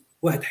فلوس.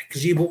 واحد حك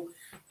جيبو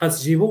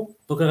قاس جيبو،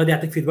 دونك غادي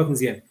يعطيك فيدباك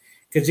مزيان.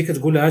 كتجي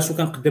كتقول لها شنو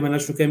كنقدم انا،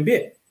 شنو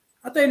كنبيع،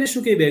 عطيه لي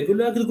شنو كيبيع، قول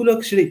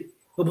لها شري.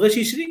 ما بغاش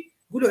يشري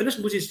قول له علاش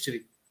بغيتي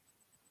تشري.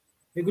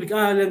 يقول لك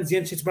لا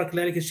مزيان شي تبارك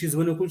الله عليك هادشي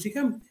زوين وكلشي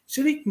كامل،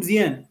 شري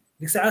مزيان.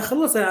 ديك الساعه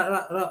خلص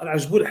راه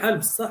عجبو الحال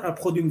بصح، راه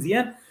برودوي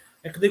مزيان،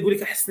 يقدر يقول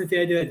لك احسن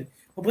في هذه وهذه.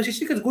 ما بغاش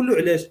يشري كتقول له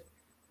علاش.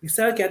 ديك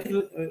الساعه كيعطيك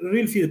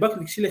الريل فيدباك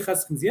داكشي اللي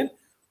خاصك مزيان،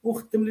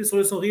 وخدم لي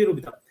سوليوشن غير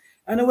وبدا.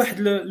 انا واحد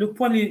لو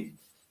بوين اللي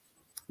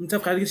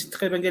متفق على داكشي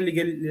تقريبا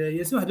قال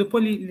ياسين، واحد لو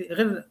بوين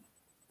اللي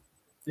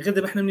غير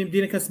دابا حنا ملي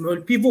بدينا كنسمعوا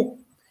البيفو،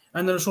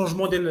 انا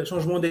شونجمون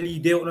ديال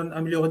ليدي ولا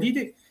امليور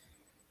ديدي،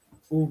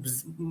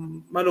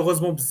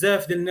 مالوغوزمون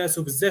بزاف ديال الناس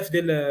وبزاف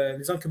ديال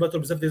لي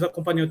زانكوباتور، بزاف ديال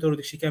زاكومبانياتور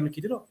وداكشي كامل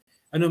كيديروا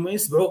انهم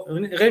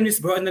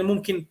يسمعوا ان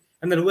ممكن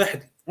ان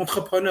الواحد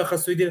اونتربرونور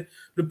خاصو يدير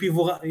لو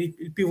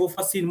البيفو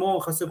فاسيلمون،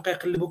 خاصو يبقى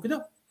يقلب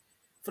وكذا.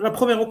 في لا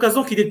بروميير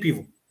اوكازيون كيدير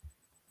البيفو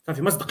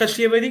صافي، ما صدقاتش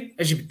ليا هذيك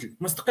اجي بدل،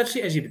 ما صدقاتش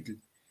لي اجي بدل.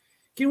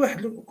 كاين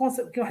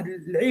واحد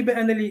اللعيبه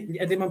انا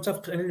اللي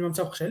ما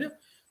متفقش عليه،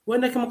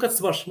 وانك ما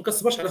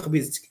كتصبرش على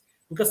خبيزتك،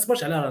 ما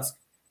كتصبرش على راسك.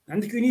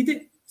 عندك اون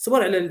ايدي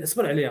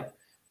صبر عليها،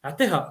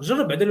 عطيها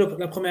جرب بعدا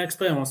لا بروميير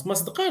اكسبيريونس ما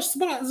صدقاش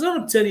صبر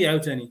جرب الثانيه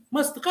عاوتاني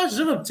ما صدقاش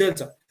جرب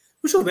الثالثه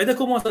وشوف بعدا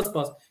كومون سا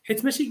سباس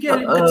حيت ماشي كاع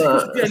اللي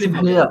كتحكيوش كاع اللي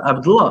اسمح لي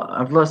عبد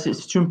الله سي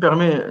tu me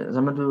permets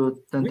زعما دو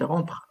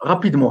تانتيرومبر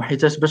رابيدمون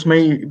حيت باش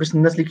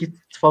الناس اللي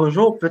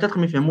كيتفرجوا بيتيتر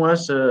ما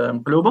يفهموهاش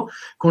مقلوبه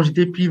كون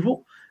جيتي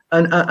بيفو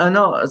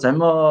انا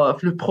زعما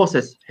في لو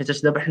بروسيس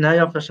حيت دابا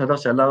حنايا فاش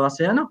هضرت على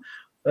راسي انا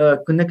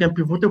كنا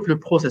كنبيفوتيو في لو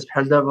بروسيس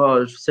بحال دابا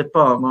جو سي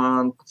با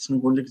ما نقدرش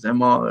نقول لك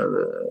زعما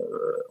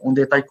اون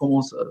ديتاي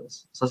كومون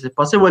سا سي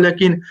باسي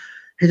ولكن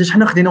حيت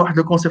حنا خدينا واحد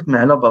لو كونسيبت مع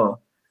على برا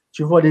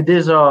tu vois les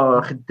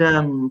déjà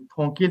خدام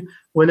tranquille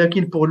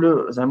ولكن pour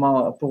le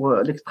زعما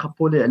pour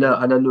l'extrapoler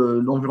على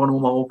l'environnement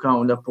marocain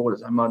ولا pour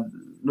زعما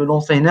le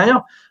lancer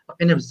هنايا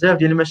لقينا بزاف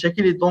ديال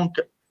المشاكل دونك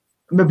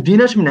ما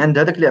بديناش من عند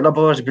هذاك اللي على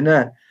برا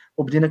جبناه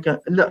وبدينا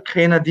لا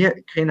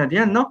كرينا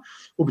ديالنا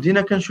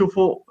وبدينا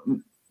كنشوفوا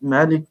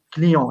مع لي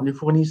كليون لي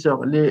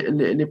فورنيسور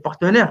لي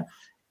بارتنير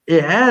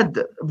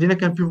عاد بدينا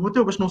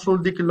كنبيفوتيو باش نوصلوا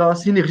لديك لا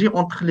سينيرجي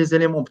اونتر لي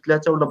زيليمون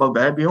بثلاثه ولا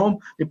باربعه بهم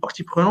لي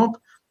بارتي برونونت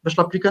باش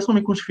لابليكاسيون ما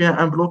يكونش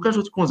فيها ان بلوكاج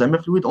وتكون زعما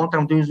فلويد اون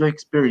تيرم دو يوزر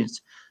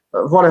اكسبيرينس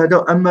فوالا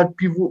هذا اما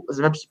البيفو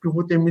زعما باش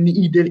بيفوتي من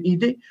ايدي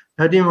لايدي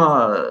هذه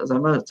ما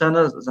زعما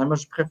انا زعما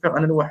جو بريفير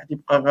ان الواحد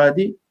يبقى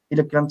غادي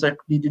الا كان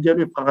تايق ليدي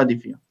ديالو يبقى غادي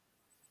فيها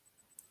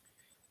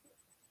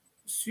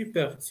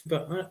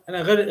سوبر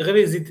انا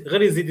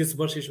غير يزيد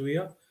يصبر شي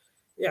شويه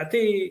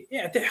يعطي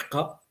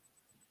حقها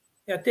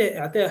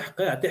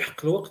يعطي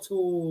حق الوقت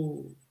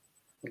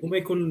وما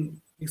يكون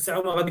ديك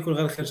الساعه ما غادي يكون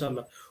غير خير ان شاء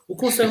الله.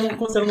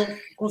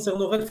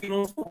 وكونسيرنو غير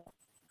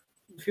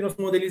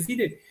الفينونسمون ديال لي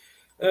زيدي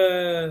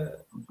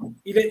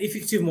الى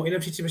ايفيكتيفمون الى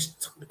مشيتي باش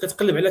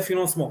كتقلب على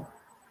فينونسمون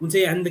وانت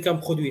عندك ان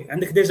برودوي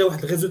عندك ديجا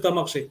واحد الريزولتا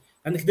مارشي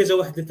عندك ديجا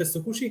واحد لي تيست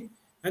كلشي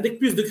عندك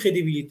بلوس دو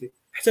كريديبيليتي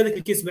حتى داك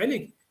اللي كيسمع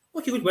لك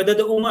وكيقول لك بعد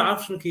هذا ما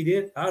عارف شنو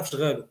كيدير عارف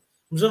شغالو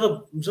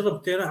مجرب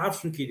التيران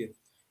عارف شنو كيدير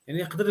يعني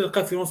يقدر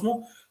يلقى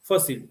فينونسمون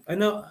فاسيل.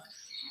 انا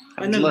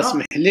الله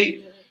اسمح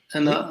لي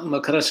انا ما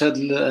كرهتش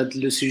هذا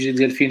لو سوجي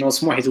ديال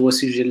الفينونسمون حيت هو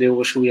سوجي اللي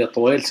هو شويه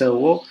طويل حتى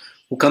هو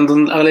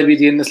وكنظن الاغلبيه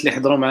ديال الناس اللي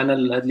حضروا معنا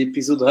لهذا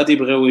ليبيزود غادي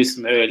يبغيو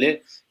يسمعوا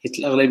عليه حيت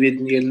الاغلبيه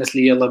ديال الناس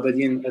اللي يلاه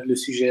بادين هذا لو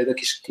سوجي هذا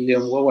كيشكل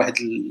لهم هو واحد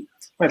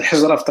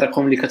الحجره في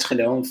طريقهم اللي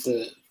كتخلعهم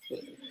في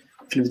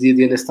البدايه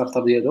ديال لي ستارت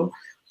اب ديالهم.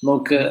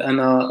 دونك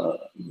انا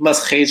ما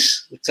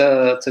سخيتش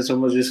حتى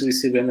نتوما جو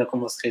سويسي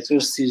بانكم ما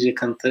سخيتوش السيجي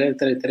كان تري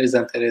تري تري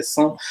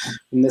انتريسون.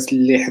 الناس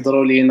اللي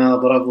حضروا لينا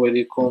برافو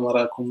عليكم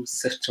راكم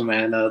استفدتوا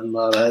معنا هذا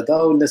النهار هذا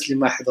والناس اللي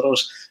ما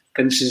حضروش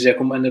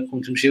كنشجعكم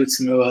انكم تمشيو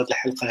تسمعوا هذه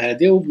الحلقه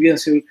هذه وبيان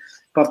سور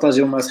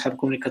بارطاجيو مع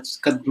صحابكم اللي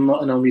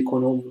كتظنوا انهم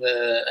يكونوا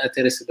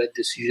انتريسي بهذا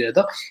السيجي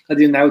هذا.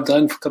 غادي نعاود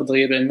نفكر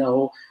دغيا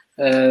بانه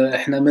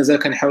احنا مازال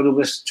كنحاولوا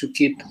باش تو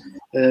كيب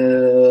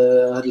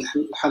هاد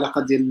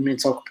الحلقه ديال المين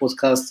توك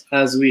بودكاست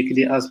از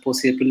ويكلي از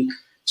بوسيبل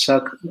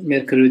شاك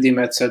ميركودي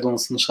مع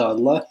 9:30 ان شاء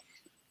الله.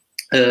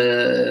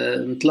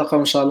 نتلاقاو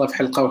ان شاء الله في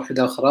حلقه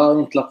واحده اخرى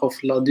ونتلاقاو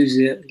في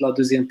لا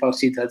دوزيام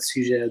بارتي تاع هذا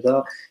السوجي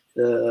هذا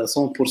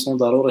 100%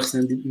 ضروري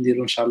خصنا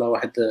نديروا ان شاء الله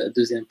واحد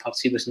دوزيام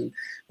بارتي باش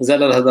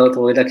مازال الهضره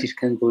طويله كيف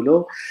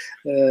كنقولوا.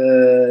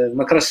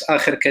 ما كرهتش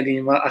اخر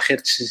كلمه اخر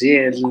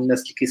تشجيع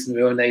للناس اللي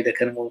كيسمعونا اذا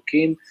كان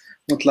ممكن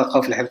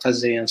نتلاقاو في الحلقه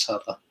الجايه ان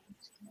شاء الله.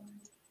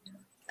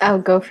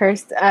 I'll go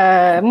first.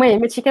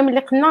 المهم هادشي كامل اللي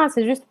قلنا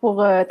سي جوست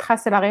بوغ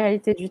تراسي لا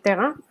رياليتي دو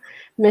تيران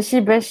ماشي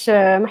باش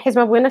ما حيت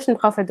ما بغيناش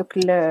نبقاو في هذوك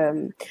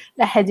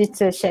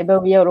الاحاديث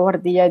الشعبويه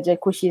والورديه ديال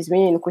كلشي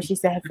زوين وكلشي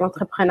ساهل في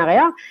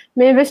لونتربرونيا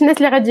مي باش الناس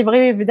اللي غادي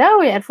يبغيو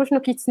يبداو يعرفوا شنو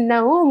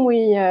كيتسناهم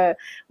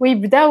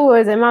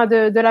ويبداو زعما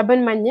دو لا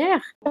بون مانيير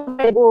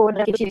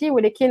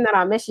ولكن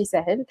راه ماشي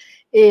ساهل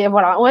اي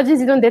فوالا وغادي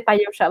نزيدو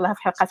نديطايو ان شاء الله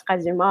في حلقات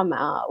قادمه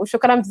مع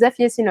وشكرا بزاف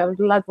ياسين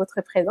عبد الله de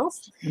votre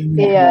présence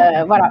et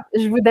voilà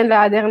je vous donne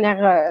la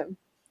dernière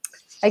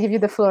I give you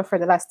the floor for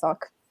the last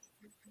talk.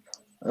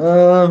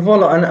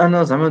 فوالا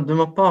انا زعما دو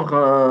ما باغ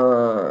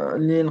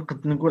اللي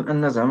نقدر نقول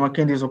ان زعما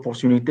كاين دي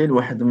زوبورتونيتي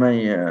الواحد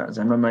ما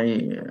زعما ما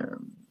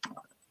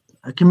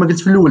كما قلت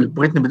في الاول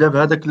بغيت نبدا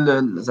بهذاك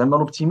زعما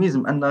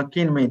الاوبتيميزم ان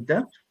كاين ما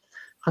يدار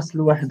خاص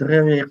الواحد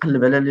غير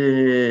يقلب على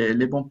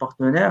لي بون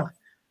بارتنير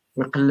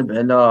ويقلب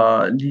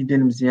على ليدي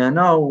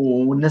مزيانه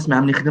والناس مع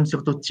من يخدم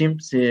سورتو التيم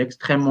سي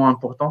اكستريمون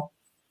امبورطون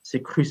سي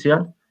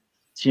كروسيال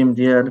التيم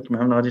ديالك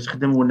مع من غادي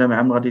تخدم ولا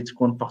مع من غادي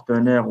تكون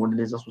بارتنير ولا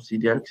لي اسوسي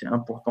ديالك سي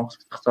امبورطون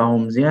خصك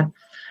تختارهم مزيان.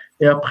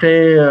 اي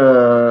ابري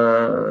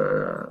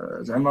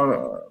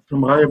زعما في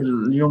المغرب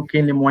اليوم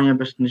كاين لي موين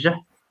باش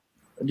تنجح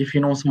لي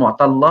فينونسمون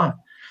عطا الله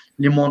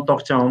لي مونطور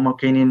حتى هما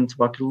كاينين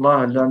تبارك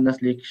الله لا الناس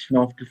اللي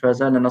كشفناهم في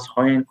التلفازه لا ناس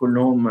اخرين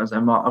كلهم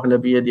زعما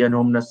اغلبيه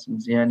ديالهم ناس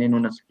مزيانين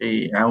وناس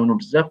كيعاونوا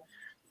بزاف.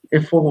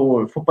 il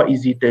faut pas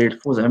hésiter il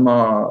faut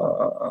زعما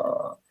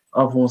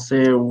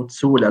افونسي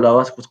وتسول على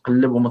راسك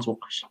وتقلب وما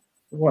توقفش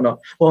فوالا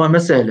وما ما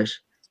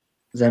سهلاش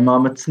زعما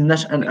ما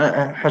تسناش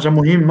حاجه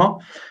مهمه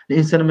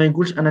الانسان ما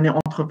يقولش انني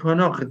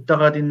انتربرونور غدا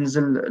غادي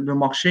ننزل لو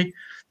مارشي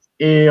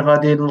اي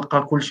غادي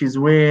نلقى كلشي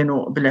زوين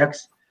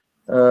وبالعكس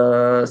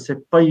سي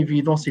با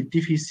ايفيدون سي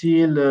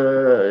ديفيسيل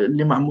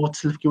اللي ما عمرو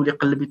تسلف كيولي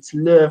يقلب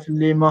يتسلف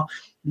اللي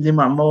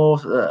ما عمرو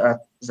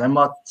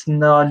زعما تسنى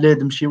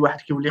لاد شي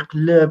واحد كيولي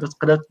قلاب،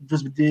 تقدر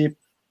تدوز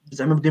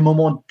زعما بدي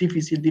مومون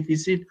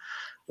ديفيسيل.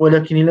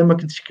 ولكن الا ما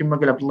كنتش كما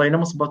قال عبد الله، الا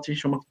ما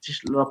صبرتيش وما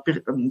كنتيش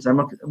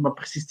زعما ما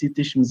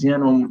برسيستيتيش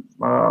مزيان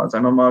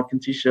زعما ما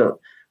كنتيش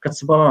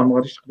كتصبر، ما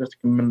غاديش تقدر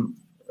تكمل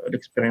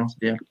الاكسبيريونس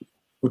ديالك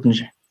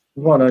وتنجح.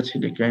 فوالا هادشي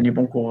اللي كاين.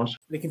 بون كوراج.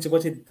 لكن انت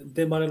بغيتي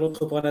ديماري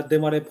لونتربرونور،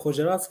 ديماري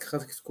بروجي راسك،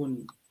 خاصك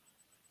تكون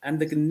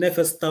عندك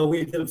النفس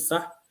الطويل ديال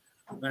بصح،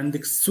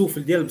 وعندك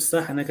السوفل ديال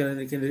بصح، انك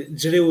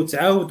تجري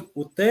وتعاود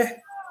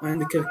وتطيح،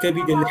 وعندك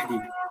الكبد ديال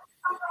الحديد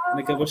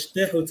انك باش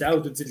تطيح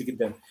وتعاود وتزيد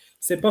لقدام.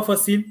 سي با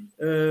فاسيل.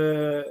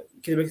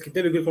 كيما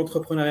الكذاب يقول لك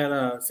لونتربرونور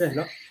راه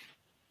سهله،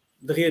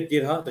 دغيا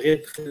ديرها، دغيا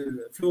تدخل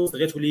فلوس،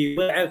 دغيا تولي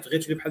واعر، دغيا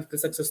تولي بحال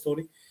ساكسيس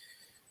ستوري.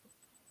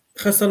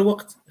 خاصها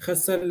الوقت،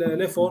 خاصها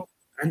ليفور،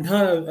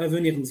 عندها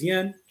افونيغ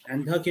مزيان،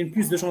 عندها كاين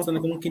بلوس دو شونس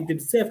انك ممكن دير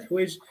بزاف د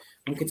الحوايج،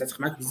 ممكن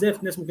تعتق معاك بزاف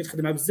الناس، ممكن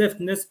تخدم مع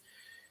بزاف الناس،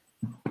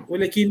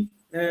 ولكن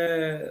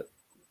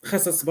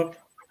خاصها الصبر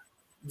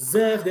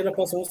بزاف ديال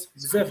الباسونس،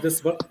 بزاف ديال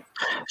الصبر.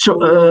 شو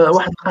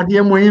واحد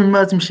القضيه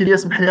مهمه تمشي لي،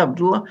 اسمح لي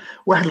عبد الله،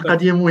 واحد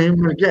القضيه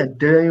مهمه لكاع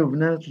الدراري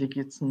وبنات اللي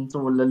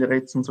كيتصنتوا ولا اللي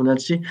غيتصنتوا لهذا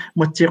الشيء: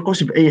 ما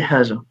تثيقوش باي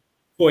حاجه،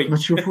 ما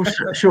تشوفوش.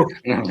 شوف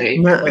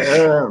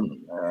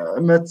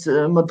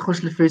ما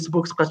تدخلش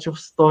للفيسبوك تبقى تشوف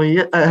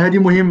ستوري. هذه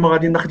مهمه،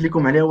 غادي ناخذ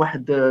لكم عليها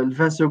واحد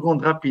 20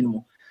 سكوند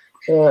رابيدمون.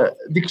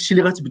 ديك الشيء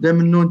اللي غتبدا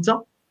منه انت،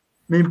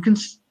 ما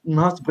يمكنش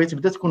نهار تبغي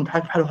تبدا تكون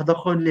بحال واحد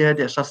اخر اللي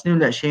هذه 10 سنين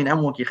ولا 20 عام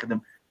وهو كيخدم.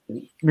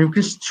 ما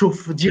يمكنش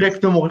تشوف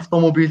ديريكتومون غير في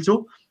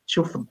طوموبيلتو،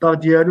 تشوف الدار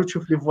ديالو،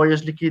 تشوف لي فواياج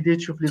اللي كيدير،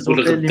 تشوف لي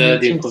زوطيل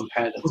اللي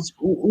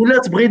ولا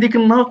تبغي ديك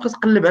النهار تبقى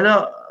تقلب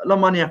على لا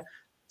مانيير.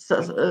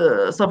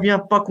 سا فيان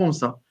با كوم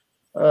سا.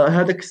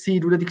 هذاك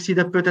السيد ولا ديك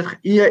السيده بوتيتر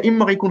يا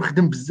اما غيكون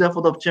خدم بزاف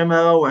وضرب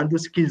التماره وعنده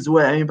سكيلز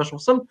واعرين باش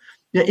وصل،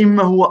 يا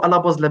اما هو على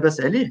باز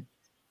لاباس عليه.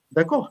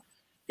 داكور.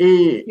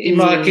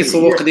 اما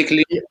كيسوق ديك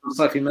اللي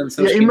صافي ما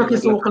نساوش، يا اما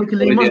كيسوق لك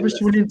الايماج باش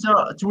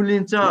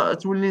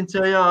تولي انت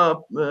يا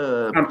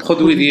ان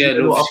برودوي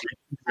ديالو.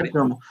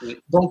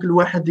 دونك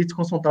الواحد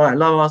يتكونسونطرا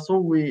على راسو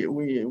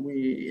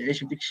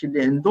ويعيش بديك الشيء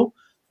اللي عنده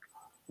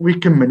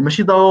ويكمل.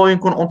 ماشي ضروري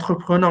نكون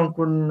اونتربرونور،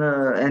 نكون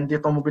عندي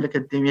طوموبيله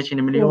كدير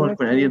 200 مليون،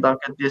 نكون عندي دار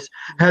كدير.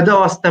 هذا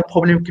راه سيت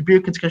بروبليم كبير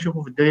كنت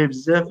كنشوفه في الدراري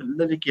بزاف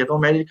اللي كيهضروا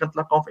معايا، اللي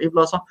كنتلاقاو في اي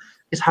بلاصه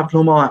كيسحب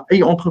لهم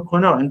اي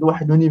اونتربرونور عنده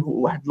واحد لو نيفو،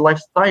 واحد اللايف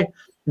ستايل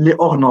اللي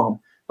اور نورم.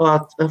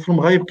 في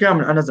المغرب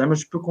كامل انا زعما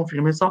جو بو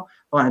كونفيرمي سا،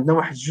 راه عندنا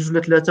واحد جوج ولا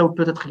ثلاثه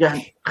وبوتيتر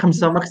كاع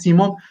 5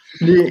 ماكسيموم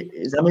اللي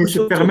زعما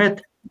يسو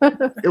بيرميت.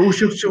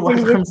 وشوف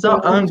واحد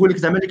 5 نقول لك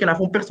زعما اللي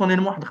كنعرفهم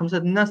بيرسونيلمون، واحد 5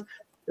 د الناس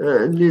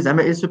اللي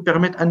زعما يسو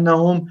بيرميت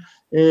انهم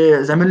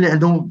زعما اللي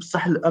عندهم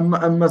بصح.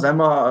 اما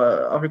زعما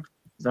افيك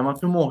زعما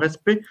تو مون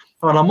ريسبي،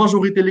 لا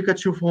ماجوريتي اللي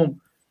كتشوفهم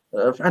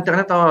في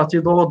انترنت راه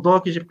تيدور الدور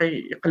كيجي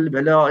يقلب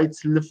على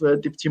يتسلف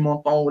دي بتي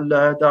مونطون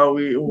ولا هذا.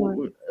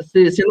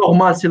 سي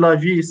نورمال، سي لا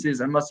في، سي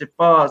زعما سي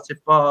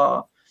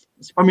با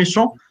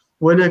ميشون،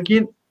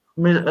 ولكن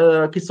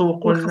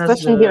كيسوقوا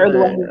الناس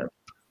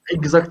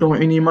اكزاكتومون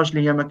اون ايماج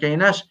اللي هي ما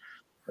كايناش.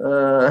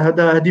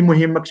 هذه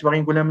مهمه كنت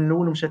باغي نقولها من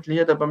الاول ومشات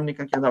ليا دابا ملي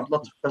كنكذب عبد الله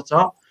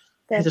تفكرتها،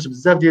 حيت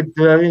بزاف ديال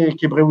الدراري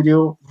كيبغيو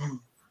يديروا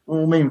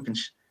وما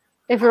يمكنش.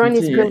 everyone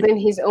is building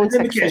his own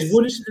انا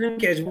success. ما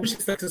كيعجبونيش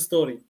الساكسيس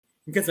ستوري.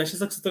 كتسمع شي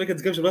ساكسيس ستوري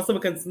كتلقى شي بلاصه ما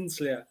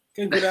كنتسنش ليها،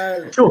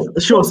 كنقولها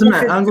شوف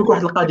سمع نقول لك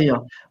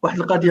واحد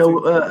القضيه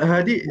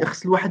هذه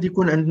خص الواحد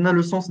يكون عندنا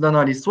لو سونس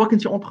داناليز، سواء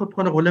كنتي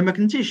اونتربرونور ولا ما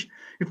كنتيش.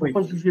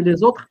 يفوق في لي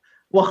زوتر،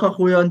 واخا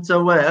خويا انت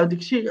واعر داك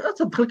الشيء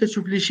تدخل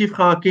كتشوف لي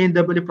شيفر. كاين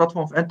دابا لي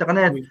بلاتفورم في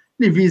انترنت،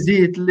 لي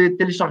فيزيت، لي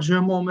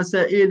تيليشارجمون،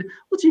 مسائل،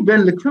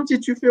 وتيبان لك فهمتي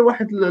تشوفي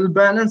واحد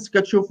البالانس،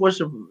 كتشوف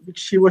واش داك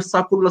الشيء واش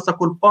ساكول ولا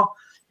ساكول با.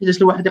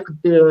 حيت الواحد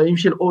يقدر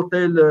يمشي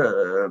للاوتيل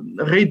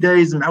غير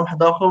دايز مع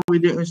واحد اخر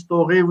ويدير اون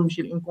ستوري،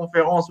 ويمشي لون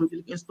كونفيرونس ويدير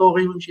لك اون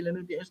ستوري، ويمشي لنا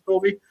يدير اون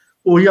ستوري،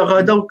 وهي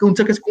غادا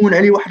وانت كتكون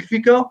عليه واحد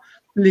الفكره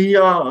اللي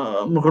هي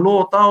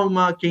مغلوطه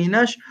وما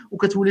كايناش،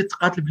 وكتولي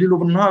تقاتل بليل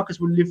وبالنهار،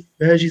 كتولي في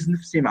هاجس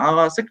نفسي مع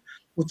راسك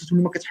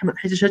وتولي ما كتحمل.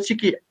 حيت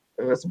هادشي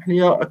سمح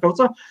لي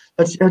كوثر،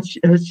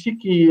 هادشي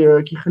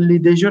كيخلي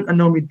دي جون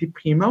انهم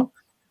يديبريماو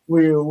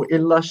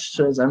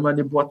ويلاش زعما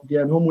لي بواط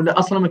ديالهم، ولا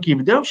اصلا ما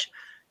كيبداوش.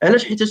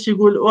 علاش؟ حيت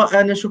تيقول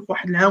انا شوف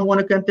واحد العام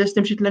وانا كنتيست،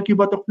 مشيت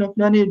لانكيباتور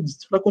فلاني،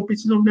 دزت في لا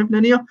كومبيتيسيون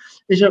الفلانيه،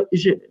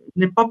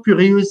 ني با بو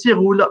ريوسير،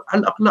 ولا على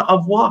الاقل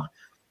افوار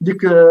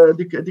ديك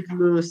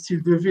لو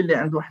ستيل دو في اللي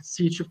عند واحد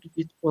السيد. شوف كيف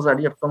كيتبوز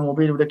عليا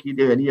بالطوموبيل ولا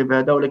كيدير عليا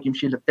بهذا ولا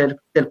كيمشي لتال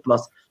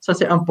بلاص. سا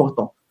سي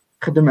امبورطون،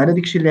 خدم على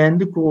داكشي اللي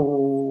عندك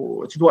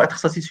وتدوا اتر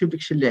ساتيسفي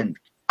بداكشي اللي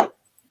عندك.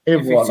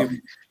 اي فوالا.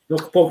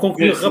 دونك بور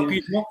كونكلور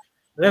رابيدمون،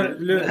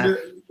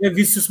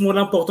 l'investissement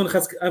l'important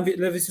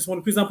l'investissement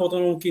le plus important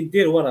ممكن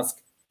دير هو راسك.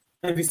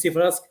 انفيستي في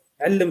راسك،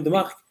 علم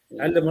دماغك،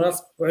 علم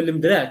راسك، وعلم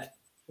دراك،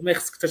 وما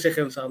يخصك حتى شي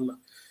خير ان شاء الله.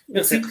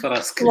 ميرسي في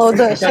راسك.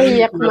 موضوع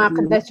شيق ما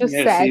قدرتش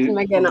الساعات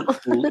ما كان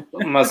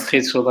ما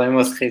سخيتش والله،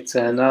 ما سخيت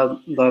انا.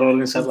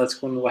 ضروري ان شاء الله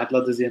تكون واحد لا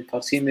دوزيام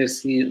بارتي.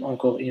 ميرسي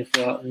اونكور اون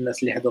فوا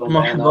الناس اللي حضروا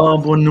معنا. مرحبا،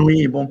 بون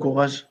نوي، بون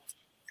كوراج.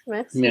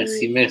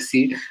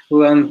 ميرسي.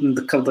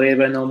 ونذكر دغيا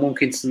بانه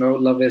ممكن تسمعوا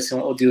لا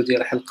فيرسيون اوديو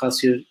ديال الحلقه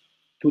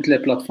toutes les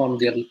plateformes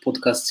ديال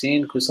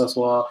البودكاستين que ça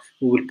soit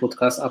Google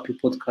Podcast, Apple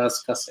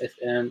Podcast, Cast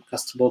FM,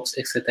 Castbox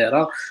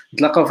etc.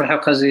 نتلاقاو في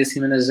الحلقه الجايه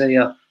السيمانه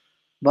الجايه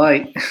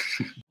باي